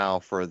right now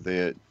for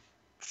the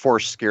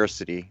forced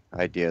scarcity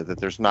idea, that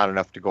there's not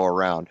enough to go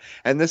around.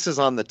 And this is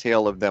on the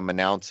tail of them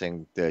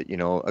announcing that, you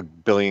know, a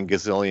billion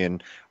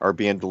gazillion are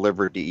being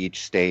delivered to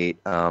each state.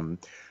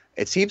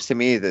 It seems to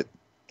me that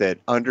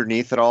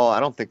underneath it all, I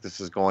don't think this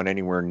is going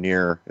anywhere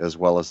near as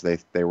well as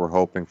they were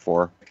hoping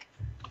for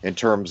in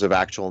terms of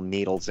actual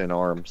needles in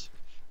arms.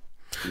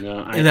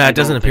 No, it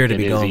doesn't appear to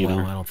be going well,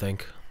 I don't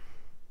think.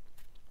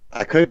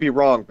 I could be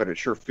wrong, but it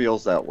sure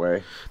feels that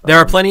way. There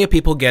are plenty of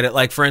people get it.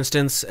 Like, for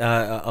instance,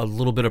 a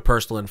little bit of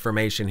personal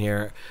information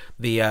here.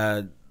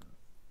 The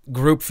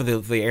group for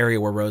the area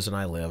where Rose and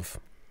I live,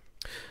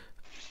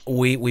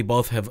 we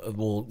both have,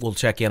 we'll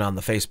check in on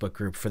the Facebook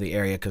group for the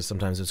area because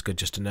sometimes it's good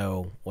just to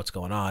know what's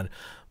going on.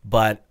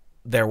 But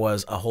there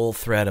was a whole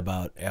thread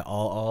about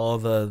all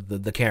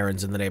the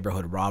Karens in the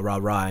neighborhood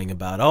rah-rah-rahing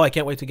about, oh, I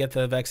can't wait to get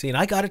the vaccine.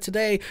 I got it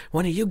today.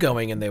 When are you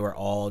going? And they were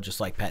all just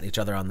like patting each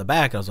other on the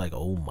back. I was like,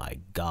 oh my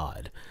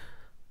God.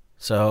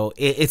 So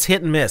it's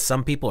hit and miss.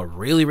 Some people are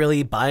really,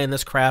 really buying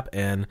this crap,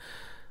 and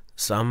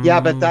some... Yeah,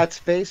 but that's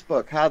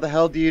Facebook. How the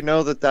hell do you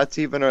know that that's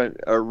even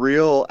a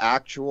real,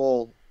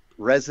 actual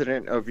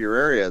resident of your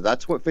area?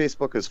 That's what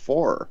Facebook is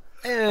for.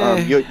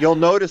 You'll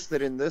notice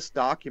that in this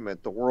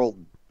document, the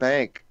World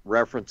Bank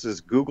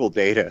references Google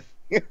data.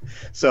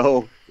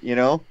 So, you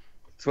know,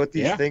 it's what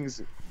these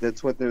things,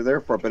 that's what they're there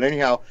for. But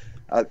anyhow,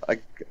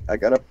 I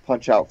got to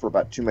punch out for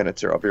about 2 minutes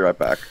here. I'll be right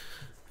back.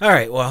 All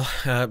right. Well,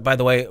 by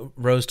the way,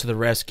 Rose to the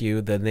rescue.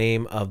 The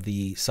name of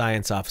the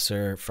science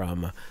officer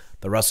from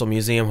the Russell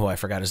Museum, who I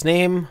forgot his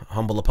name,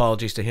 humble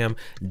apologies to him,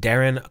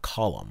 Darren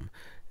Collum.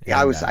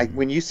 Yeah,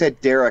 when you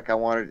said Derek, I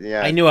wanted,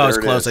 I knew I was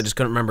close. I just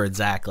couldn't remember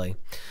exactly.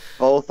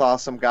 Both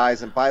awesome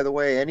guys. And by the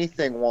way,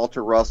 anything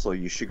Walter Russell,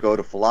 you should go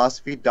to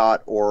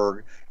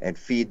philosophy.org and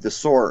feed the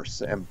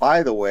source. And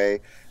by the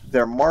way,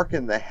 they're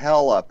marking the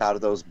hell up out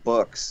of those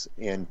books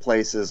in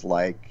places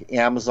like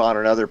Amazon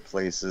and other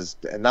places.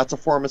 And that's a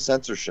form of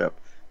censorship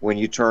when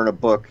you turn a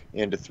book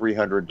into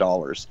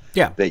 $300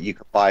 that you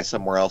can buy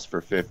somewhere else for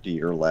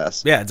 $50 or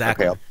less. Yeah,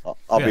 exactly. Okay,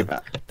 I'll be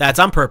back. That's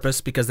on purpose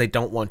because they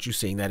don't want you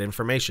seeing that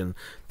information.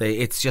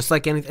 It's just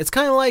like it's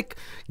kind of like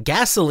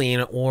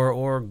gasoline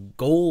or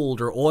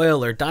gold or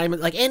oil or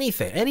diamond, like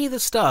anything, any of the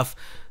stuff.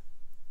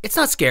 It's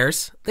not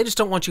scarce. They just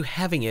don't want you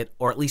having it,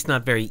 or at least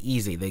not very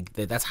easy.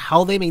 That's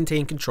how they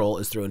maintain control,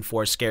 is through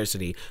enforced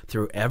scarcity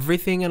through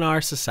everything in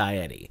our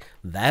society.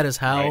 That is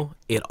how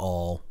it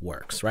all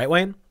works. Right,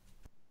 Wayne?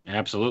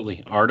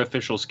 Absolutely.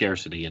 Artificial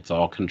scarcity. It's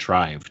all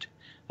contrived.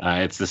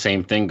 It's the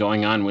same thing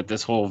going on with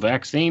this whole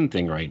vaccine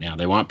thing right now.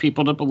 They want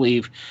people to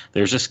believe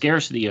there's a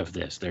scarcity of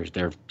this.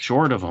 They're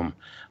short of them.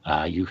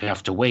 You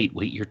have to wait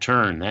your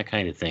turn, that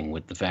kind of thing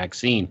with the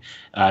vaccine,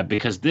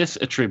 because this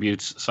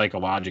attributes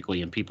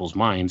psychologically in people's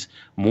minds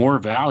more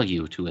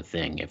value to a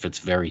thing if it's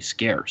very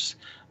scarce.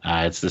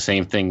 It's the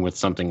same thing with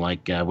something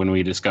like when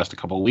we discussed a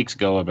couple of weeks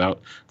ago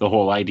about the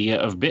whole idea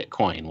of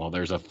Bitcoin. Well,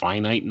 there's a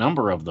finite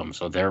number of them,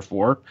 so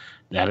therefore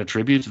that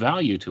attributes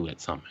value to it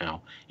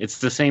somehow. It's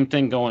the same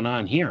thing going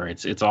on here.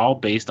 It's all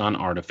based on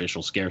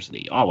artificial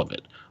scarcity, all of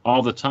it,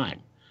 all the time.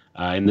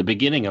 In the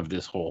beginning of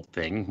this whole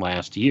thing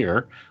last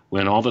year,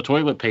 when all the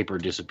toilet paper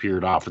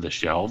disappeared off of the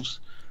shelves,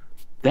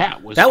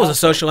 That was a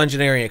social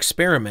engineering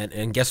experiment,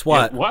 and guess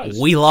what? It was.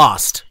 We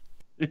lost.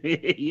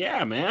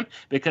 Yeah, man,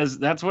 because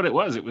that's what it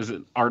was. It was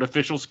an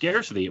artificial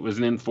scarcity. It was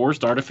an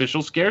enforced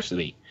artificial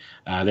scarcity.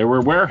 There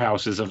were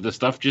warehouses of the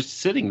stuff just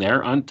sitting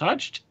there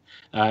untouched,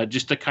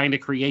 just to kind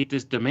of create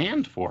this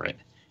demand for it.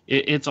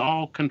 It's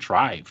all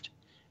contrived.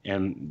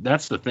 And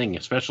that's the thing,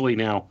 especially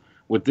now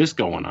with this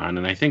going on.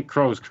 And I think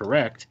Crow's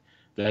correct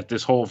that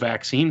this whole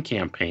vaccine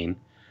campaign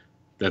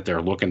that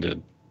they're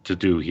looking to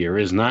do here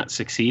is not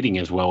succeeding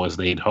as well as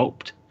they'd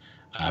hoped.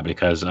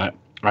 Because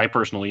I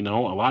personally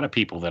know a lot of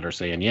people that are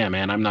saying, yeah,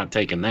 man, I'm not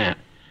taking that.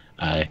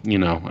 I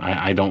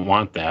don't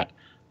want that.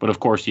 But of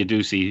course, you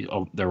do see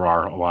there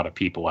are a lot of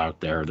people out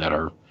there that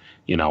are,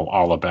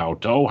 all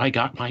about, oh, I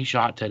got my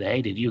shot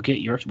today. Did you get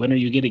yours? When are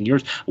you getting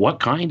yours? What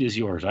kind is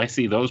yours? I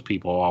see those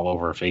people all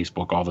over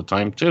Facebook all the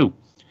time, too.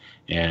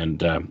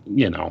 And,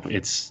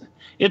 it's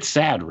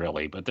sad,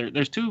 really. But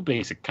there's two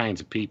basic kinds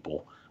of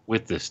people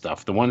with this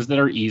stuff. The ones that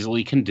are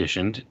easily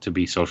conditioned to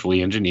be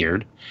socially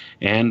engineered,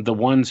 and the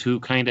ones who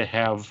kind of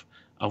have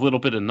a little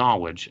bit of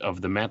knowledge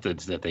of the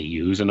methods that they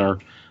use and are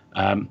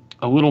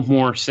a little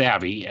more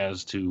savvy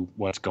as to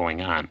what's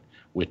going on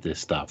with this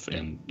stuff.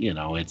 And,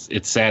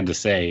 it's sad to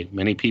say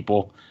many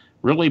people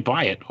really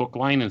buy it hook,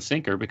 line, and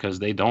sinker because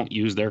they don't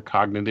use their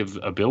cognitive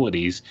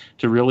abilities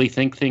to really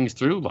think things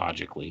through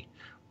logically.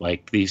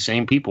 Like these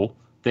same people,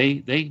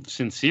 they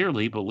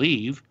sincerely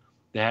believe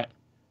that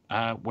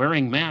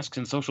wearing masks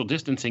and social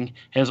distancing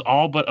has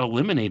all but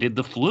eliminated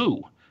the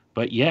flu.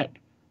 But yet,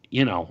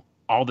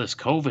 all this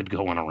COVID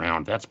going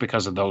around, that's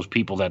because of those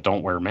people that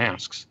don't wear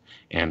masks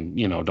and,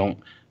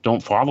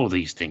 don't follow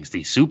these things,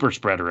 these super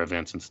spreader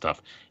events and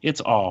stuff.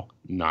 It's all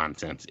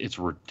nonsense. It's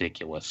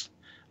ridiculous.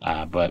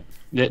 But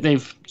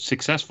they've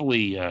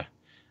successfully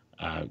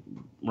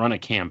run a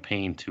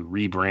campaign to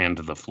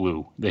rebrand the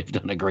flu. They've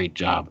done a great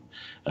job.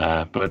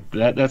 But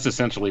that's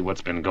essentially what's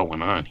been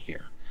going on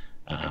here.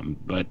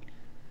 But,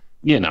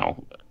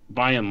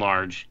 by and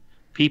large,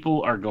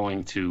 people are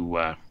going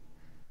to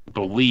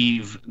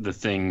believe the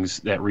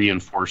things that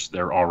reinforce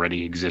their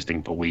already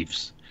existing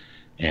beliefs.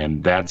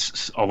 And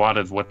that's a lot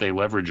of what they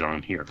leverage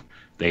on here.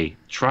 They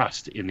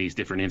trust in these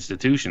different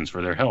institutions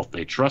for their health.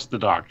 They trust the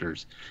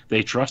doctors.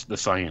 They trust the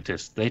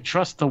scientists. They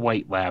trust the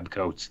white lab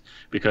coats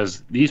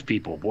because these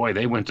people, boy,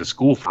 they went to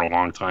school for a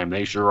long time.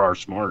 They sure are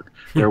smart.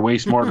 They're way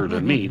smarter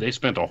than me. They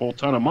spent a whole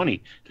ton of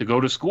money to go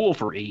to school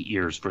for 8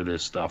 years for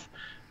this stuff.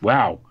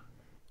 Wow.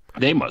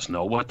 They must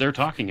know what they're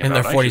talking about.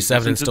 And they're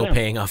 47 and still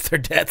paying off their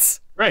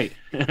debts. Right.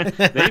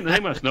 They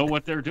must know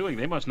what they're doing.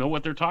 They must know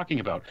what they're talking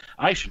about.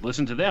 I should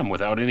listen to them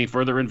without any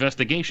further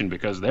investigation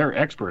because they're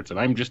experts and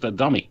I'm just a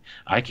dummy.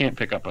 I can't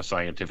pick up a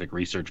scientific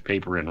research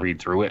paper and read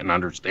through it and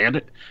understand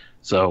it.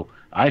 So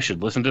I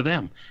should listen to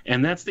them.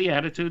 And that's the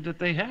attitude that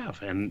they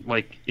have. And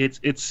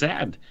it's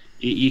sad.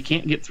 You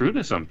can't get through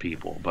to some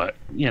people. But,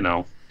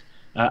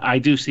 I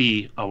do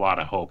see a lot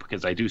of hope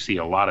because I do see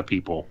a lot of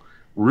people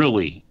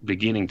really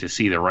beginning to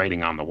see the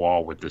writing on the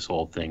wall with this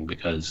whole thing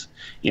because,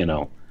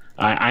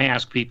 I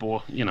ask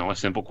people, a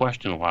simple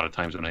question a lot of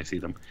times when I see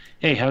them.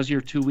 Hey, how's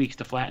your 2 weeks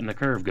to flatten the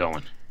curve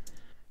going?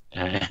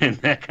 And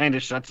that kind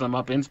of shuts them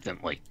up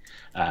instantly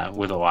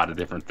with a lot of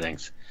different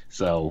things.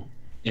 So,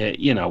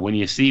 when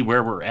you see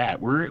where we're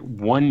at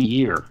 1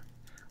 year,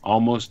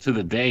 almost to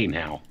the day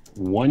now,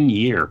 1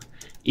 year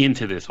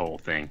into this whole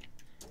thing.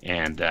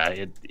 And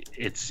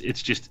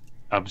it's just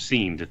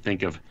obscene to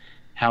think of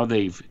how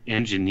they've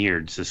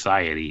engineered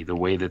society the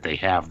way that they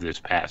have this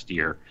past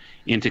year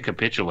into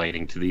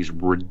capitulating to these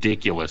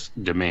ridiculous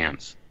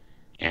demands.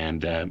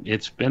 And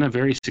it's been a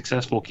very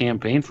successful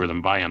campaign for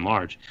them by and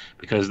large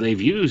because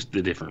they've used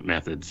the different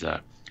methods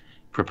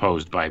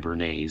proposed by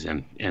Bernays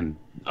and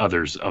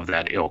others of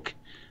that ilk.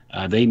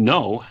 They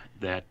know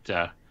that,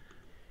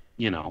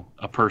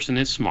 a person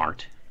is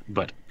smart,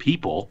 but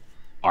people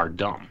are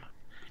dumb.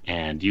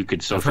 And you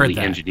could socially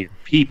engineer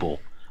people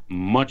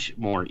much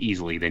more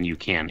easily than you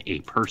can a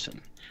person.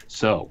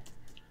 So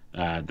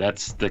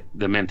that's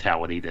the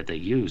mentality that they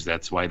use.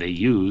 That's why they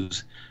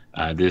use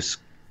this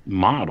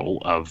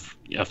model of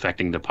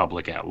affecting the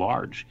public at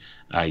large.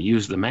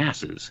 Use the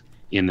masses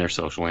in their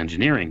social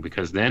engineering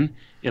because then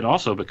it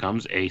also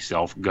becomes a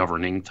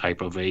self-governing type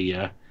of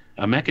a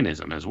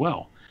mechanism as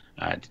well.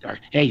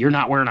 Hey, you're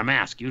not wearing a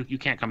mask. You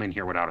can't come in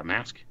here without a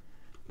mask.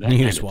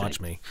 You just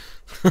watch me.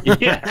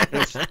 Yeah.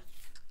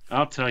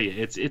 I'll tell you,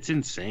 it's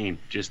insane.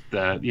 Just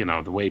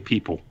the way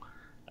people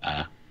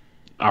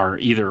are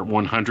either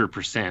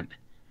 100%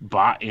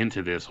 bought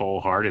into this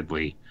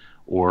wholeheartedly,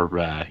 or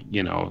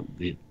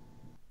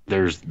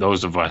there's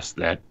those of us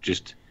that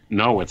just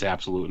know it's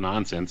absolute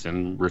nonsense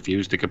and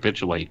refuse to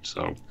capitulate.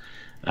 So,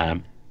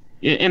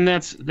 and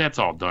that's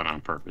all done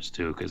on purpose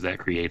too, because that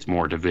creates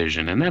more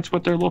division, and that's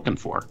what they're looking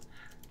for.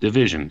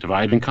 Division,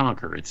 divide and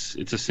conquer. It's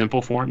a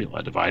simple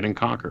formula: divide and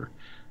conquer.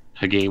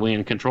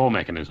 Hegelian control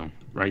mechanism,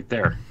 right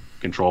there.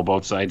 Control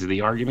both sides of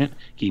the argument,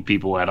 keep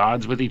people at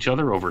odds with each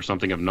other over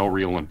something of no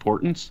real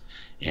importance,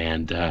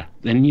 and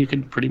then you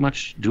can pretty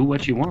much do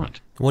what you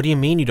want. What do you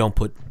mean you don't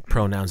put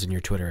pronouns in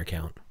your Twitter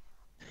account?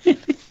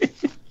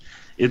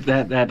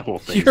 That whole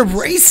thing. You're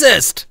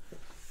racist,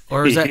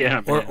 or is that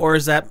Yeah, or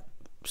is that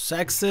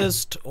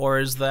sexist, or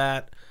is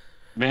that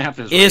math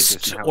is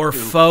ist racist or too.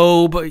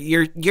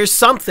 phobe? You're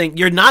something.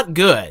 You're not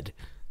good.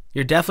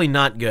 You're definitely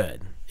not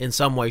good in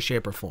some way,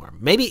 shape, or form.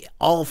 Maybe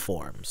all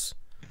forms.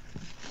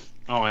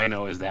 All I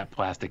know is that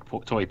plastic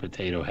toy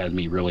potato had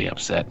me really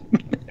upset.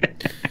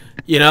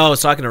 You know, I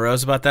was talking to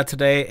Rose about that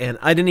today, and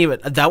I didn't even.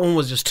 That one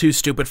was just too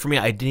stupid for me.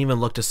 I didn't even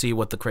look to see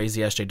what the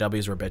crazy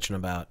SJWs were bitching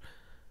about.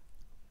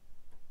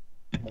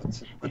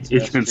 What's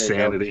It's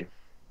insanity.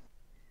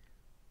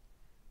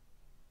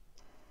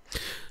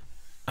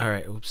 All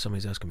right. Oops,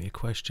 somebody's asking me a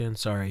question.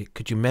 Sorry.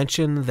 Could you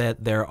mention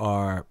that there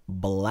are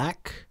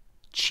black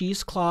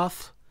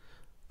cheesecloth?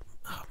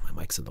 Oh, my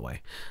mic's in the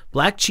way.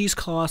 Black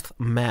cheesecloth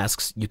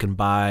masks you can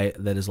buy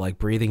that is like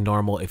breathing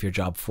normal if your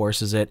job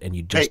forces it and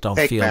you just don't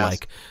feel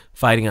like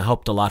fighting. It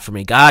helped a lot for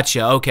me.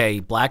 Gotcha. Okay.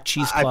 Black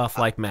cheesecloth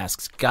like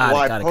masks.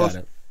 Got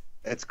it.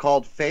 It's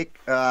called fake.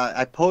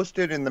 I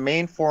posted in the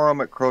main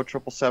forum at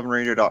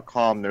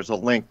crow777radio.com. There's a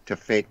link to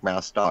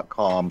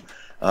fakemask.com.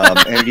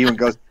 And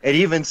it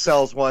even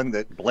sells one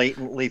that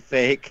blatantly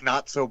fake,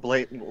 not so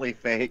blatantly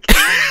fake.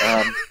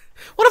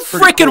 What a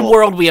freaking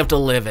world we have to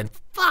live in.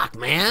 Fuck,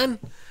 man.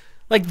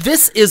 Like,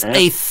 this is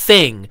a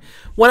thing.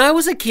 When I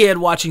was a kid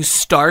watching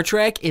Star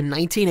Trek in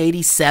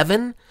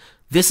 1987,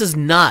 this is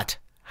not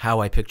how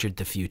I pictured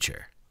the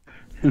future.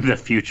 The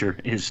future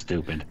is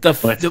stupid.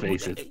 Let's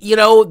face it. You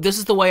know, this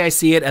is the way I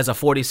see it as a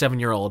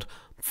 47-year-old.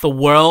 The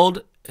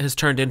world has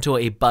turned into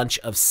a bunch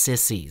of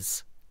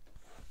sissies.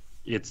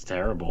 It's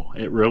terrible.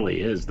 It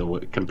really is.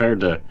 Compared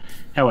to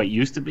how it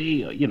used to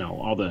be, you know,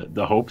 all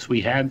the hopes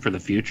we had for the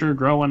future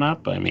growing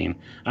up. I mean,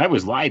 I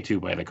was lied to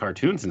by the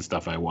cartoons and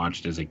stuff I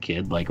watched as a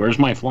kid. Like, where's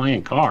my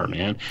flying car,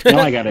 man? Now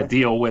I got to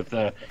deal with,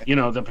 the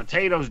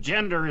potato's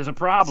gender is a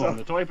problem.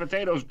 The toy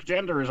potato's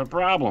gender is a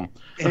problem.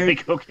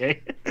 Like,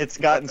 okay. It's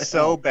gotten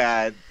so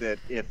bad that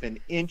if an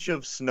inch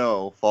of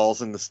snow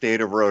falls in the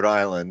state of Rhode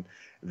Island,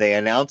 they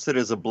announce it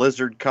as a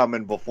blizzard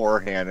coming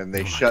beforehand, and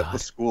they shut the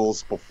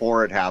schools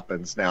before it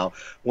happens. Now,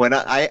 when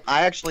I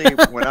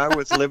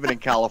was living in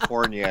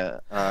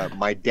California,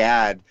 my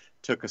dad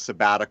took a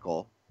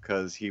sabbatical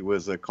because he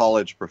was a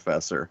college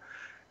professor,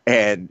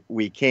 and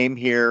we came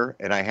here,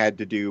 and I had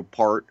to do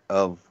part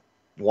of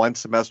one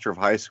semester of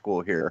high school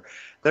here.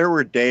 There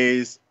were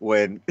days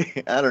when,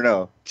 I don't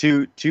know,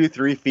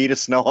 3 feet of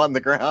snow on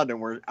the ground,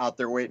 and we're out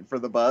there waiting for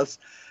the bus.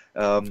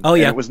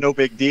 It was no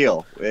big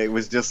deal. It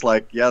was just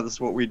like, yeah, this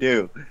is what we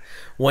do.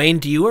 Wayne,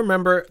 do you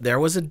remember there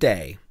was a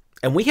day,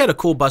 and we had a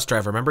cool bus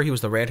driver. Remember, he was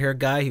the red-haired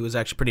guy. He was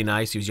actually pretty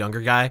nice. He was a younger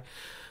guy.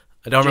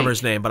 I don't remember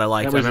his name, but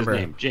I remember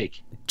his name.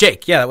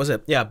 Jake. Yeah, that was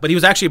it. Yeah, but he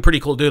was actually a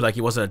pretty cool dude. Like,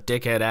 he wasn't a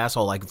dickhead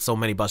asshole like so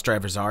many bus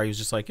drivers are. He was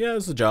just like, yeah,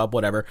 this is a job,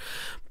 whatever.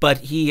 But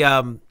he,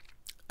 I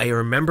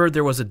remember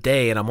there was a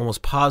day, and I'm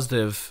almost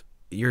positive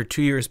you're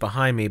 2 years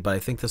behind me, but I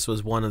think this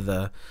was one of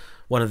the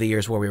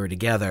years where we were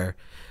together.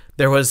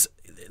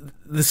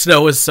 The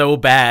snow was so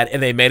bad,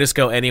 and they made us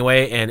go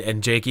anyway,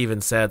 and Jake even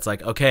said, it's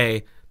like,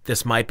 okay,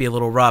 this might be a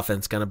little rough, and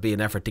it's going to be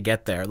an effort to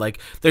get there. Like,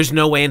 there's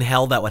no way in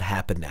hell that would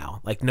happen now.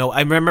 Like, no,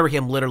 I remember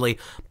him literally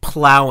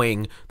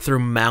plowing through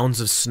mounds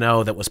of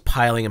snow that was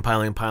piling and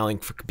piling and piling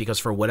because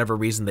for whatever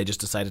reason they just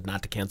decided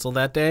not to cancel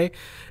that day.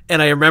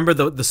 And I remember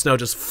the snow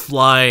just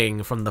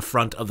flying from the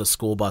front of the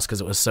school bus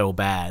because it was so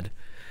bad.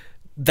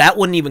 That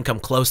wouldn't even come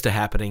close to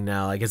happening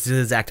now. Like, it's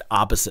the exact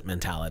opposite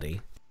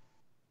mentality.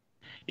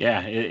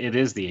 Yeah, it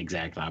is the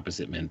exact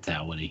opposite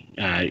mentality.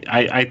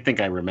 I think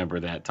I remember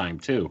that time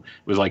too.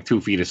 It was like 2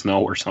 feet of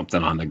snow or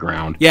something on the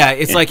ground. Yeah,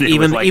 it's like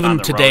even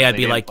today I'd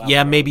be like,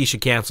 yeah, maybe you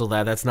should cancel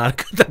that. That's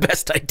not the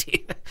best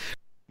idea.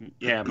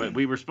 Yeah, but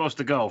we were supposed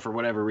to go for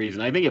whatever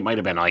reason. I think it might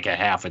have been like a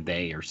half a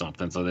day or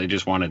something, so they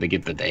just wanted to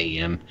get the day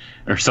in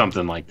or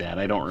something like that.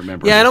 I don't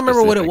remember. Yeah, I don't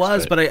remember what it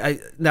was, but I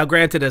now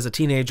granted, as a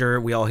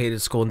teenager, we all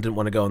hated school and didn't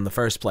want to go in the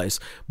first place.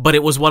 But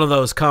it was one of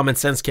those common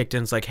sense kicked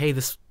in. It's like, hey,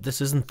 this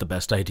isn't the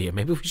best idea.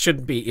 Maybe we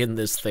shouldn't be in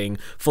this thing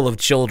full of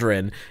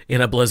children in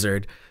a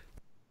blizzard.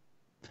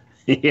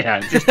 Yeah,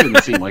 it just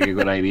didn't seem like a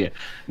good idea.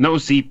 No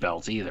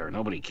seatbelts either.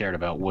 Nobody cared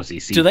about wussy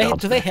seatbelts.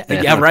 Do they?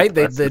 Yeah, right.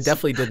 They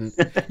definitely didn't.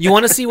 You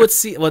want to see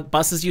what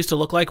buses used to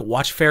look like?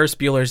 Watch Ferris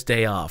Bueller's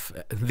Day Off.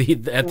 At the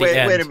end.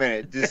 Wait a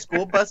minute. Do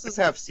school buses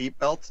have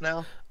seatbelts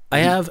now? I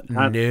have no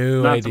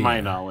idea. Not to my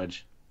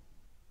knowledge.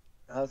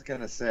 I was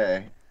gonna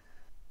say.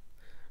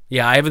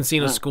 Yeah, I haven't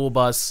seen a school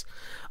bus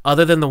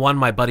other than the one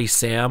my buddy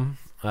Sam,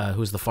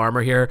 who's the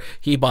farmer here.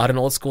 He bought an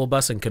old school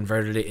bus and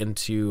converted it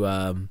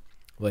into.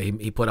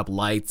 He put up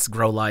lights,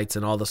 grow lights,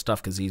 and all the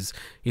stuff because he's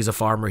a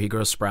farmer. He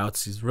grows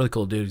sprouts. He's a really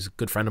cool dude. He's a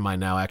good friend of mine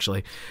now,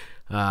 actually.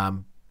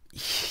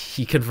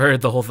 He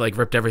converted the whole thing, like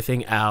ripped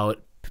everything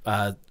out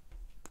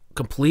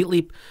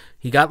completely.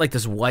 He got like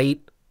this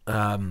white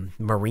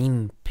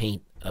marine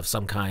paint of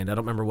some kind. I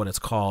don't remember what it's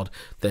called,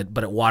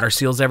 but it water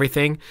seals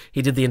everything.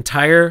 He did the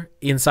entire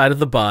inside of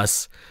the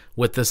bus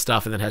with this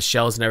stuff, and then has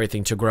shells and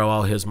everything to grow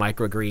all his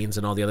microgreens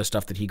and all the other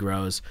stuff that he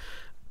grows.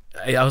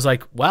 I was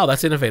like, wow,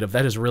 that's innovative.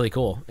 That is really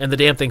cool. And the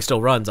damn thing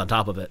still runs on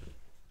top of it.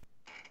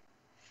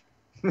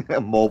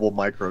 Mobile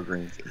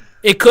microgreens.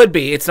 It could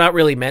be. It's not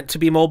really meant to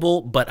be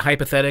mobile, but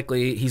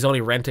hypothetically, he's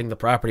only renting the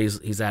properties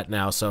he's at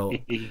now, so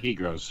he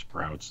grows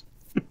sprouts.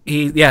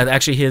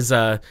 Actually,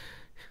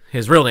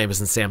 his real name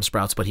isn't Sam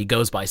Sprouts, but he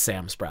goes by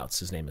Sam Sprouts.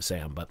 His name is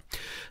Sam, but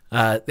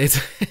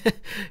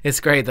it's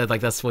great that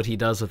that's what he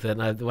does with it.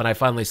 And when I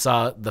finally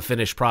saw the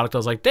finished product, I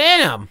was like,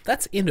 "Damn,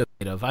 that's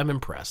innovative." I'm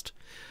impressed.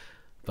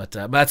 But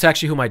that's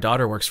actually who my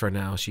daughter works for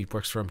now. She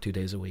works for him 2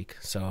 days a week.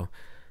 So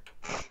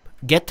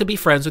get to be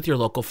friends with your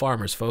local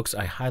farmers, folks.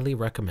 I highly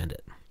recommend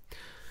it.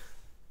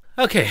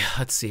 Okay,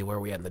 let's see where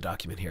we at in the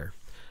document here.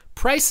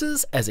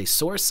 Prices as a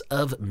source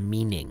of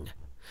meaning.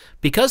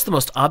 Because the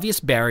most obvious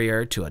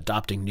barrier to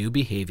adopting new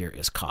behavior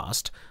is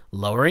cost,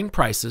 lowering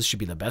prices should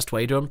be the best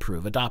way to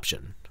improve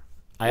adoption.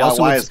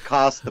 Why is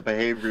cost the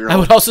behavior? I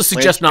would also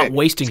suggest not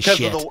wasting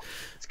shit.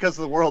 It's because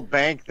of the World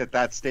Bank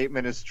that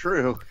statement is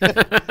true.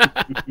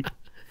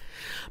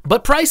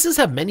 But prices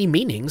have many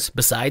meanings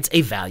besides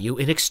a value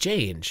in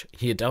exchange.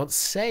 You don't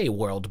say,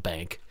 World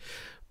Bank.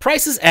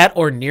 Prices at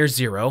or near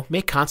zero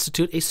may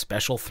constitute a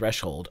special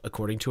threshold,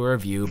 according to a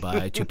review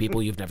by two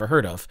people you've never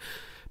heard of.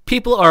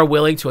 People are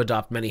willing to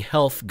adopt many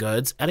health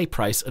goods at a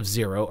price of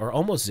zero or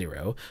almost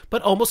zero,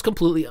 but almost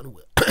completely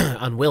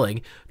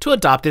unwilling to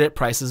adopt it at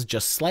prices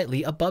just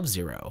slightly above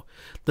zero.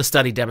 The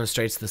study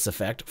demonstrates this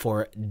effect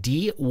for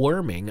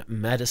deworming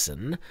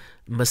medicine,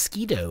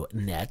 mosquito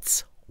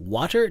nets,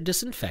 water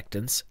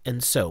disinfectants,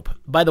 and soap.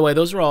 By the way,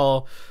 those are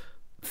all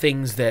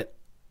things that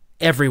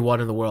everyone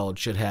in the world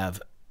should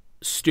have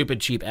stupid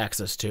cheap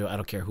access to. I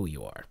don't care who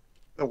you are.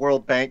 The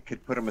World Bank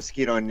could put a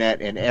mosquito net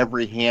in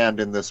every hand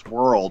in this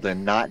world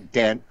and not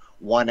dent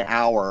 1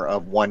 hour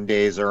of one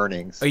day's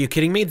earnings. Are you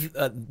kidding me?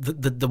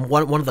 The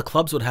one of the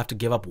clubs would have to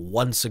give up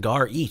one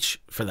cigar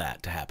each for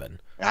that to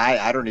happen.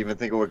 I don't even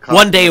think it would cost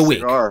 1 day a week.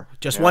 Cigar.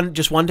 Just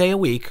one day a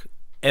week,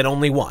 and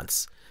only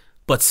once.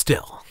 But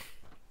still.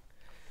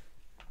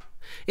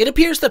 It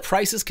appears that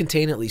prices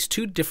contain at least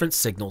two different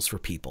signals for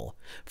people.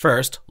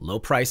 First, low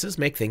prices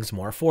make things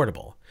more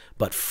affordable,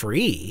 but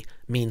free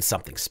means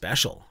something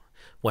special.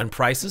 When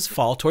prices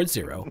fall towards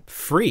zero,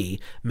 free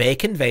may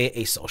convey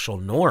a social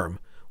norm.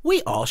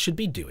 We all should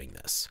be doing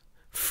this.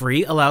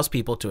 Free allows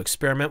people to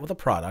experiment with a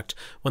product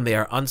when they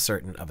are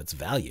uncertain of its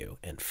value,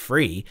 and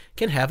free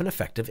can have an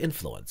effective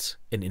influence.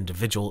 An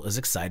individual is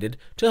excited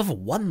to have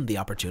won the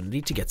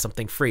opportunity to get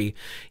something free.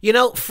 You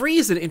know, free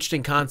is an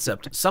interesting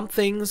concept. Some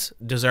things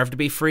deserve to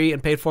be free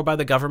and paid for by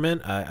the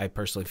government. I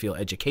personally feel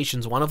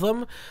education's one of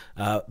them.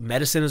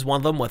 Medicine is one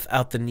of them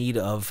without the need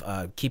of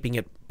keeping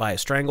it by a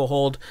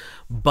stranglehold.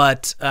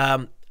 But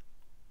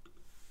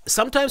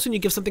sometimes when you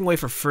give something away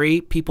for free,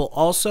 people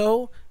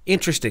also,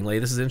 interestingly,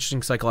 this is an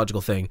interesting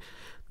psychological thing,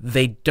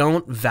 they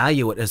don't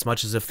value it as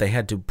much as if they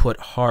had to put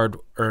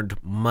hard-earned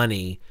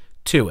money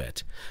to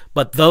it.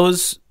 But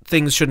those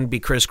things shouldn't be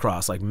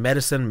crisscrossed, like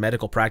medicine,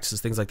 medical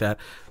practices, things like that,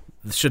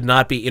 should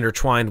not be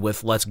intertwined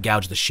with let's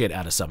gouge the shit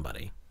out of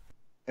somebody.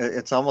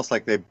 It's almost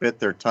like they bit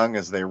their tongue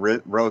as they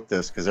wrote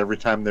this, because every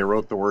time they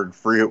wrote the word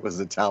free, it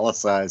was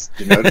italicized.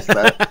 Did you notice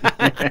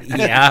that?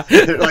 Yeah.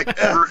 They're like,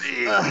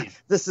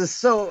 this is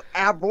so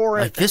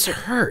abhorrent. Like, this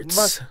hurts.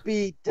 Must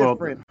be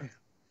different. Well,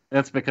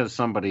 that's because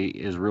somebody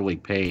is really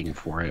paying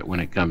for it when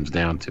it comes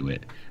down to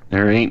it.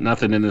 There ain't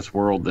nothing in this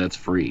world that's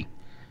free.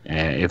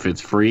 If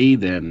it's free,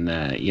 then,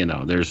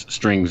 there's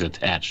strings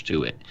attached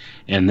to it.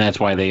 And that's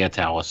why they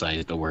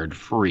italicized the word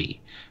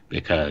free.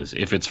 Because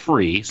if it's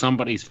free,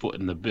 somebody's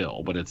footing the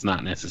bill, but it's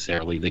not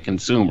necessarily the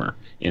consumer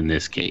in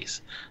this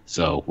case.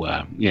 So,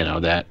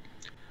 that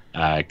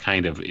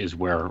kind of is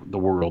where the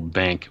World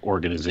Bank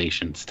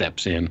organization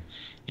steps in,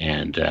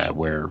 and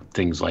where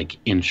things like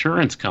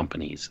insurance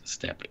companies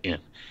step in.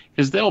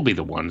 Because they'll be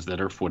the ones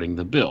that are footing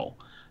the bill.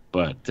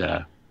 But,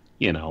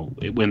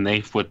 when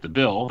they foot the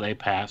bill, they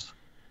pass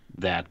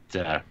that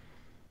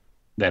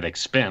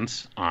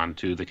expense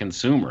onto the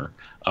consumer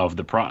of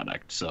the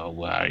product.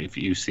 So if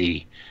you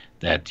see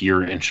that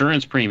your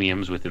insurance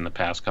premiums within the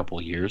past couple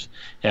of years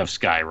have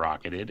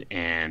skyrocketed,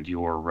 and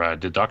your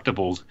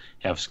deductibles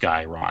have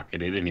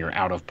skyrocketed, and your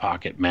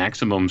out-of-pocket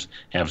maximums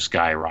have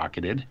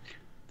skyrocketed,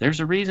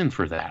 there's a reason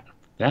for that.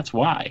 That's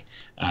why.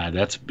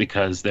 That's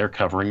because they're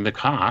covering the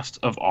cost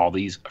of all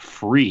these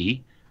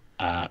free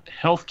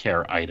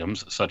healthcare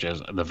items, such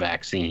as the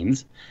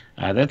vaccines.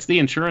 That's the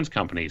insurance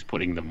companies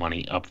putting the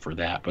money up for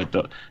that.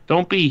 But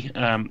don't be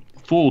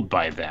fooled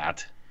by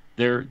that.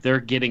 They're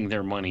getting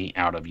their money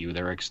out of you.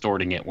 They're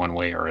extorting it one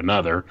way or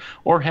another,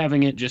 or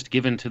having it just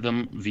given to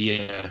them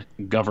via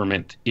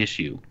government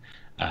issue.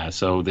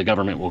 So the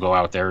government will go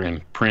out there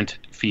and print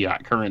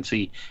fiat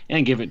currency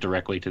and give it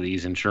directly to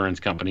these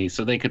insurance companies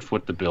so they could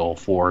foot the bill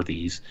for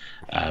these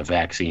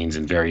vaccines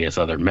and various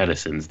other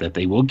medicines that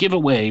they will give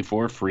away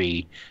for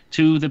free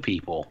to the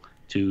people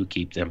to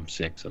keep them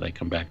sick so they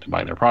come back to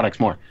buy their products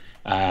more.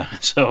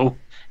 So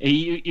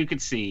you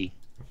could see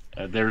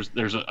there's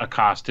a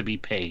cost to be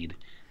paid.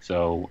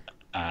 So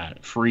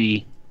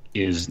free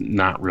is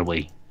not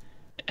really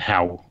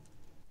how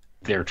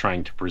they're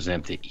trying to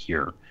present it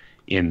here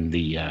in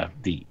the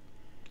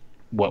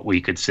what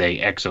we could say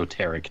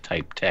exoteric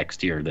type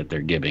text here that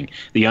they're giving.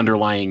 The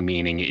underlying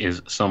meaning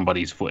is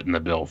somebody's footing the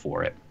bill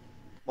for it.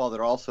 Well,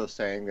 they're also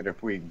saying that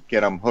if we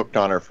get them hooked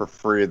on it for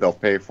free, they'll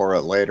pay for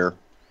it later.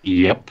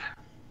 Yep.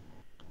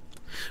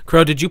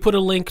 Crow, did you put a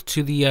link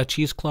to the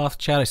cheesecloth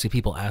chat? I see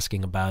people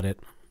asking about it.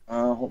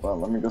 Hold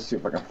on, let me just see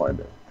if I can find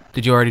it.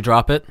 Did you already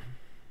drop it?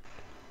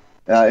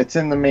 It's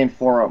in the main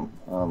forum.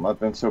 I've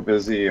been so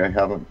busy, I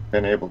haven't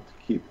been able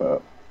to keep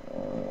up.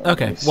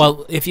 Okay,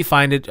 well, if you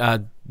find it,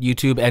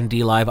 YouTube and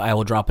D Live, I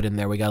will drop it in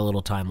there. We got a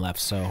little time left,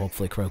 so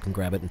hopefully Crow can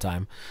grab it in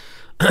time.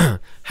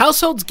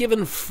 Households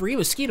given free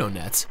mosquito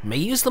nets may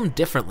use them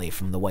differently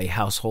from the way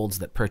households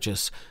that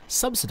purchase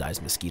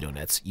subsidized mosquito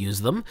nets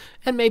use them,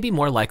 and may be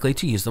more likely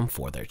to use them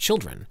for their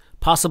children,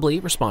 possibly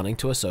responding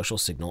to a social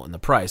signal in the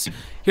price.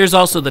 Here's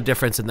also the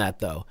difference in that,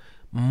 though.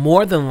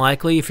 More than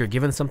likely, if you're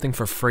given something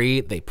for free,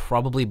 they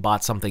probably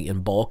bought something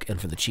in bulk and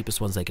for the cheapest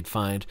ones they could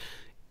find,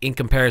 in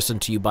comparison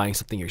to you buying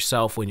something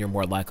yourself when you're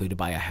more likely to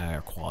buy a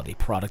higher quality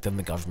product than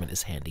the government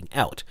is handing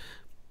out.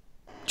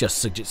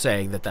 Just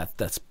saying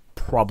that's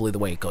probably the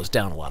way it goes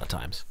down a lot of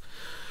times.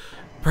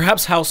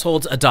 Perhaps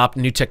households adopt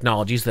new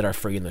technologies that are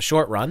free in the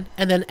short run,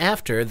 and then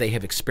after they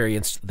have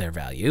experienced their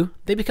value,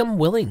 they become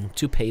willing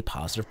to pay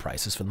positive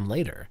prices for them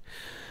later.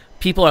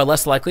 People are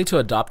less likely to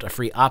adopt a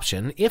free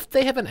option if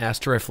they have been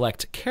asked to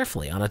reflect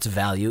carefully on its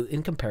value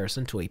in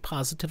comparison to a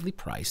positively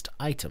priced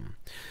item.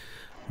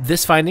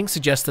 This finding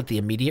suggests that the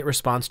immediate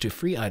response to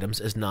free items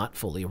is not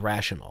fully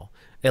rational.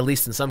 At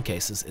least in some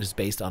cases, it is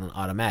based on an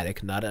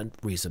automatic, not a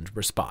reasoned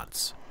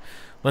response.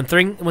 When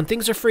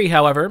things are free,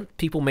 however,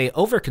 people may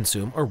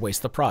overconsume or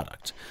waste the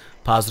product.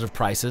 Positive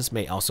prices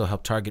may also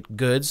help target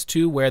goods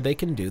to where they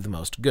can do the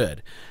most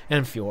good.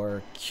 And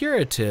for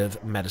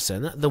curative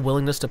medicine, the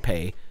willingness to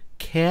pay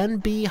can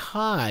be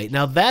high.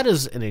 Now, that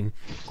is an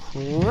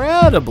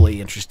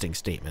incredibly interesting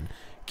statement.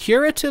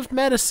 Curative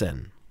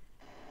medicine.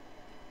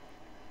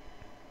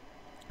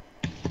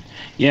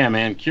 Yeah,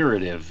 man,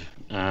 curative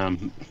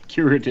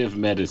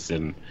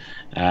medicine.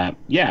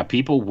 Yeah,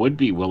 people would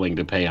be willing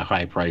to pay a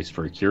high price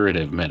for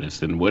curative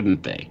medicine,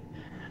 wouldn't they?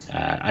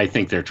 I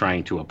think they're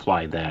trying to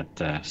apply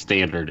that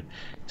standard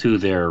to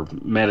their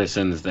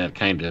medicines that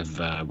kind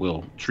of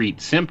will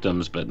treat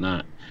symptoms but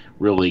not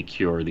really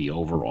cure the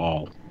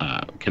overall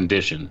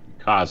condition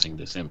causing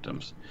the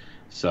symptoms.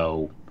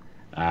 So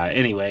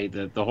anyway,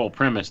 the whole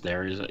premise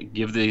there is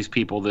give these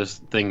people this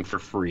thing for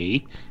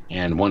free,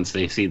 and once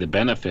they see the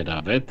benefit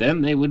of it,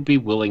 then they would be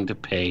willing to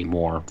pay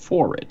more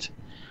for it.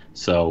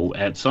 So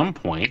at some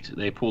point,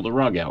 they pull the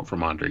rug out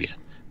from under you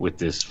with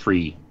this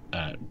free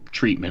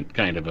treatment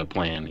kind of a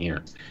plan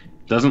here.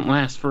 Doesn't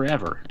last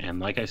forever, and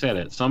like I said,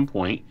 at some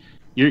point,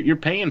 you're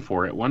paying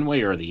for it one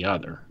way or the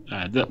other.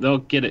 They'll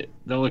get it.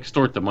 They'll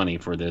extort the money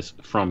for this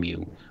from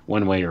you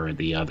one way or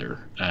the other,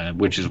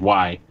 which is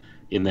why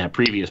in that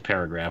previous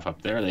paragraph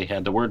up there, they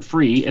had the word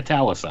free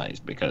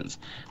italicized, because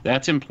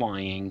that's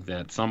implying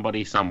that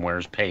somebody somewhere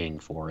is paying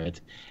for it,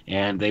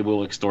 and they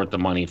will extort the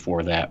money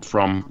for that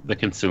from the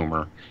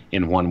consumer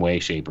in one way,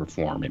 shape, or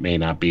form. It may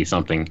not be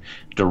something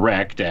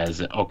direct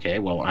as, okay,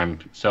 well, I'm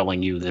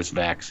selling you this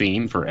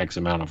vaccine for X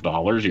amount of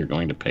dollars, you're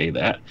going to pay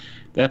that.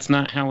 That's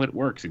not how it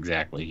works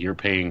exactly. You're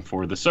paying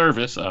for the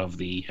service of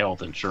the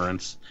health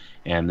insurance,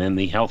 and then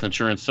the health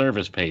insurance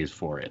service pays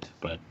for it.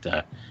 But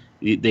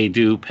they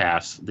do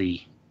pass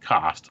the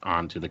cost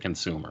on to the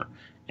consumer,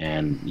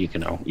 and you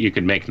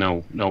can make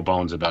no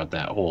bones about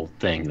that whole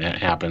thing. That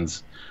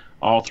happens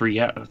all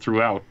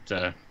throughout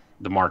the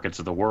markets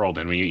of the world.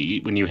 And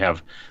when you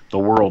have the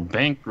World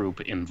Bank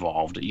Group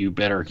involved, you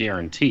better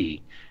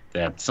guarantee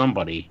that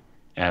somebody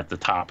at the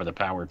top of the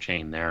power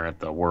chain there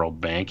at the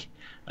World Bank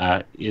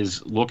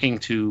is looking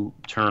to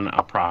turn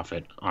a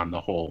profit on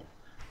the whole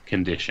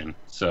condition.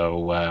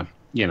 So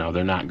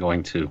they're not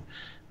going to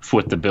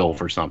foot the bill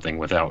for something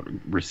without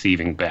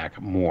receiving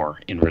back more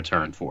in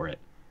return for it.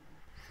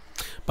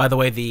 By the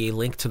way, the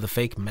link to the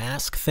fake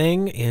mask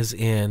thing is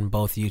in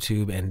both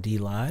YouTube and D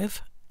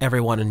Live.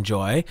 Everyone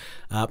enjoy.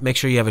 Make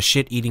sure you have a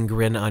shit-eating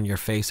grin on your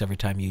face every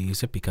time you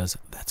use it, because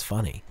that's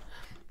funny.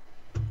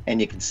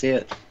 And you can see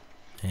it.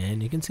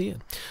 And you can see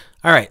it.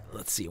 All right,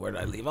 let's see. Where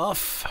did I leave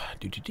off?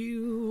 There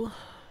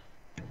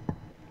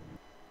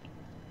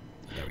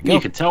we go. You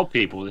could tell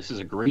people this is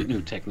a great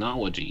new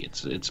technology.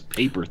 It's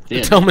paper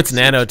thin. Tell them it's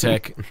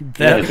nanotech. It's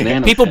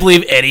nanotech. People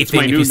believe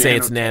anything if you say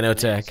it's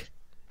nanotech.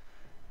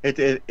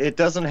 It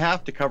doesn't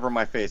have to cover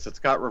my face. It's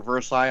got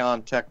reverse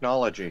ion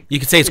technology. You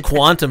could say it's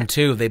quantum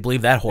too. They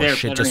believe that horse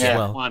shit just as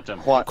well.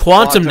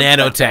 Quantum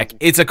nanotech.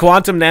 It's a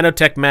quantum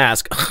nanotech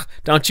mask.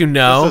 Don't you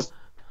know?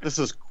 This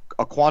is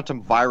a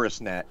quantum virus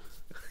net.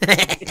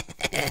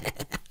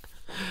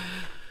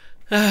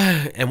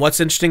 And what's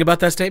interesting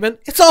about that statement?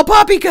 It's all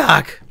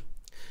poppycock.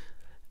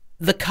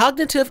 The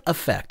cognitive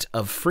effect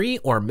of free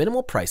or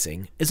minimal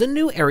pricing is a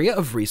new area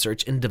of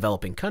research in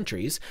developing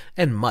countries,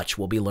 and much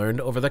will be learned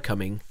over the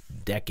coming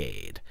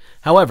decade.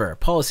 However,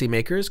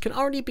 policymakers can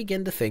already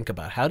begin to think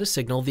about how to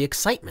signal the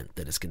excitement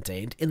that is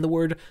contained in the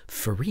word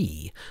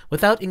free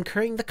without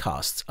incurring the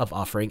costs of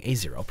offering a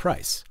zero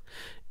price.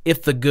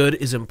 If the good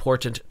is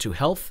important to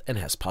health and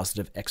has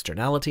positive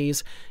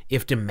externalities,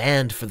 if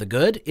demand for the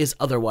good is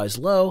otherwise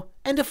low,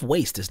 and if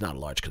waste is not a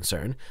large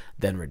concern,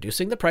 then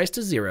reducing the price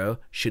to zero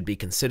should be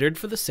considered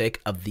for the sake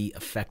of the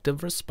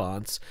effective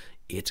response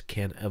it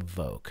can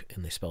evoke.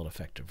 And they spelled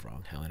effective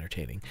wrong. How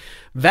entertaining.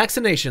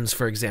 Vaccinations,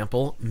 for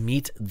example,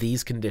 meet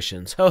these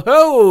conditions.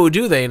 Ho-ho,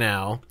 do they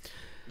now?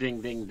 Ding,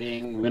 ding,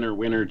 ding. Winner,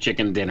 winner,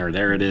 chicken dinner.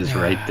 There it is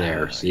right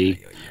there. See?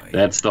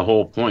 That's the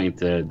whole point.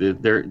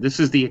 This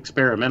is the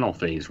experimental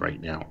phase right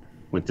now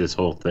with this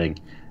whole thing.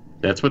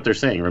 That's what they're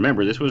saying.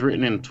 Remember, this was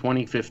written in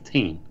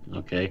 2015,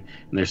 okay?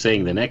 And they're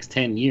saying the next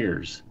 10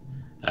 years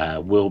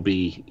will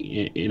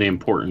be an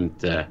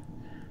important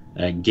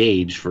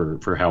gauge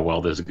for how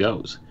well this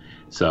goes.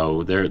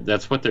 So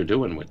that's what they're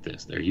doing with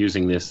this. They're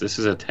using this. This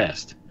is a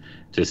test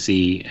to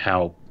see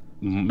how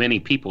many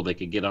people they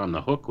could get on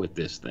the hook with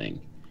this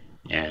thing.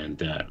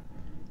 And,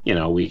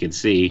 we can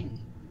see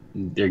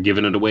they're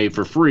giving it away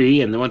for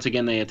free. And once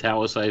again, they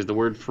italicize the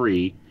word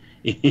free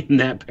in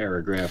that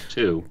paragraph,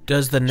 too.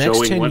 Does the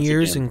next 10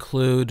 years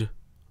include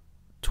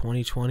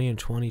 2020 and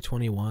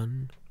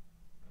 2021?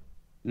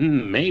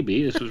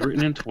 Maybe. This was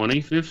written in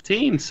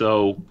 2015.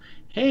 So,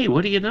 hey,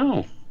 what do you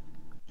know?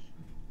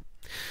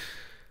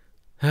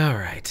 All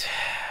right.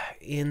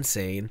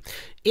 Insane.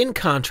 In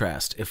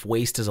contrast, if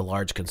waste is a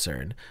large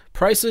concern,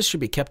 prices should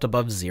be kept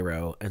above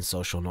zero and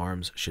social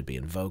norms should be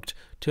invoked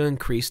to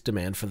increase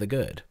demand for the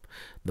good.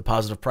 The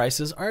positive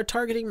prices are a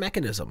targeting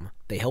mechanism.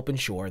 They help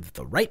ensure that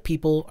the right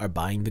people are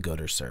buying the good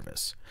or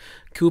service.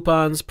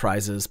 Coupons,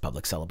 prizes,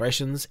 public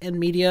celebrations, and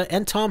media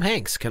and Tom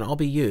Hanks can all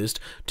be used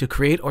to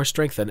create or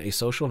strengthen a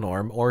social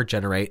norm or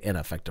generate an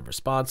effective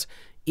response,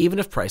 even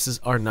if prices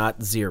are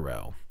not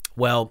zero.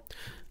 Well,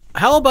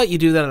 how about you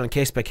do that on a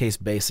case-by-case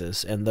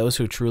basis, and those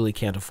who truly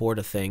can't afford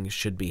a thing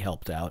should be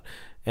helped out,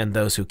 and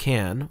those who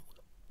can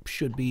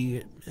should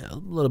be a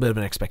little bit of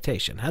an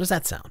expectation. How does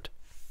that sound?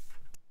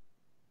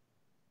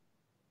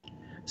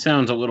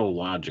 Sounds a little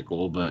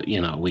logical, but,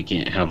 we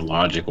can't have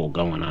logical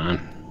going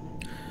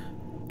on.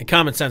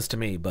 Common sense to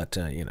me, but,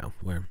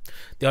 the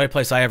only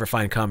place I ever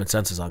find common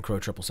sense is on Crow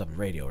 777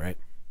 Radio, right?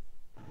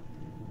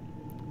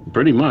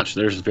 Pretty much.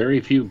 There's very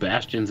few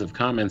bastions of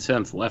common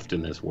sense left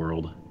in this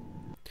world.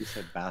 You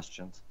said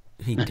bastions.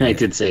 I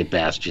did say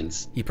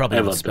bastions. He probably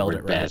haven't spelled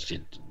it right.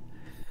 Bastion.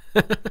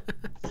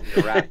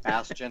 You're right,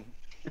 bastion.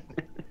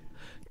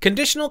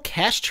 Conditional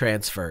cash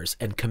transfers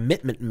and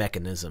commitment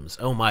mechanisms.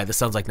 Oh my, this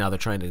sounds like now they're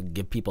trying to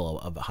give people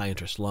a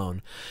high-interest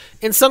loan.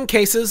 In some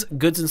cases,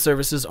 goods and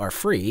services are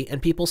free,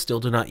 and people still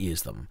do not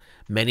use them.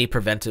 Many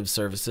preventive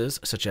services,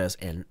 such as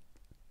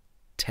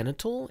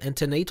antenatal?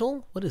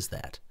 What is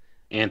that?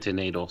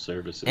 Antenatal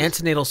services.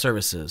 Antenatal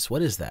services.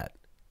 What is that?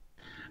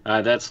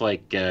 That's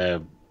like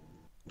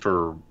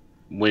for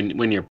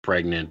when you're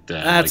pregnant.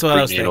 That's what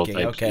I was thinking.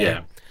 Types. Okay.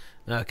 Yeah.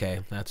 Okay,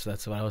 that's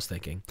what I was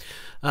thinking.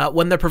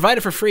 When they're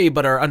provided for free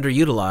but are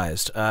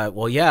underutilized,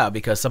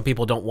 because some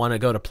people don't want to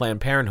go to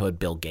Planned Parenthood,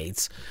 Bill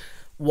Gates.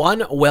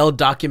 One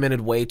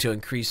well-documented way to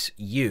increase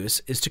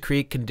use is to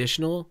create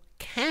conditional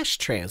cash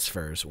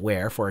transfers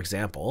where, for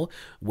example,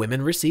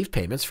 women receive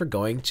payments for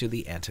going to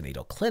the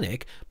antenatal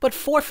clinic but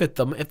forfeit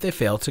them if they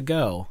fail to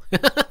go.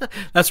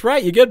 That's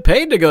right, you get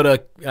paid to go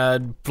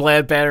to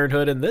Planned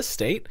Parenthood in this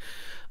state.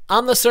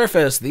 On the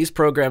surface, these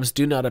programs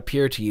do not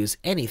appear to use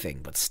anything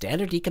but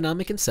standard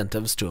economic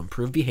incentives to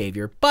improve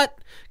behavior, but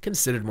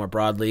considered more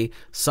broadly,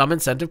 some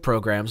incentive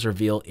programs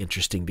reveal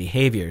interesting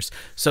behaviors.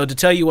 So to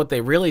tell you what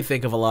they really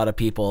think of a lot of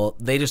people,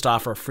 they just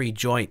offer a free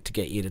joint to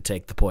get you to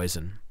take the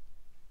poison.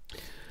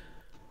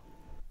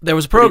 There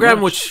was a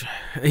program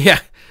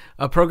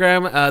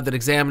that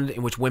examined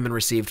in which women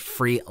received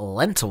free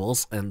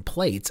lentils and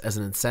plates as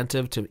an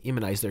incentive to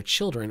immunize their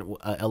children.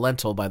 A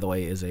lentil, by the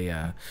way, is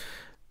a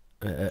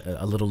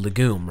little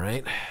legume,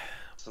 right?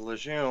 It's a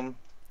legume.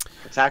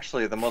 It's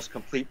actually the most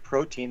complete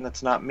protein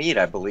that's not meat,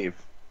 I believe.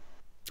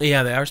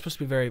 Yeah, they are supposed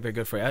to be very, very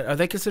good for you. Are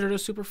they considered a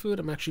superfood?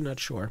 I'm actually not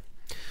sure.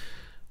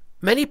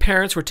 Many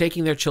parents were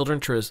taking their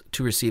children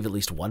to receive at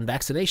least one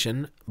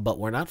vaccination, but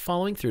were not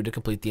following through to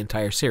complete the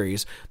entire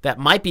series. That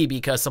might be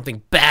because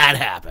something bad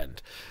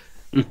happened.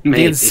 Maybe.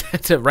 The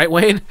incentive, right,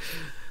 Wayne?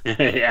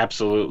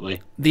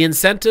 Absolutely. The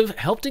incentive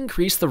helped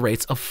increase the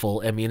rates of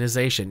full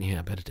immunization. Yeah,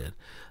 I bet it did.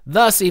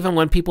 Thus, even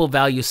when people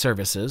value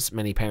services,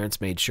 many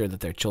parents made sure that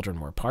their children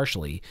were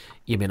partially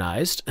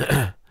immunized.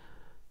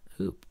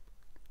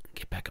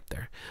 Get back up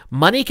there.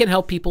 Money can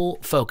help people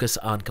focus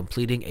on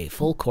completing a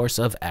full course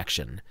of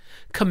action.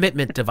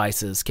 Commitment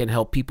devices can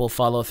help people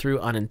follow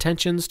through on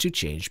intentions to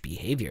change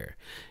behavior.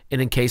 In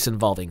a case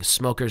involving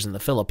smokers in the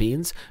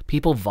Philippines,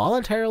 people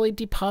voluntarily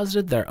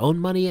deposited their own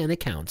money in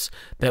accounts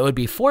that would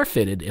be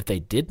forfeited if they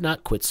did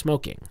not quit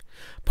smoking.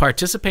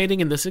 Participating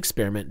in this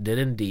experiment did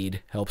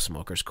indeed help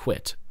smokers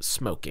quit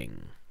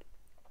smoking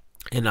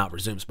and not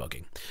resume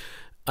smoking.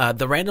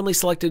 The randomly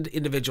selected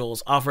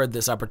individuals offered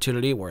this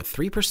opportunity were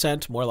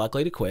 3% more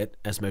likely to quit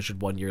as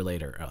measured 1 year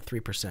later.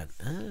 3%.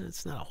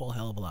 It's not a whole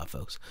hell of a lot,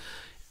 folks.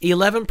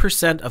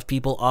 11% of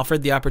people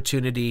offered the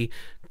opportunity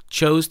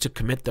chose to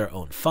commit their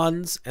own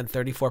funds, and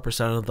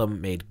 34% of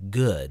them made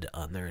good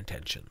on their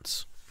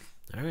intentions.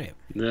 All right.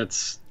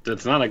 That's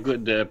not a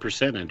good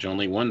percentage.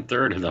 Only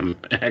 1/3 of them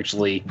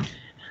actually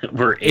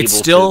were able to make It's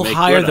still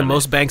higher than it.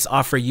 most banks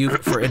offer you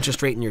for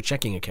interest rate in your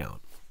checking account.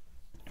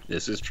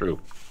 This is true.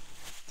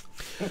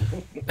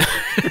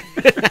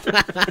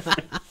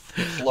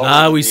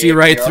 We see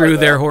right through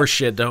their horse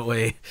shit, don't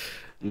we?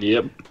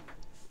 Yep.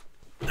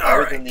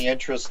 Higher than the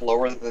interest,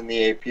 lower than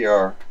the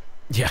APR.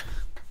 Yeah.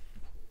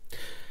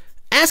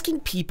 Asking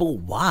people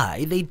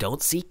why they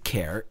don't seek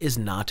care is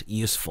not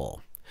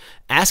useful.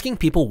 Asking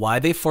people why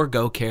they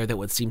forego care that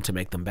would seem to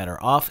make them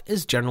better off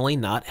is generally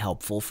not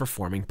helpful for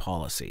forming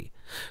policy.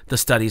 The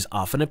studies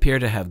often appear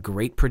to have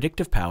great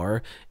predictive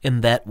power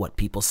in that what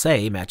people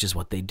say matches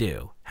what they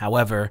do.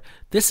 However,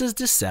 this is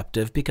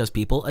deceptive because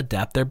people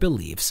adapt their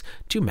beliefs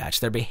to match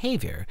their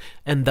behavior,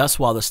 and thus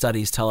while the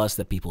studies tell us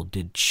that people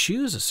did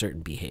choose a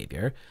certain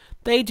behavior,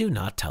 they do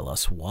not tell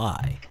us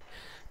why.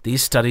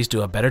 These studies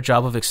do a better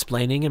job of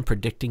explaining and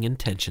predicting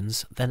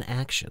intentions than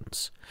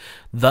actions.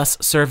 Thus,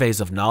 surveys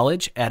of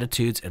knowledge,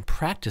 attitudes, and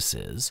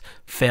practices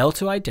fail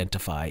to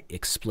identify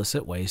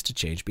explicit ways to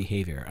change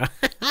behavior.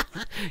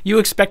 You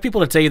expect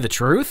people to tell you the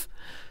truth?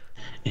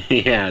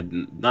 Yeah,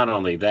 not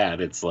only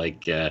that, it's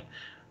like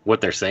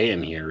what they're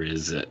saying here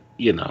is,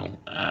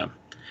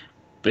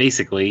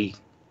 basically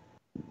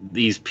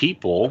these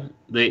people,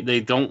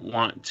 they don't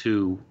want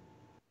to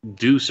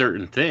do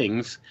certain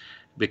things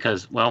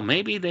because, well,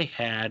 maybe they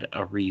had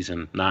a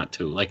reason not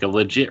to, like a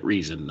legit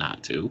reason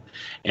not to,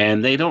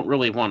 and they don't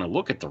really want to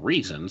look at the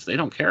reasons. They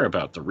don't care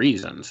about the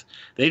reasons.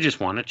 They just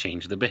want to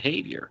change the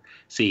behavior.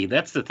 See,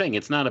 that's the thing.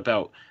 It's not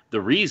about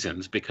the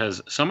reasons,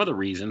 because some of the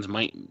reasons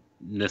might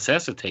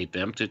necessitate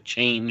them to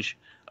change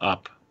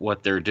up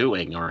what they're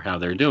doing or how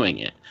they're doing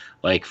it.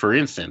 Like, for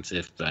instance,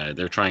 if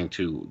they're trying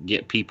to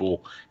get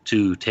people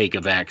to take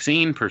a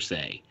vaccine per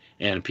se,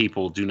 and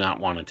people do not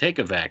want to take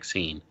a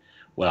vaccine,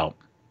 well,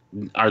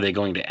 are they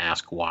going to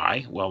ask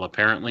why? Well,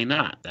 apparently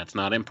not. That's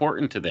not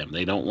important to them.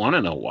 They don't want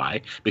to know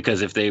why,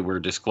 because if they were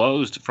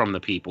disclosed from the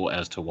people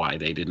as to why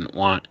they didn't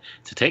want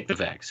to take the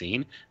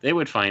vaccine, they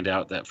would find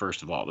out that,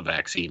 first of all, the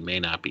vaccine may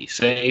not be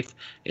safe.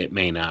 It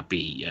may not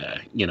be,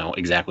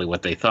 exactly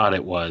what they thought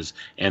it was,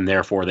 and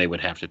therefore they would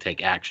have to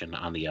take action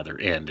on the other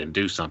end and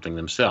do something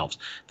themselves.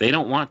 They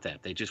don't want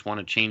that. They just want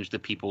to change the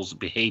people's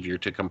behavior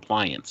to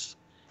compliance.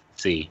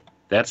 See?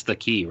 That's the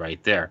key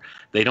right there.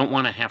 They don't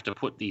want to have to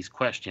put these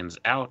questions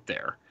out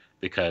there,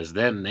 because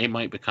then they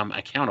might become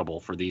accountable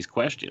for these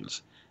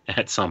questions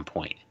at some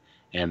point.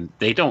 And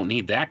they don't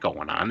need that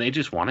going on. They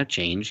just want to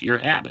change your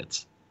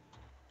habits.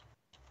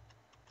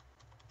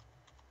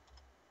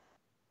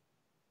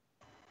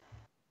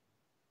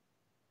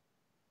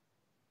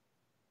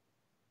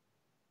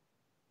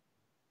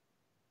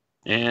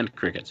 And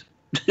crickets.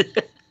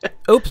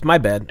 Oops, my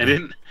bad. I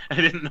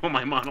didn't know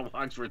my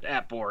monologues were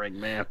that boring,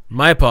 man.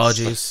 My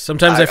apologies.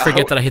 Sometimes I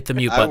forget that I hit the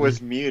mute button. I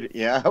was muted.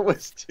 Yeah, I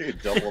was too.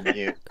 Double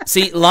mute.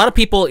 See, a lot of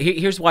people,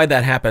 here's why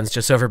that happens,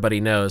 just so everybody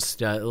knows,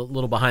 a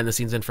little behind the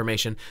scenes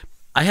information.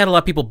 I had a lot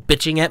of people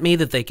bitching at me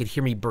that they could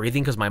hear me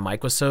breathing because my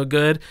mic was so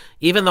good.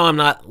 Even though I'm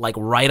not like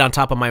right on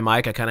top of my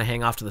mic, I kind of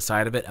hang off to the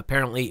side of it.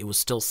 Apparently, it was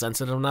still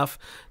sensitive enough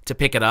to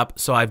pick it up.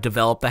 So I've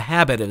developed the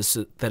habit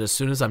that as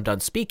soon as I'm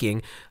done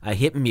speaking, I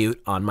hit mute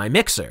on my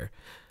mixer.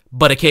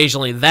 But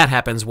occasionally that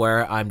happens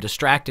where I'm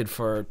distracted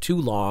for too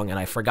long and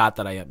I forgot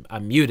that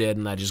I'm muted,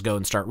 and I just go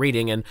and start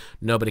reading and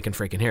nobody can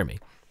freaking hear me.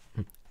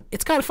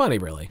 It's kind of funny,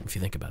 really, if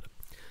you think about it.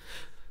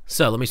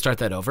 So let me start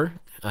that over,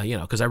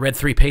 because I read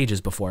 3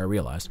 pages before I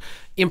realized.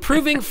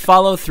 Improving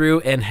follow-through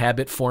and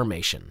habit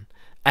formation.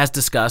 As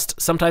discussed,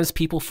 sometimes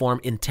people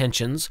form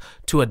intentions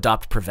to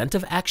adopt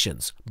preventive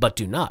actions, but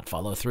do not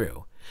follow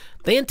through.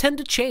 They intend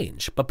to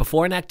change, but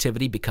before an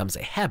activity becomes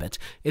a habit,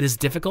 it is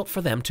difficult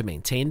for them to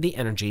maintain the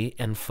energy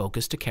and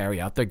focus to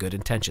carry out their good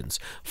intentions.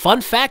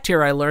 Fun fact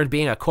here I learned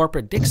being a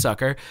corporate dick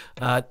sucker,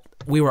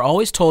 we were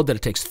always told that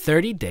it takes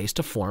 30 days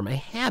to form a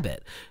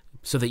habit,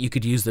 so that you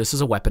could use this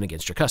as a weapon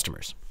against your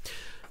customers.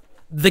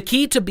 The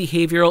key to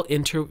behavioral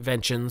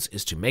interventions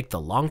is to make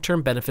the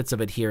long-term benefits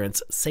of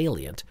adherence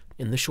salient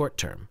in the short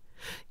term.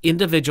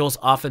 Individuals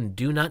often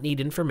do not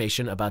need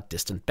information about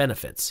distant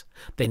benefits.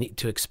 They need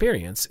to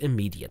experience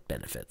immediate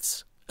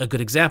benefits. A good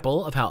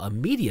example of how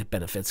immediate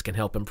benefits can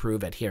help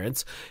improve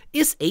adherence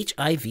is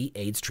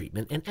HIV/AIDS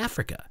treatment in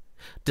Africa.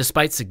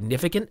 Despite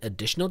significant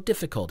additional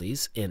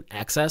difficulties in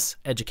access,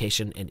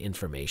 education, and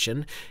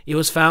information, it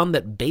was found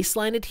that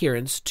baseline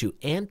adherence to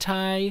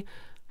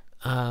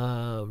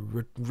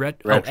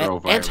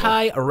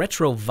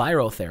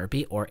antiretroviral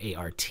therapy, or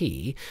ART,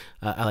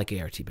 I like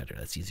ART better,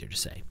 that's easier to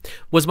say,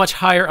 was much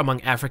higher among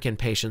African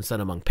patients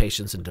than among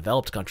patients in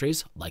developed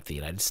countries like the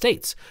United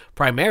States,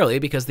 primarily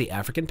because the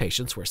African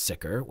patients were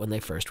sicker when they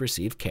first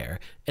received care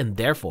and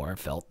therefore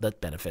felt the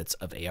benefits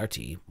of ART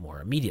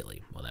more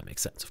immediately. Well, that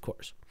makes sense, of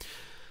course.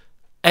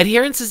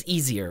 Adherence is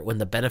easier when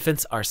the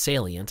benefits are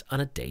salient on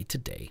a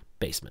day-to-day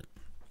basis.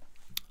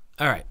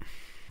 All right.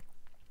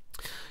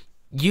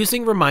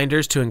 Using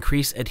reminders to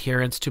increase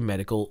adherence to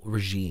medical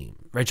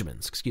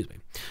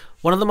regimens.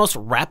 One of the most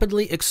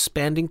rapidly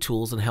expanding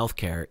tools in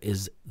healthcare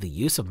is the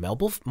use of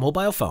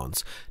mobile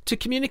phones to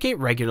communicate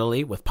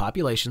regularly with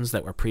populations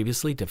that were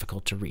previously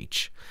difficult to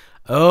reach.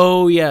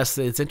 Oh, yes,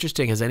 it's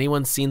interesting. Has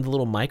anyone seen the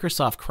little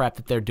Microsoft crap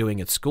that they're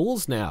doing at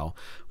schools now,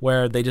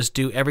 where they just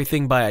do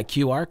everything by a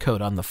QR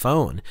code on the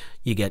phone?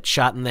 You get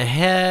shot in the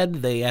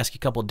head, they ask you a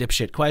couple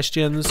dipshit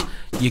questions,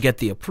 you get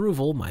the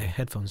approval. My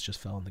headphones just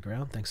fell on the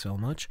ground, thanks so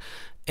much.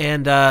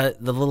 And the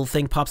little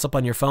thing pops up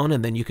on your phone,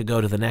 and then you could go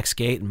to the next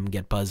gate and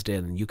get buzzed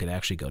in, and you could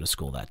actually go to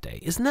school that day.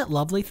 Isn't that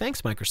lovely?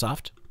 Thanks,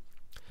 Microsoft.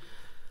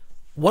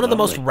 One of the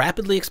most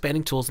rapidly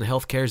expanding tools in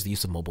healthcare is the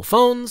use of mobile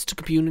phones to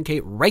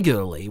communicate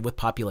regularly with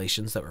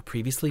populations that were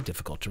previously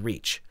difficult to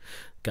reach.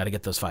 Got to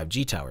get those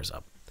 5G towers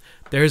up.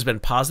 There has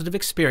been positive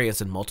experience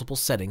in multiple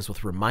settings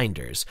with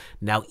reminders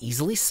now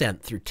easily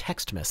sent through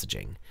text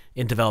messaging.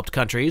 In developed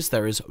countries,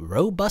 there is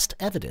robust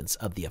evidence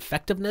of the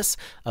effectiveness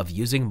of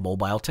using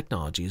mobile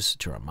technologies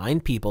to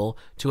remind people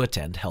to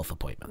attend health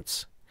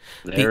appointments.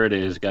 There it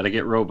is. Got to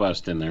get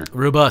robust in there.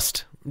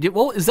 Robust.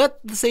 Well, is that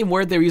the same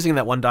word they were using in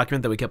that one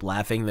document that we kept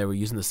laughing? They were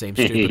using the same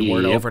stupid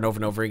word over and over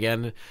and over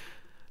again.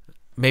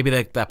 Maybe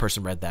that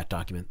person read that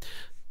document.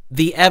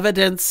 The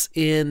evidence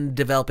in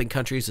developing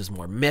countries is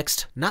more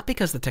mixed, not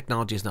because the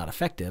technology is not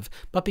effective,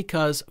 but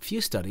because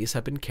few studies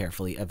have been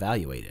carefully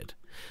evaluated.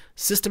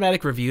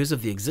 Systematic reviews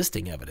of the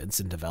existing evidence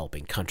in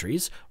developing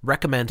countries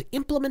recommend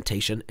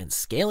implementation and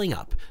scaling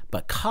up,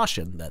 but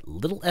caution that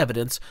little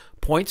evidence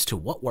points to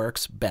what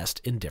works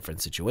best in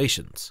different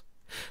situations.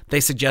 They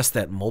suggest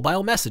that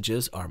mobile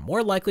messages are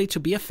more likely to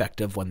be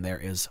effective when there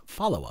is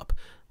follow-up,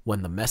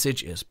 when the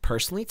message is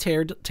personally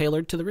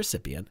tailored to the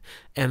recipient,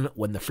 and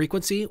when the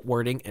frequency,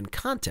 wording, and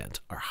content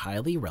are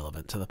highly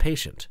relevant to the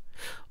patient.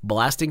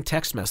 Blasting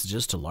text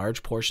messages to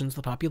large portions of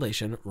the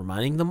population,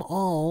 reminding them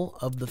all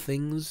of the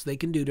things they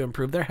can do to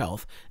improve their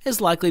health,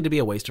 is likely to be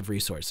a waste of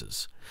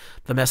resources.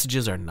 The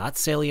messages are not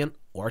salient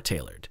or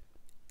tailored.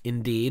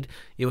 Indeed,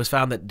 it was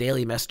found that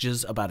daily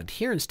messages about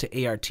adherence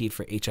to ART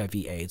for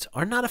HIV/AIDS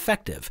are not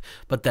effective,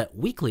 but that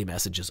weekly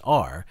messages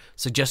are,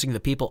 suggesting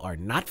that people are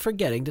not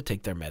forgetting to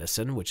take their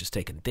medicine, which is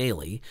taken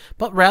daily,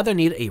 but rather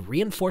need a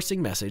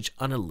reinforcing message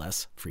on a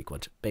less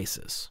frequent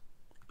basis.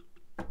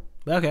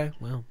 Okay,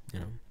 well,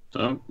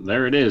 So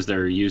there it is.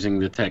 They're using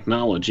the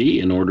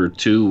technology in order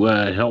to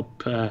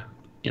help,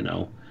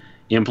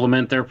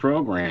 implement their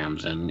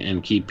programs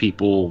and keep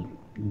people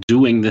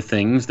doing the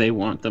things they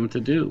want them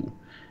to do.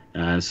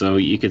 So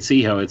you can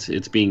see how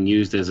it's being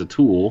used as a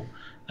tool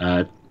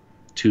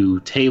to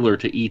tailor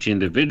to each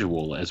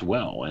individual as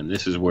well. And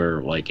this is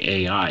where like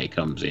AI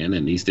comes in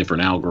and these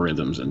different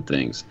algorithms and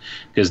things,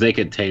 because they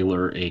could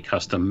tailor a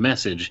custom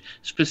message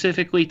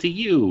specifically to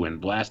you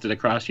and blast it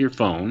across your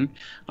phone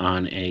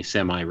on a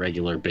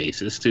semi-regular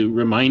basis to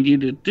remind you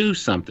to do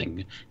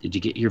something. Did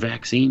you get your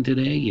vaccine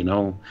today?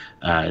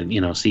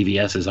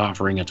 CVS is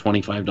offering a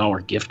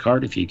 $25 gift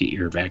card if you get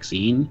your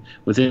vaccine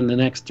within the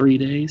next 3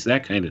 days,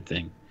 that kind of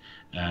thing.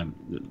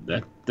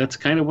 That's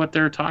kind of what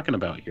they're talking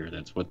about here.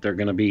 That's what they're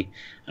going to be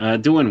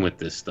doing with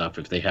this stuff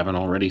if they haven't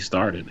already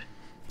started.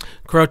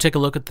 Crow, take a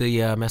look at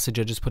the message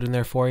I just put in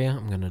there for you.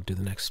 I'm going to do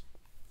the next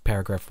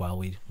paragraph while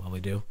we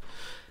do.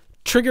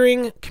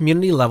 Triggering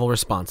community-level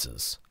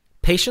responses.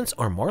 Patients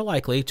are more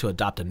likely to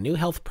adopt a new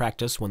health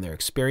practice when their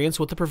experience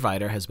with the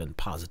provider has been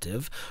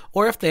positive,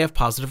 or if they have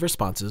positive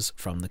responses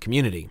from the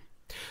community.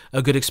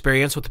 A good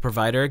experience with the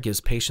provider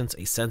gives patients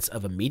a sense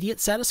of immediate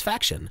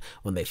satisfaction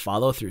when they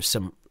follow through,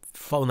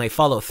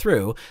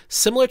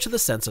 similar to the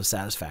sense of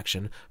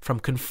satisfaction from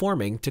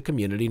conforming to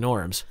community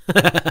norms.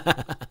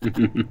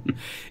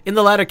 In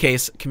the latter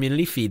case,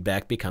 community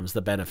feedback becomes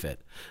the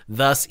benefit.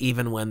 Thus,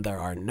 even when there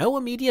are no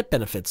immediate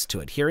benefits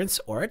to adherence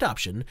or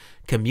adoption,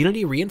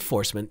 community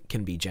reinforcement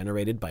can be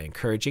generated by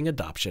encouraging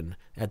adoption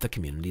at the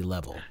community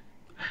level.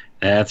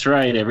 That's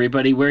right.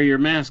 Everybody wear your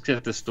masks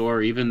at the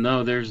store, even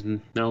though there's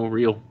no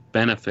real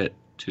benefit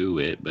to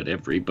it, but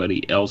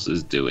everybody else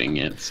is doing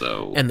it.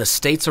 So, and the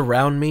states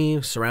around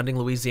me, surrounding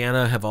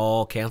Louisiana, have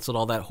all canceled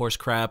all that horse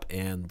crap,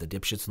 and the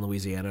dipshits in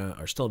Louisiana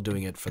are still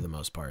doing it for the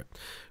most part.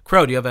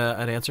 Crow, do you have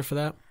an answer for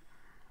that?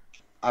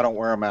 I don't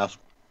wear a mask.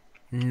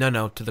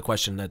 No, to the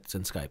question that's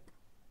in Skype.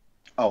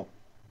 Oh,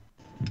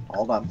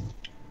 hold on.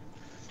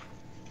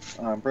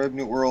 Brave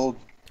New World.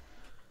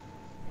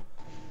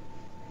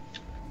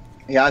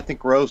 Yeah, I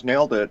think Rose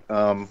nailed it.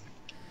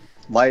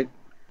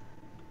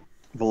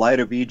 The Light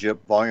of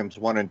Egypt, volumes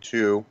 1 and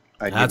 2.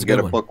 I did get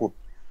a book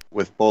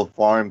with both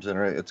volumes in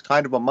it. It's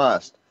kind of a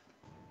must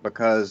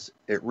because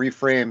it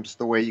reframes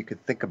the way you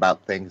could think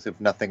about things, if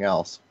nothing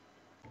else.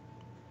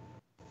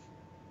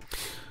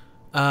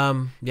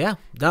 Yeah.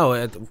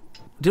 No,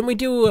 didn't we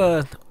do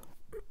a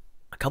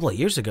couple of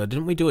years ago?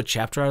 Didn't we do a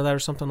chapter out of that or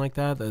something like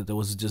that? That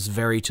was just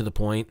very to the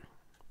point.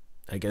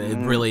 Like it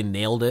really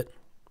nailed it.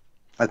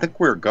 I think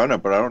we were gonna,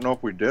 but I don't know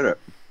if we did it.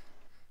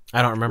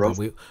 I don't remember.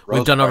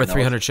 We've done over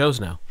 300 shows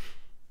now.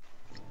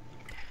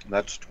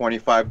 That's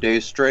 25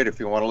 days straight if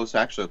you want to listen.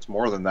 Actually, it's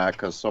more than that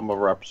because some of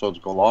our episodes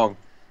go long.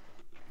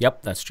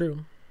 Yep, that's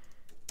true.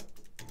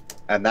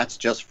 and that's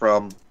just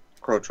from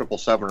Crow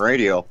 777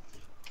 radio.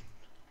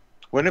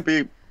 Wouldn't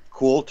it be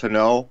cool to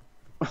know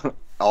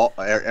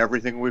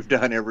everything we've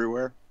done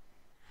everywhere?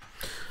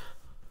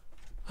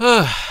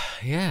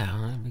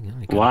 Yeah.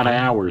 A lot of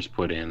hours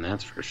put in,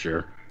 that's for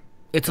sure.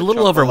 It's a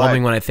little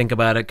overwhelming when I think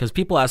about it, because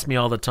people ask me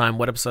all the time,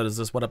 what episode is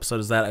this? What episode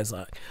is that? I was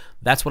like,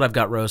 that's what I've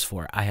got Rose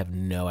for. I have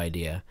no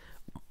idea.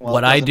 Well,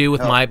 what I do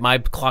with my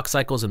clock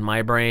cycles in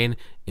my brain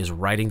is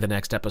writing the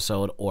next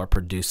episode or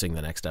producing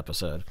the next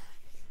episode.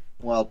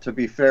 Well, to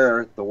be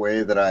fair, the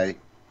way that I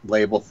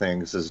label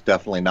things is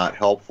definitely not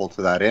helpful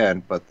to that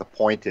end, but the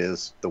point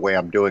is the way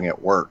I'm doing it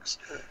works.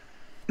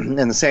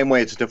 In the same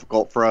way it's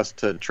difficult for us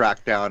to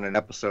track down an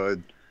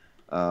episode,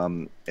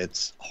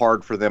 it's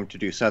hard for them to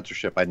do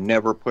censorship. I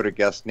never put a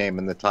guest name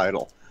in the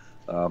title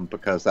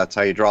because that's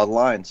how you draw the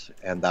lines,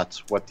 and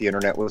that's what the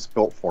internet was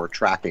built for,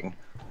 tracking.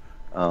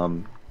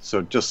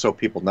 So just so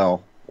people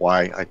know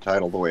why I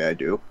title the way I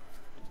do.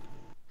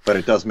 But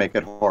it does make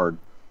it hard.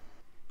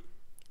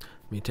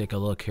 Let me take a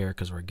look here,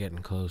 because we're getting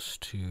close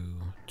to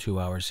 2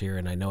 hours here,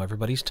 and I know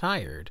everybody's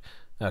tired.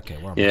 Okay,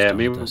 we're almost done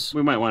with this.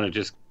 We might want to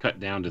just cut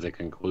down to the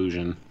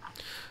conclusion.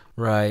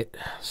 Right.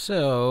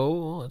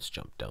 So let's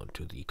jump down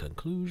to the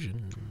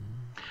conclusion.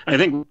 I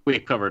think we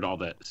covered all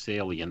the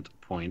salient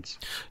points.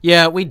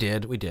 Yeah, we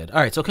did.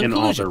 All right, so conclusion.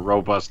 In all their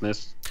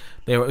robustness.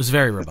 It was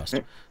very robust.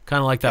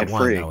 Kind of like that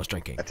wine that I was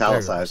drinking.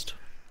 Italicized.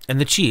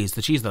 And the cheese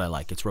that I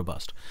like, it's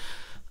robust.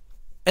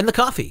 And the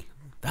coffee,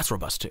 that's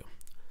robust too.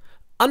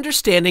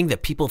 Understanding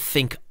that people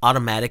think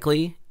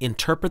automatically,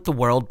 interpret the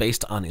world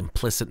based on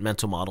implicit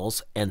mental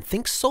models, and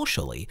think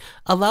socially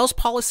allows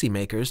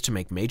policymakers to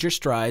make major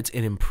strides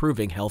in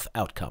improving health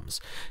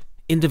outcomes.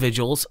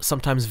 Individuals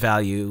sometimes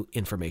value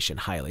information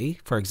highly,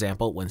 for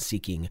example, when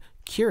seeking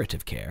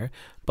curative care,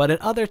 but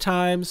at other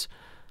times,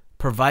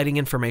 providing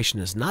information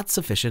is not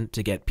sufficient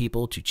to get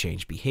people to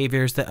change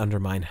behaviors that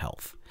undermine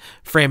health.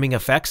 Framing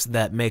effects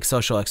that make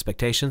social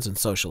expectations and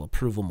social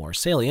approval more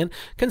salient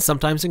can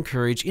sometimes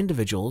encourage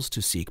individuals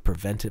to seek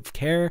preventive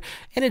care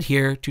and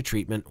adhere to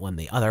treatment when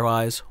they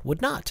otherwise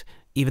would not,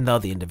 even though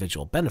the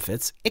individual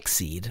benefits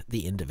exceed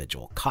the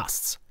individual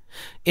costs.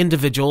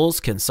 Individuals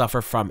can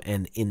suffer from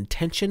an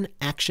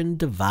intention-action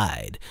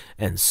divide,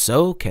 and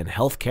so can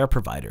healthcare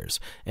providers,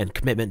 and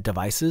commitment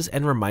devices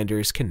and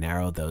reminders can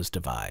narrow those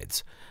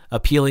divides.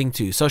 Appealing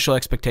to social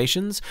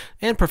expectations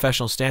and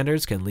professional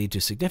standards can lead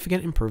to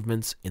significant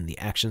improvements in the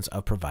actions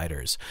of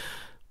providers.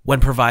 When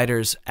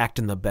providers act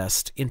in the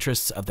best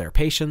interests of their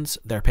patients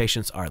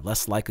are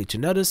less likely to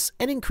notice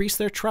and increase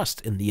their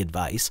trust in the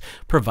advice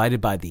provided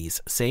by these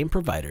same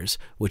providers,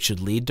 which should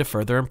lead to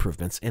further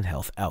improvements in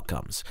health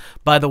outcomes.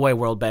 By the way,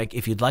 World Bank,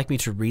 if you'd like me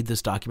to read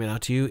this document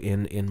out to you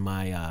in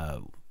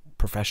my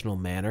professional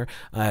manner,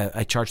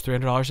 I charge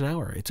 $300 an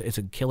hour. It's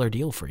a killer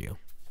deal for you.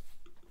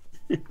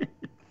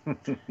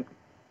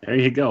 There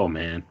you go,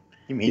 man.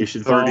 You mean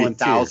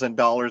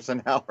 $30,000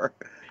 an hour?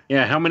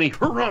 Yeah, how many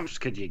harumphs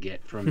could you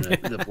get from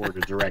the board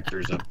of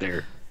directors up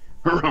there?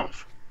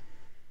 Harumph.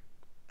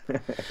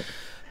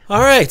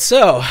 All right,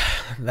 so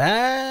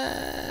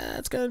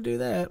that's going to do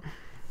that.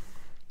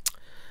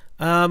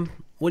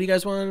 What do you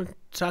guys want to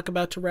talk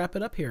about to wrap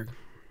it up here?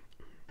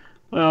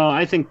 Well,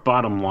 I think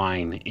bottom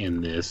line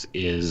in this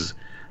is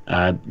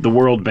the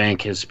World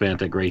Bank has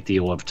spent a great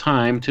deal of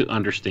time to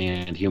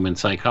understand human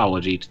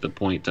psychology to the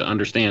point to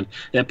understand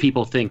that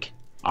people think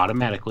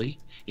automatically,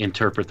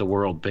 interpret the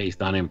world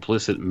based on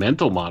implicit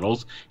mental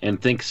models,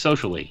 and think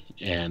socially.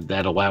 And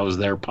that allows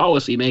their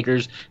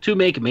policymakers to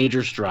make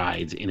major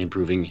strides in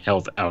improving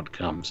health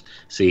outcomes.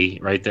 See,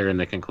 right there in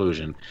the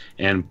conclusion.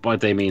 And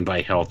what they mean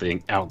by health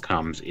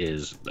outcomes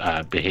is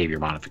behavior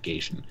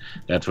modification.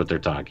 That's what they're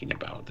talking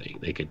about.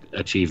 They could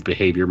achieve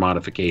behavior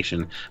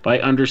modification by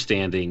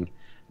understanding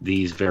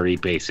these very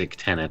basic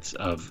tenets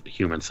of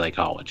human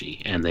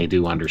psychology. And they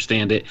do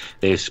understand it.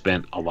 They've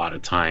spent a lot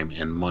of time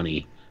and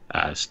money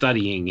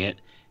studying it.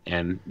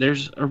 And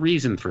there's a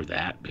reason for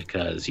that,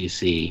 because you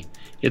see,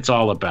 it's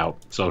all about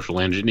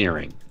social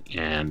engineering.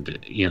 And,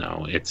 you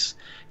know, it's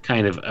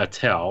kind of a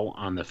tell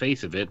on the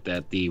face of it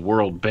that the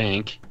World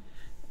Bank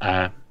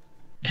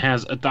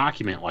has a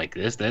document like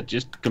this that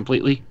just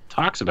completely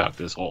talks about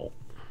this whole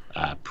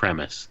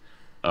premise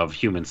of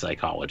human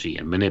psychology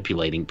and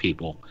manipulating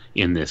people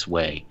in this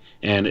way.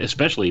 And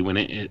especially when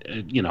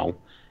it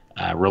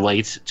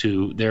relates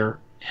to their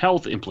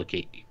health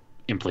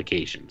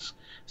implications.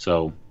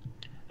 So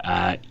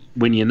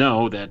when you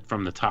know that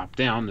from the top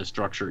down, the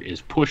structure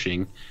is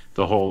pushing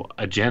the whole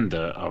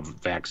agenda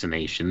of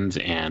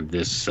vaccinations and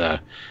this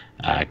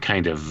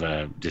kind of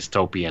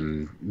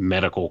dystopian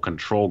medical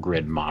control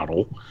grid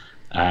model,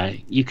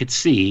 you could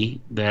see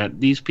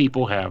that these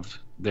people have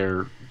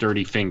their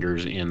dirty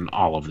fingers in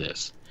all of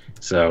this.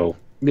 So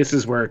this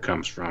is where it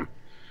comes from,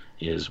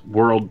 is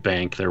World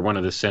Bank. They're one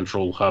of the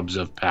central hubs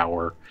of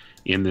power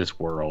in this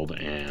world,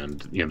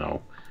 and, you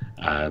know,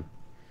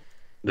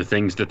 the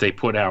things that they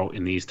put out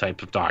in these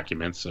types of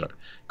documents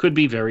could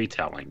be very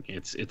telling.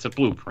 It's a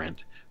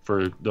blueprint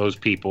for those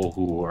people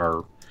who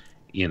are,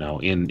 you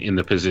know, in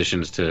the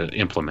positions to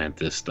implement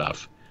this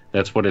stuff.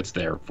 That's what it's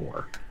there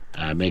for.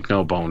 Make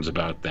no bones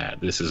about that.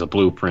 This is a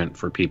blueprint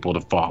for people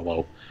to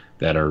follow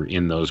that are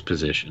in those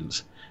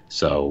positions.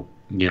 So,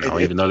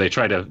 even though they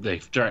try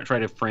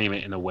to frame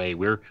it in a way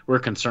we're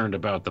concerned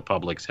about the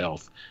public's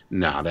health,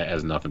 no, that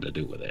has nothing to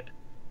do with it.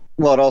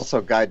 Well, it also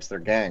guides their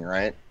gang,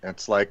 right?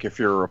 It's like if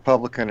you're a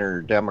Republican or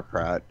a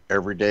Democrat,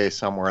 every day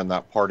somewhere in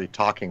that party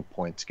talking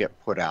points get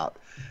put out.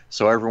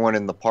 So everyone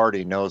in the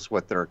party knows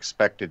what they're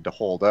expected to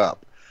hold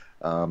up.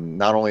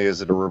 Not only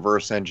is it a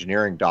reverse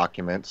engineering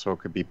document, so it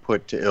could be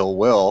put to ill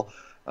will,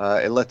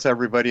 it lets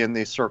everybody in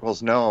these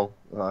circles know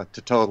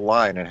to toe the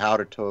line and how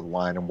to toe the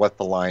line and what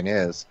the line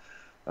is.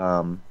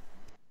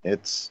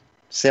 It's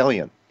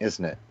salient,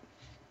 isn't it?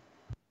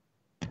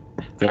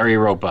 Very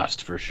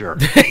robust, for sure.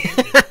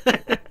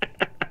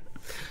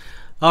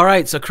 All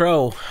right, so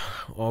Crow,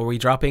 are we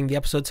dropping the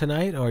episode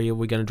tonight, or are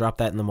we going to drop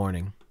that in the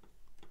morning?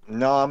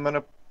 No, I'm going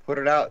to put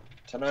it out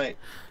tonight.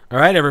 All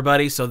right,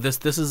 everybody. So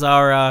this is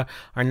our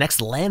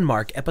next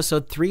landmark,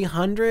 episode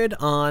 300,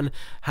 on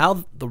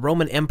how the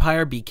Roman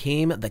Empire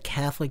became the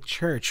Catholic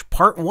Church.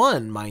 Part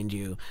 1, mind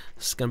you.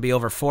 This is going to be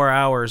over 4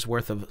 hours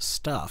worth of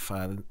stuff.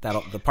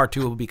 The part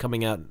 2 will be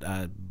coming out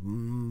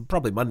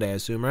probably Monday, I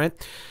assume, right?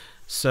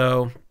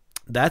 So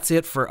that's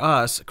it for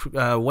us.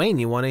 Wayne,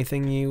 you want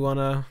anything you want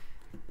to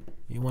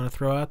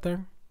throw out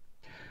there?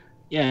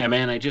 Yeah,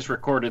 man, I just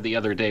recorded the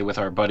other day with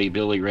our buddy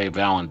Billy Ray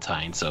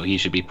Valentine, so he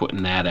should be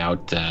putting that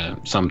out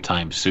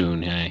sometime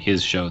soon,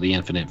 his show, The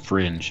Infinite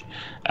Fringe.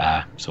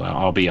 So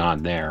I'll be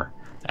on there.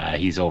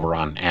 He's over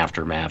on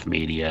Aftermath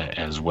Media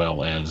as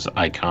well as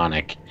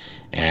Iconic,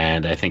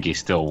 and I think he's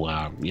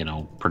still,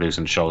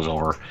 producing shows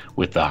over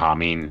with the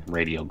Hameen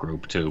radio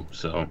group, too.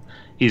 So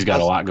he's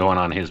got a lot going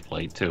on his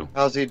plate, too.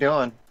 How's he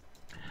doing?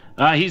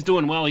 He's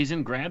doing well. He's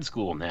in grad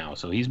school now,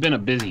 so he's been a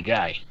busy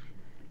guy.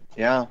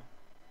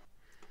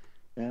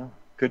 Yeah,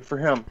 good for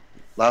him.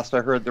 Last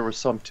I heard there was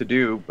some to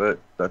do, but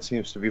that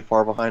seems to be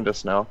far behind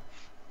us now.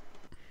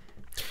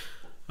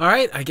 All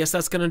right, I guess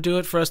that's going to do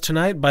it for us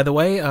tonight. By the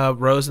way,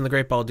 Rose and the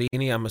Great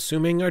Baldini, I'm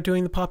assuming, are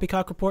doing the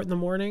Poppycock Report in the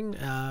morning.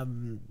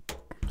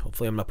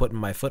 Hopefully I'm not putting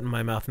my foot in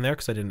my mouth in there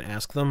because I didn't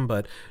ask them,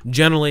 but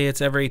generally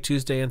it's every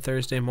Tuesday and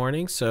Thursday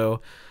morning,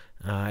 so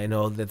I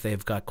know that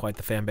they've got quite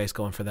the fan base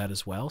going for that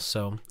as well.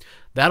 So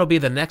that'll be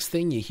the next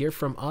thing you hear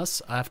from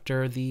us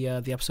after the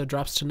episode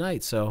drops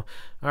tonight. So,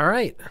 all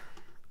right.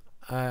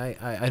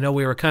 I know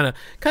we were kind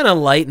of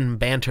light and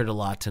bantered a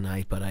lot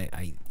tonight, but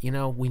I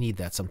we need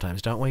that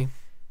sometimes, don't we?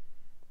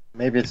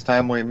 Maybe it's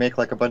time we make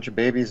like a bunch of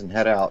babies and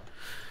head out.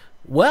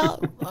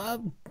 Well,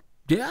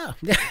 yeah.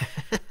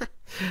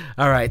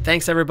 All right.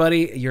 Thanks,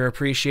 everybody. You're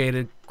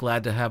appreciated.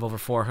 Glad to have over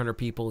 400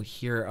 people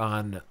here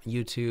on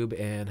YouTube.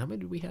 And how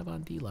many do we have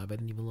on DLive? I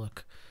didn't even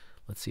look.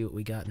 Let's see what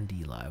we got in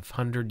DLive.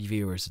 100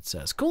 viewers, it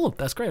says. Cool.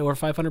 That's great. Over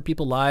 500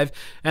 people live.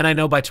 And I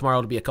know by tomorrow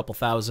it'll be a couple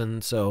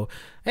thousand. So,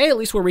 hey, at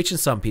least we're reaching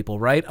some people,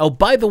 right? Oh,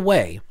 by the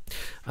way,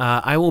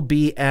 I will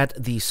be at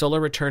the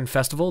Solar Return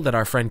Festival that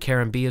our friend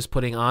Karen B is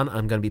putting on.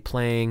 I'm going to be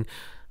playing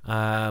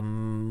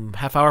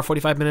half hour,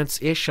 45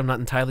 minutes-ish. I'm not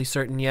entirely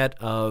certain yet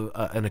of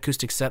an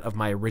acoustic set of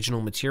my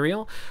original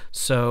material.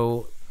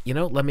 So,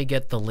 let me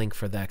get the link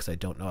for that because I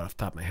don't know it off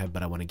the top of my head,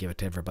 but I want to give it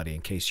to everybody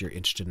in case you're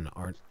interested and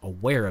aren't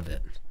aware of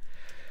it.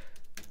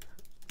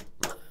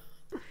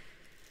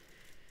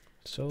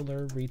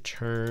 Solar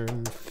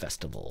Return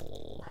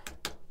Festival.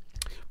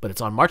 But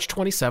it's on March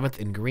 27th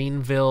in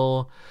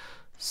Greenville,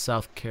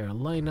 South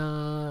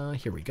Carolina.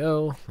 Here we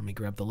go. Let me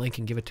grab the link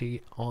and give it to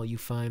all you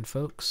fine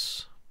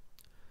folks.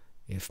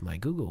 If my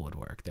Google would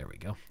work. There we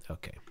go.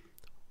 Okay.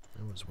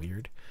 That was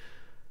weird.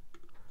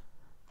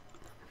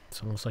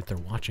 It's almost like they're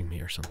watching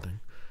me or something.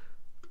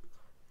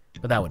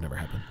 But that would never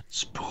happen.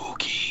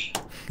 Spooky.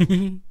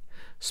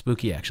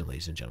 Spooky action,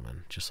 ladies and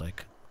gentlemen. Just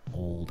like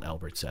old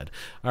Albert said.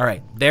 All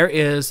right. There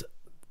is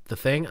the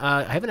thing.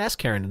 I haven't asked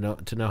Karen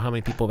to know how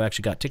many people have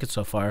actually got tickets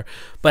so far.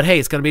 But hey,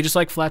 it's going to be just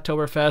like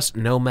Flattoberfest.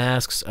 No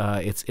masks.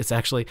 It's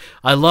actually,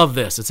 I love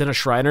this. It's in a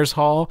Shriners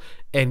Hall.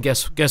 And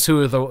guess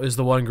who is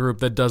the one group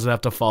that doesn't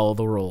have to follow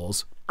the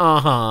rules?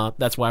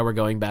 That's why we're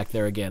going back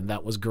there again.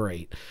 That was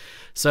great.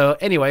 So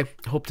anyway,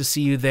 hope to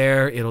see you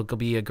there. It'll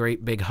be a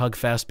great big hug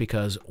fest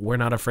because we're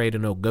not afraid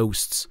of no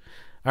ghosts.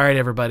 All right,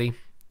 everybody.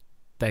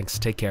 Thanks.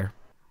 Take care.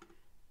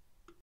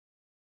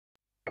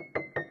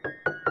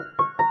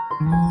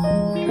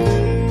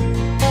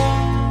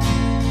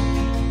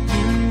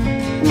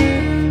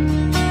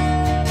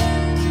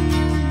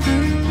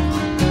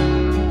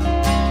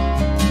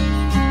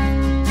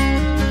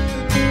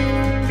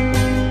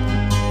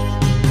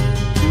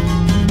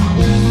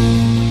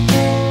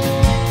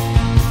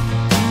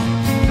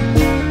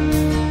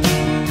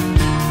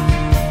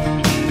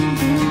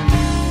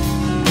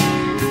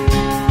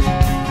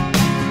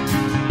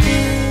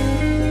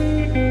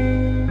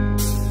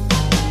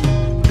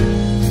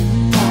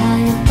 By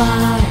and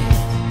by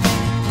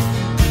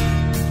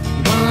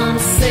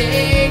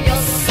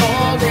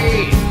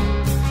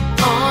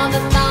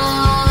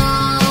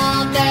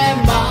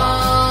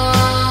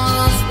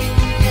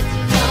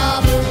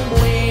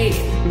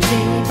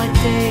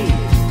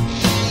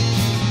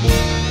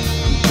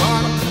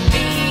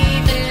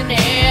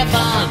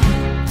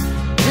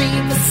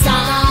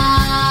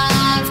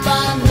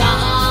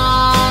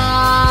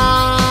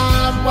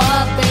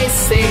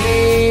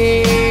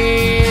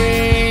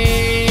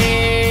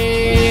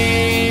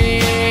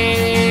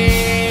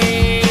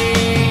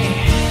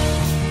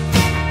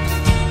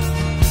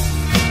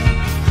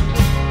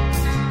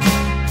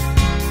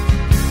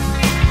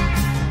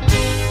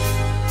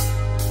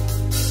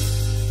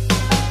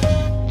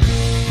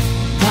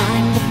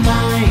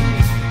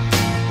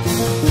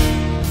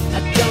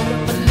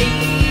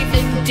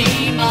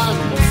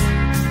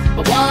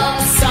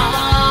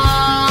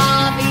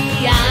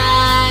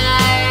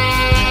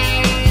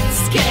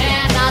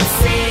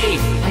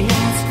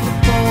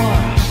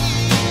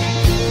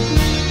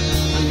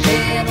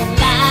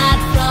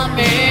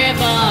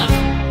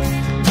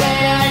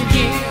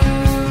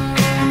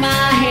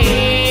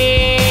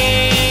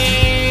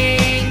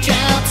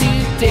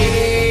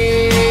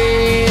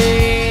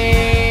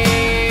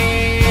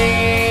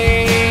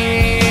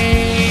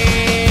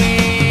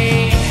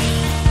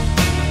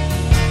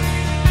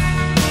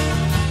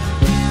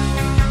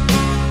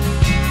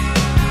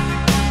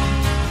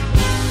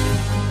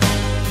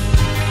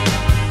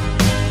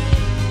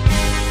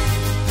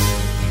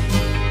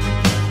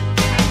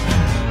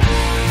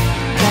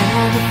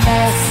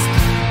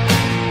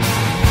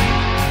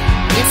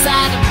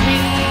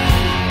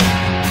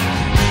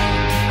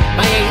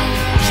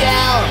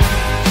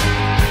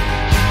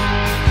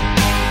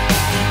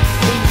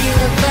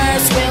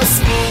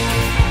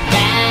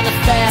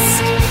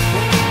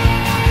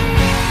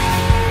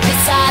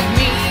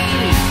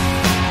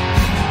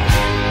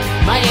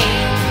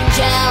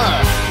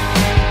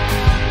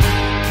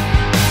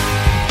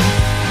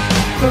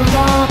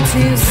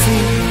to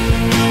see.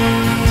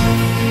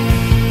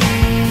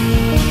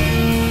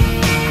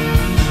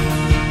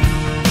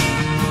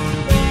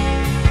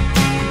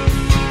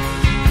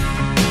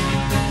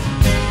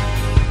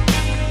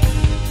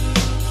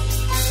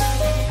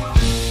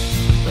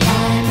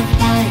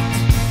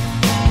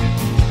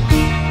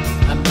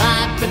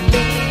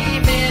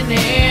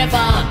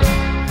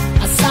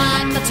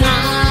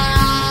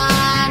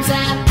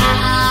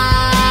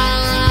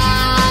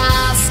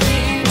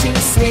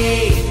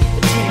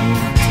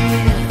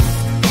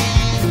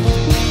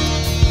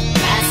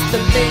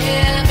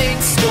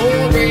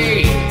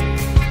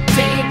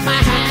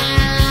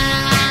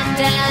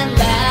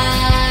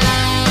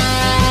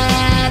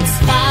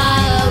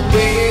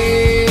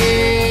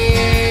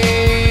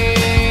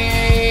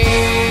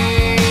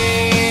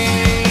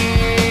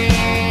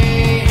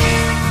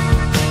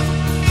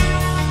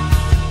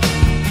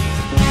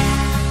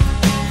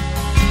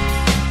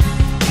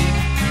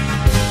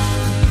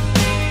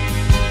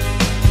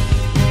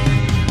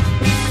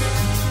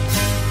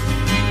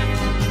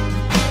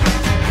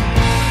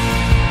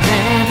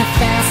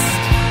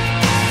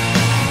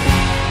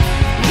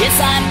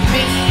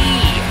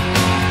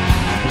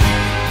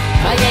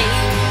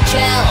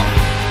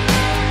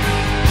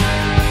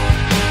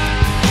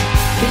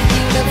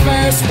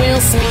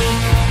 Will speak,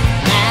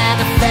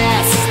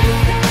 manifest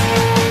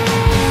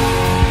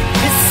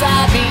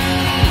beside me,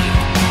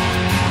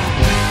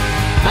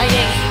 my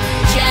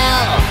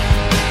angel,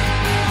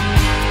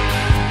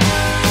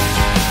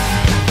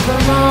 for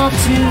all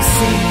to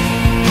see.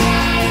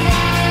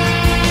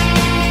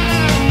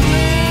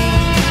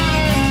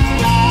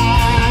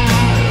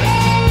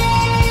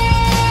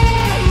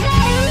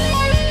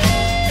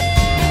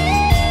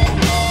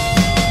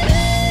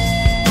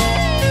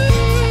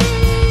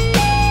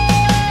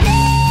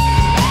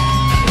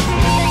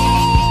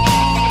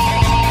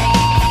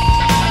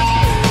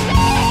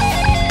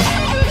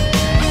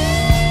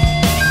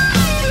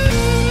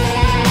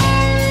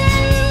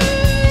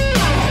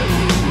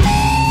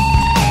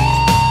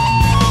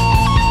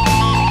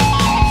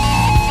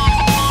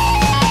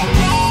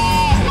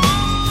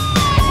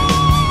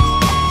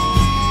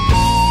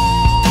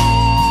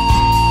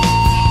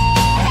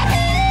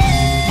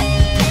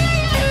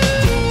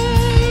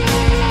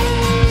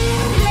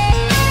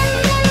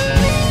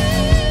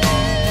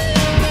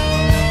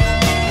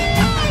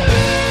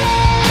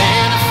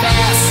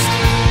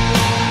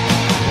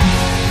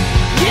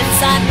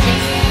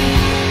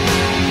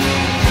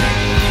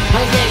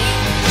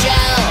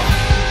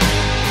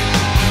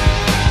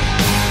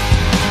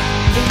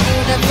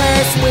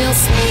 Will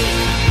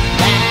speak,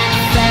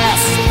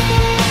 manifest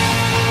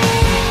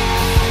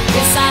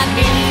beside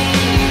me,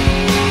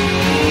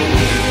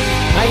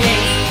 my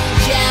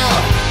angel,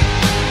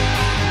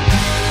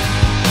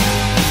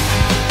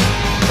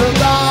 for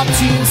all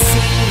to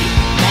see,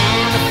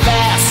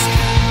 manifest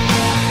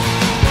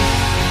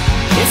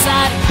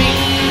beside me,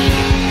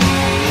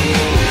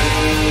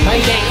 my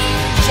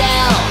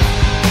angel,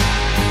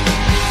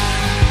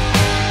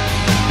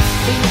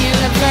 the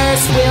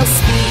universe will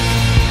speak,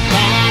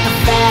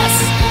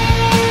 manifest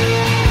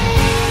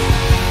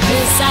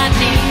beside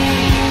me,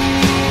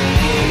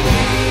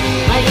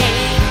 my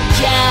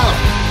angel,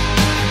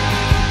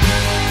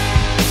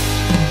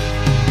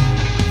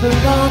 for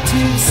all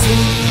to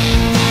see.